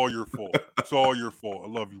 It is all your fault. It's all your fault. I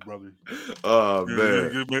love you, brother. Oh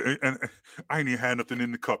man. And I ain't even had nothing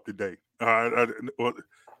in the cup today. What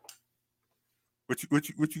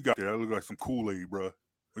you got there? That look like some Kool-Aid, bro.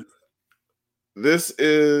 This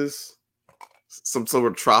is some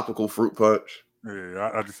sort of tropical fruit punch. Yeah,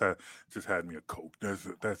 I just had me a Coke. That's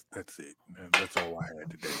it. And that's all I had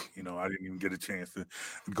today. You know, I didn't even get a chance to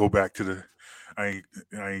go back to the. I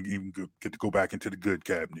ain't even get to go back into the good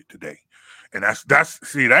cabinet today. And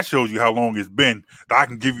that shows you how long it's been. That I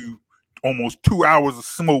can give you almost 2 hours of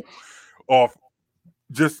smoke off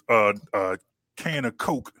just a can of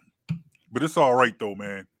Coke. But it's all right though,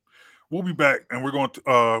 man. We'll be back, and we're going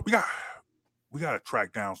to we got to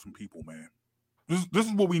track down some people, man. This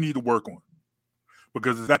is what we need to work on.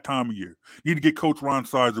 Because it's that time of year. Need to get Coach Ron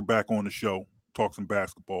Sizer back on the show, talk some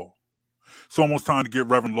basketball. It's almost time to get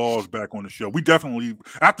Reverend Laws back on the show. We definitely,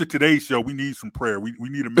 after today's show, we need some prayer. We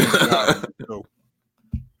need a minute on the show.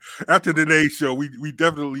 After today's show, we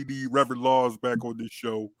definitely need Reverend Laws back on this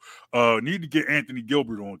show. Need to get Anthony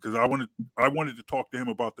Gilbert on because I wanted to talk to him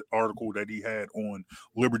about the article that he had on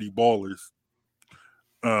Liberty Ballers.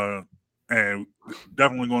 And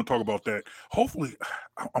definitely going to talk about that. Hopefully,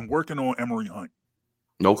 I'm working on Emory Hunt.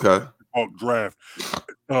 Okay. Talk draft.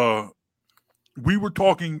 We were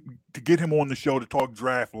talking to get him on the show to talk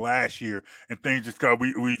draft last year, and things just got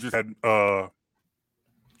we just had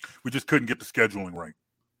we just couldn't get the scheduling right,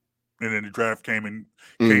 and then the draft came and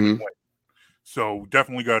went. So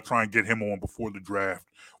definitely got to try and get him on before the draft.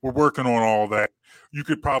 We're working on all that. You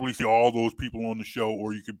could probably see all those people on the show,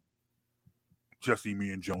 or you could just see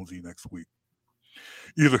me and Jonesy next week.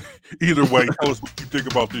 Either way, tell us what you think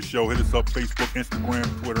about this show. Hit us up Facebook, Instagram,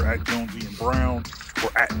 Twitter at Jonesy and Brown or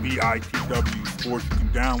at BITW Sports. You can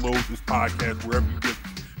download this podcast wherever you get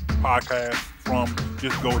podcasts from.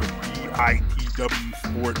 Just go to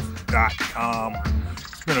BITWsports.com.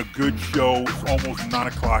 It's been a good show. It's almost 9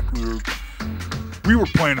 o'clock. We were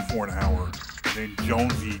planning for an hour, and then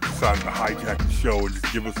Jonesy decided to hijack the show and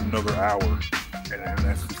just give us another hour. And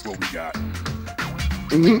that's just what we got.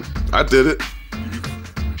 I did it.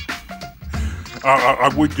 I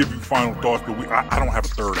would give you final thoughts, but I don't have a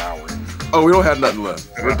third hour. Oh, we don't have nothing left.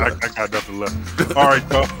 I got nothing left. All right,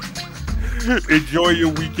 though. Enjoy your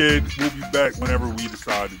weekend. We'll be back whenever we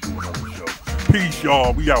decide to do another show. Peace,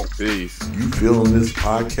 y'all. We out. Peace. You feeling this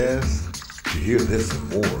podcast? To hear this and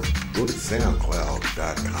more, go to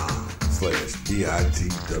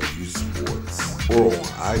soundcloud.com/BITW Sports or on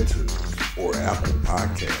iTunes or Apple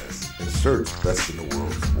Podcasts and search Best in the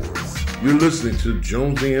World Sports. You're listening to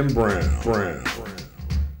Jonesy and Brown.